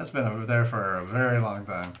sorry. That's been over there for a very long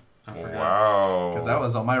time. I forgot. Wow. Because that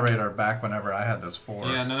was on my radar back whenever I had this 4.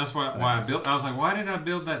 Yeah, no, that's why I built. I was like, why did I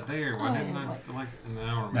build that there? Why Oh, didn't yeah, I what? like? Now I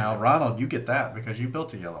Now, remember. Ronald, you get that because you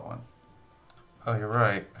built a yellow one. Oh, you're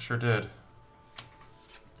right. I sure did.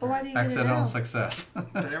 But why do you get it Accidental now? success.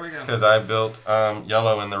 There we go. Because I built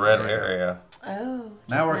yellow in the red Yeah. area. Oh.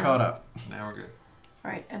 Now just we're caught up. Now we're good. All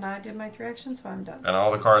right, and I did my 3 actions, so I'm done. And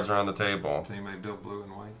all the cards are on the table. Does anybody build blue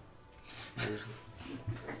and white?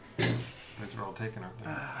 Those are all taken, aren't they?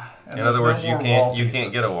 And In other there's words, no you more can't wall you can't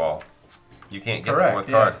pieces. get a wall. You can't get Correct, the 4th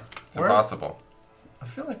yeah. card. It's Where- impossible. I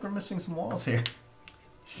feel like we're missing some walls here.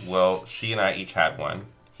 Well, she and I each had one.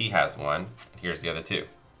 He has one. Here's the other 2.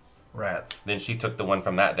 Rats. Then she took the one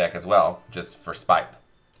from that deck as well, just for spite.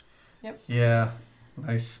 Yeah.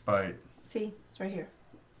 Nice spite. See, it's right here.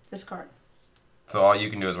 This card. So all you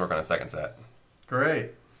can do is work on a second set.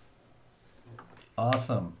 Great.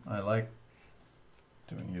 Awesome. I like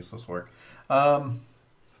doing useless work. Not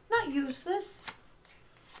useless.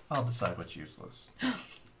 I'll decide what's useless.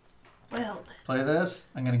 Well, Play this.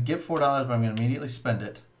 I'm going to get $4, but I'm going to immediately spend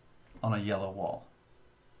it on a yellow wall.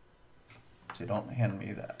 So don't hand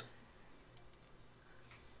me that.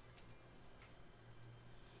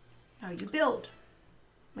 now you build.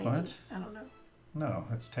 Maybe. What? I don't know. No,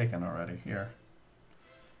 it's taken already. Here.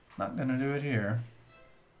 Not going to do it here.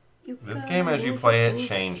 You This go game, as you with play it, the-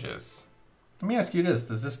 changes. Let me ask you this.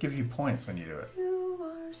 Does this give you points when you do it? You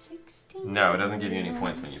are 16. No, it doesn't give you any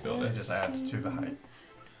points when you build It it. just adds to the height.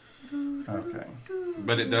 Okay.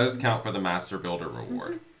 But it does count for the Master Builder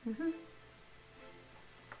reward.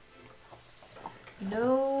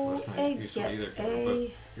 No That's not egg useful yet. either,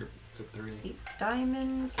 A You're at 3. 8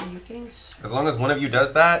 diamonds, and you're getting. As long as one of you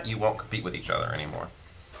does that, you won't compete with each other anymore.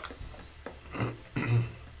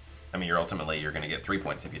 I mean, you're going to get 3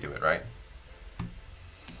 points if you do it, right?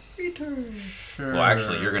 Sure. Well,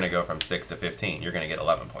 actually, you're going to go from 6 to 15. You're going to get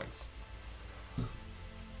 11 points.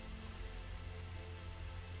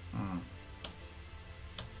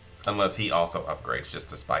 Unless he also upgrades just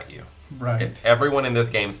to spite you. Right. If everyone in this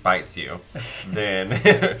game spites you, then...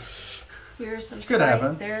 Here's some Could spite.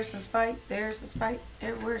 happen. There's some spite. There's some spite.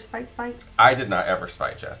 Where's spite? I did not ever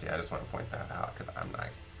spite Jesse. I just want to point that out because I'm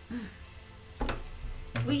nice. You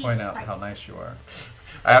have to We point out spite. how nice you are.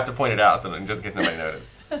 I have to point it out so just in case nobody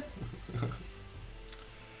noticed.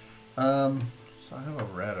 So I have a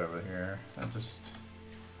red over here. I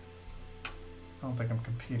don't think I'm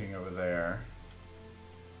competing over there.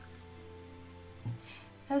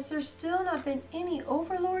 Has there still not been any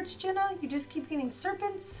overlords, Jenna? You just keep getting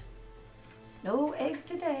serpents? No egg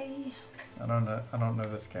today. I don't know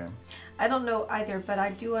this game. I don't know either, but I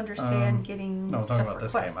do understand getting No, I'm stuff talking about for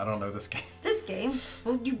this quests. game. I don't know this game. This game?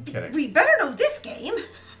 Well, Kidding. we better know this game.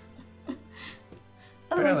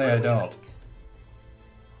 Otherwise, Apparently what I do we don't. like?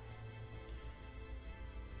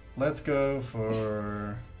 Let's go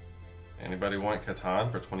for... Anybody want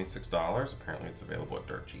Catan for $26? Apparently it's available at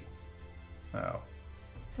Dirt Cheap. Oh.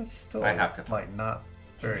 That's still I have Catan. like not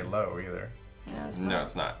very low either. Yeah, it's No, not.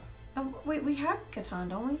 it's not. Oh, wait, we have Catan,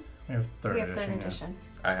 don't we? We have third we have edition. third yeah. edition.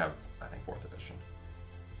 I have, I think, 4th edition.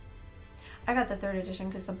 I got the third edition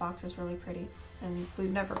because the box is really pretty, and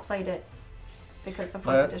we've never played it because the 4th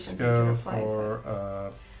Let's edition's easier go to play. for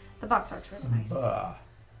but the box art's really nice.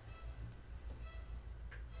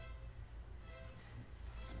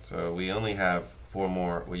 So we only have 4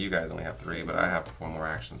 more. Well, you guys only have 3, but I have 4 more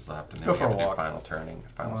actions left, and then Go we for have a to do walk. final turning,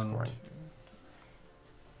 final One, scoring.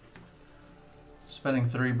 Spending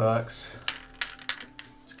 $3.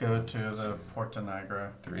 Let's go to the PORTA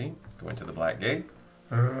NIGRA. 3. Go into the Black Gate.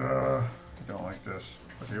 I don't like this,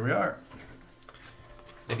 but here we are.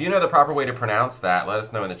 If you know the proper way to pronounce that, let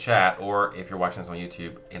us know in the chat, or if you're watching this on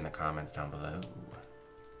YouTube, in the comments down below.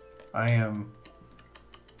 I am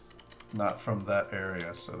not from that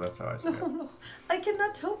area, so that's how I see it. I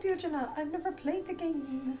cannot help you, Jenna. I've never played the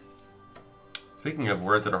game. Speaking of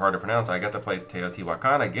words that are hard to pronounce, I got to play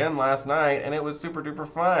Teotihuacan again last night, and it was super duper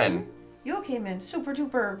fun. You came in super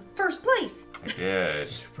duper first place. I did.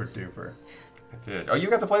 Super duper. I did. Oh, you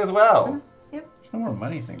got to play as well. Yep. There's no more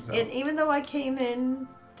money things out. And even though I came in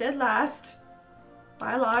dead last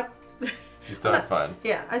by a lot, You still had fun.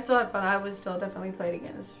 yeah, I still had fun. I would still definitely play it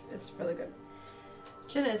again. It's really good.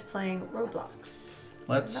 Jenna is playing Roblox.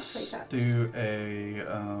 I've not played Let's that. do a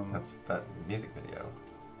That's that music video.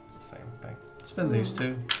 It's the same thing. spin these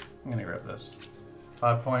two. I'm gonna grab this.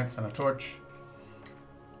 5 points and a torch.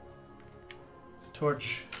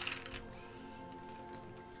 Torch.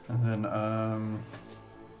 And then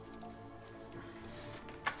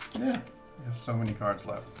yeah, we have so many cards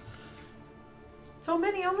left. So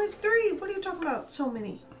many, only 3. What are you talking about? So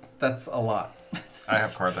many. That's a lot. I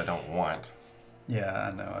have cards I don't want. Yeah,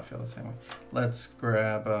 I know. I feel the same way. Let's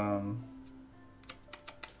grab another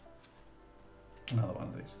one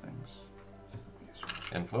of these things.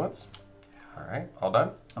 Influence. All right. All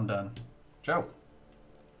done? I'm done. Joe.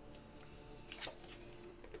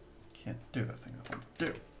 Can't do the thing I want to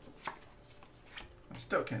do. I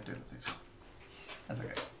still can't do the things. That's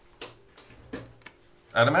okay.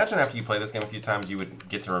 I'd imagine after you play this game a few times, you would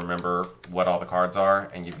get to remember what all the cards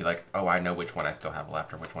are, and you'd be like, oh, I know which one I still have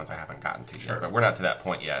left or which ones I haven't gotten to Sure. yet. But we're not to that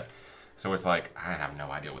point yet. So it's like, I have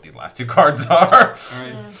no idea what these last 2 cards are. All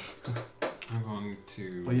right. I'm going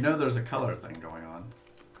to. Well, you know there's a color thing going on.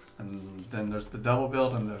 And then there's the double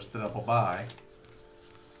build and there's the double buy.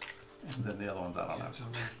 And then the other ones I don't know. Yeah, so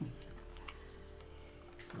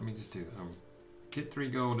let me just do that. Get 3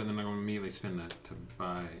 gold, and then I'm going to immediately spend that to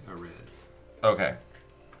buy a red. Okay.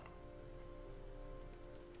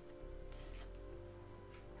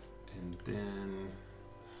 And then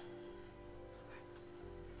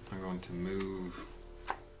I'm going to move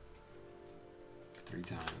 3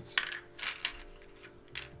 times.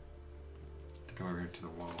 come over here to the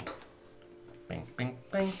wall. Bink, bink,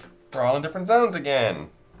 bink. We're all in different zones again.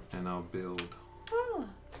 And I'll build Oh.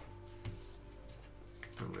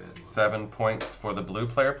 the red one. 7 points for the blue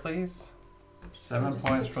player, please. 7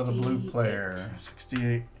 points for the blue 68. player.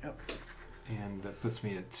 68. Yep. And that puts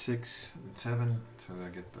me at 6 and 7, so I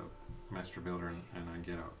get the master builder, and I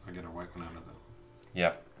get a white one out of the.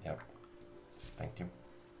 Yep, yep. Thank you.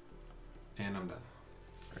 And I'm done.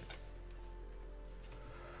 Great.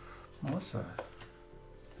 Melissa.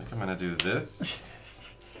 I think I'm gonna do this.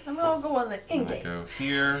 I'm gonna go on the I'm in gonna game. go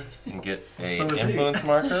here and get a So is he. influence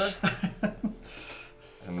marker.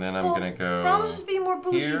 And then I'm Well, gonna go, Ronald's just being more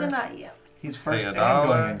bougie here. than I am. He's Pay first a and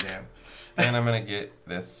dollar. going in game. and I'm gonna get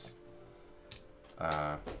this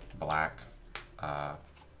black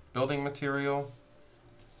building material.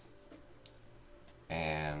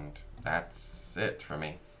 And that's it for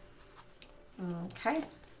me. Okay.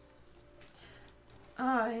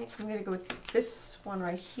 I'm gonna go with this one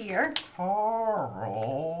right here.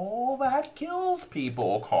 Carl, that kills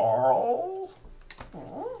people, Carl.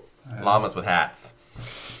 Oh. Llamas with hats.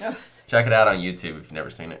 Oh, Check it out on YouTube if you've never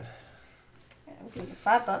seen it. I'm gonna get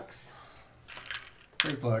 $5.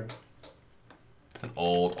 Free plug. It's an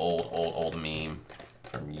old meme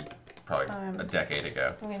from probably a decade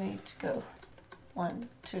ago. I'm gonna need to go 1,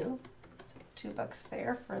 2. So $2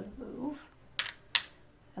 there for the move.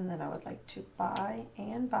 And then I would like to buy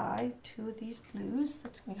 2 of these blues.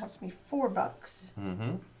 That's gonna cost me $4.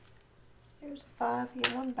 Mm-hmm. There's a 5, you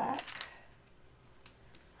get 1 back.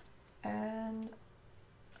 And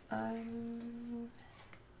I'm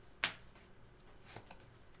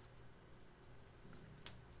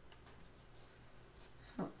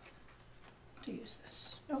to use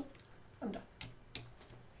this. Nope, I'm done.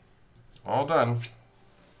 All done.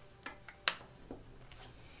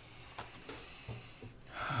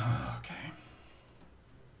 Okay.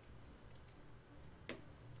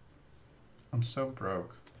 I'm so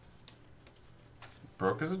broke.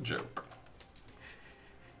 Broke as a joke.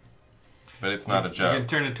 But it's not a You joke. can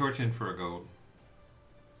turn a torch in for a gold.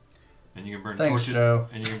 And you can burn Thanks, torches. Joe.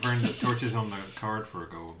 And you can burn the torches on the card for a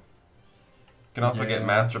gold. You can also get Yeah.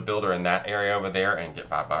 Master Builder in that area over there and get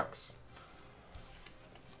 $5.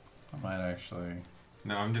 I might actually.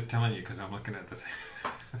 No, I'm just telling you because I'm looking at this.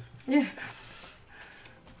 Yeah.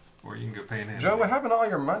 Or you can go pay an Joe, what happened to all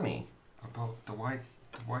your money? about the white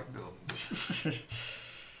building.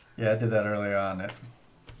 Yeah, I did that early on. I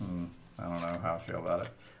don't know how I feel about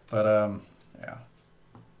it. But, yeah.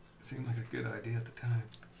 It seemed like a good idea at the time.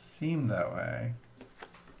 It seemed that way.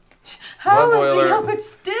 How One is boiler. the Hobbit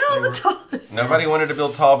still They the were- tallest? Nobody wanted to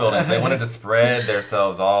build tall buildings. They wanted to spread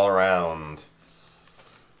themselves all around.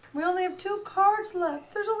 We only have 2 cards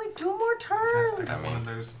left. There's only 2 more I turns. got one of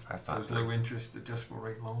those I saw those it. low interest adjustable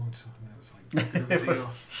rate loans, and it was like a It good was-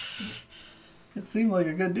 deal. It seemed like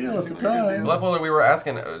a good deal It at the seemed like a good time. deal. Blood Boiler, we were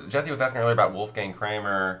asking, Jesse was asking earlier about Wolfgang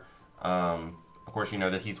Kramer. Of course, you know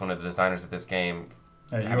that he's one of the designers of this game.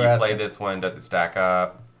 Yeah, Have were you asking, played this one? Does it stack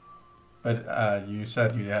up? But you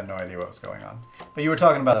said you had no idea what was going on. But you were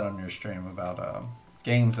talking about it on your stream about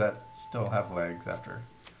games that still have legs after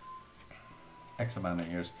X amount of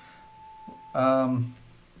years.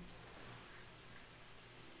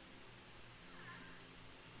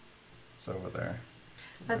 It's over there.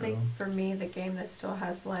 I think for me, the game that still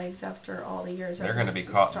has legs after all the years They're ever going to be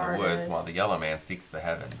caught in the woods started. while the yellow man seeks the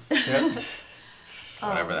heavens. Yep.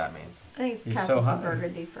 Whatever that means. I think it's He's Castles so of high.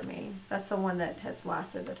 Burgundy for me. That's the one that has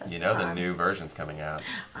lasted the test You of know the time. new version's coming out.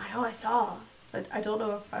 I know I saw, but I don't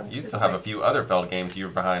know if I'm. You it's still have a like- few other Feld games you're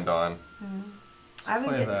behind on. I haven't,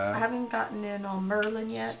 Play that. I haven't gotten in on Merlin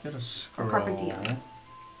yet. Get a Or scroll. Carpe Diem.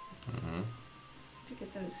 Mm-hmm. To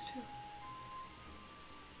get those two.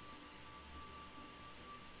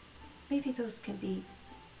 Maybe those can be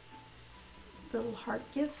little heart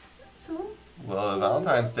gifts soon. Well,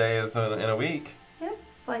 Valentine's Day is in a week. Yep,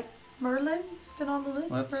 like Merlin has been on the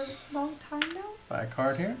list Let's- for a long time now. Buy a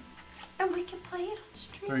card here. And we can play it on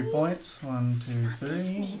stream. 3 points. 1, He's 2, not 3.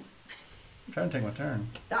 listening. I'm trying to take my turn.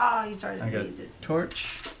 Oh, you started I to got read the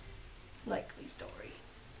torch. likely story.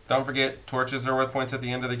 Don't forget, torches are worth points at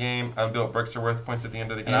the end of the game. Unbuilt bricks are worth points at the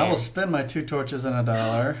end of the game. And I will spend my 2 torches and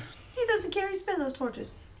 $1. He doesn't care. He spent those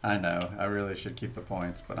torches. I know. I really should keep the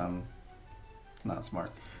points, but I'm not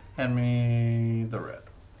smart. Hand me the red.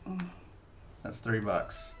 That's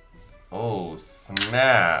 $3. Oh,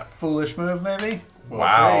 snap. Foolish move, maybe? We'll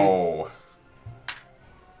Wow. see.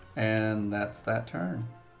 And that's that turn.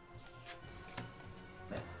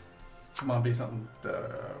 Come on, be something.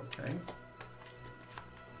 Okay.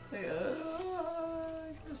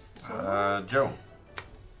 I guess so. Joe.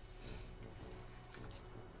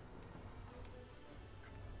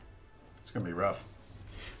 It's gonna be rough.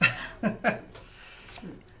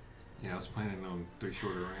 Yeah, I was planning on 3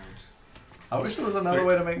 shorter rounds. I wish there was another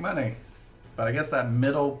way to make money. But I guess that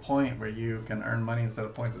middle point where you can earn money instead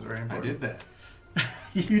of points is very I important. did that.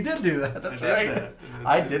 You did do that. That's I right. did that.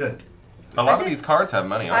 I didn't. A lot of these cards have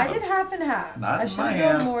money on I them. did half and half. Not I in should my have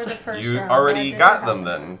done hand. more the first You round. I already did got half them and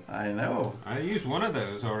then. I know. I used one of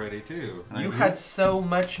those already too. I You used- had so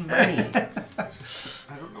much money. I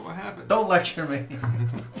don't know what happened. Don't lecture me.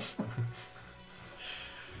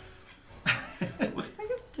 I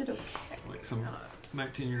did okay. Like some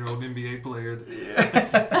 19-year-old NBA player.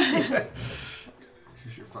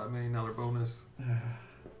 Here's your $5 million bonus.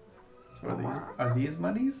 So are these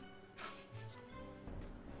monies?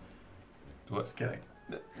 What's Just kidding.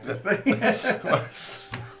 this thing. I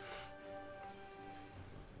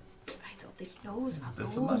don't think he knows about This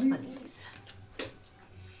those some monies? monies.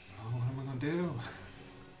 Oh, what am I gonna do?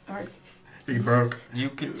 Are He broke. You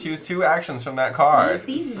could choose 2 actions from that card.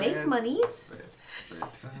 these make Bad. monies? But,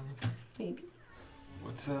 Maybe.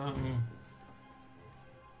 what's Starting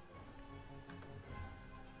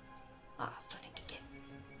to get.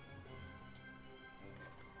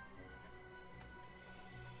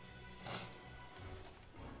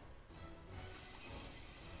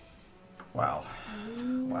 Wow.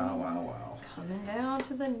 Wow. Coming down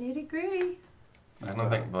to the nitty gritty. I don't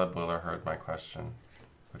think Blood Boiler heard my question,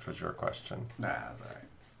 which was your question. Nah, that's alright.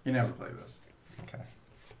 You never play this. Okay.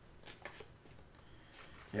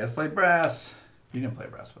 He has played brass. You didn't play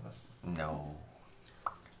brass with us. No.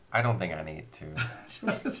 I don't think I need to.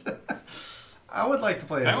 I would like to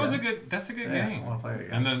play it that was a again. good. That's a good Yeah, game. I want to play it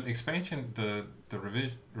again. And the expansion, the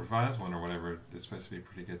revised one or whatever, is supposed to be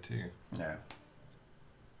pretty good too. Yeah.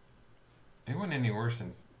 It wasn't any worse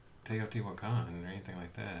than Teotihuacan or anything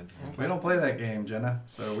like that. We don't play that game, Jenna,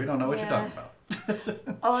 so we don't know what you're talking about.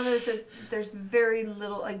 All I know is that there's very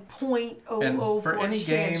little, like 0.004 And for any chance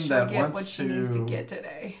game she'll that get wants what she needs to to- get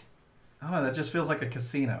today. I don't know, that just feels like a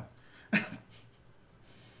casino. Is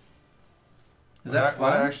What that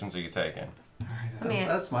what fun? actions are you taking? I mean,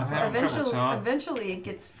 That's my I'm problem. having trouble, so- Eventually it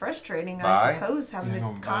gets frustrating, Buy? I suppose, having Yeah, to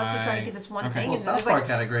I'm gonna constantly try to buy. get this one Okay. thing, Well, and South there's Park like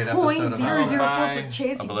had a great episode of Buy 0.004%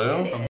 chance a you blue? get it.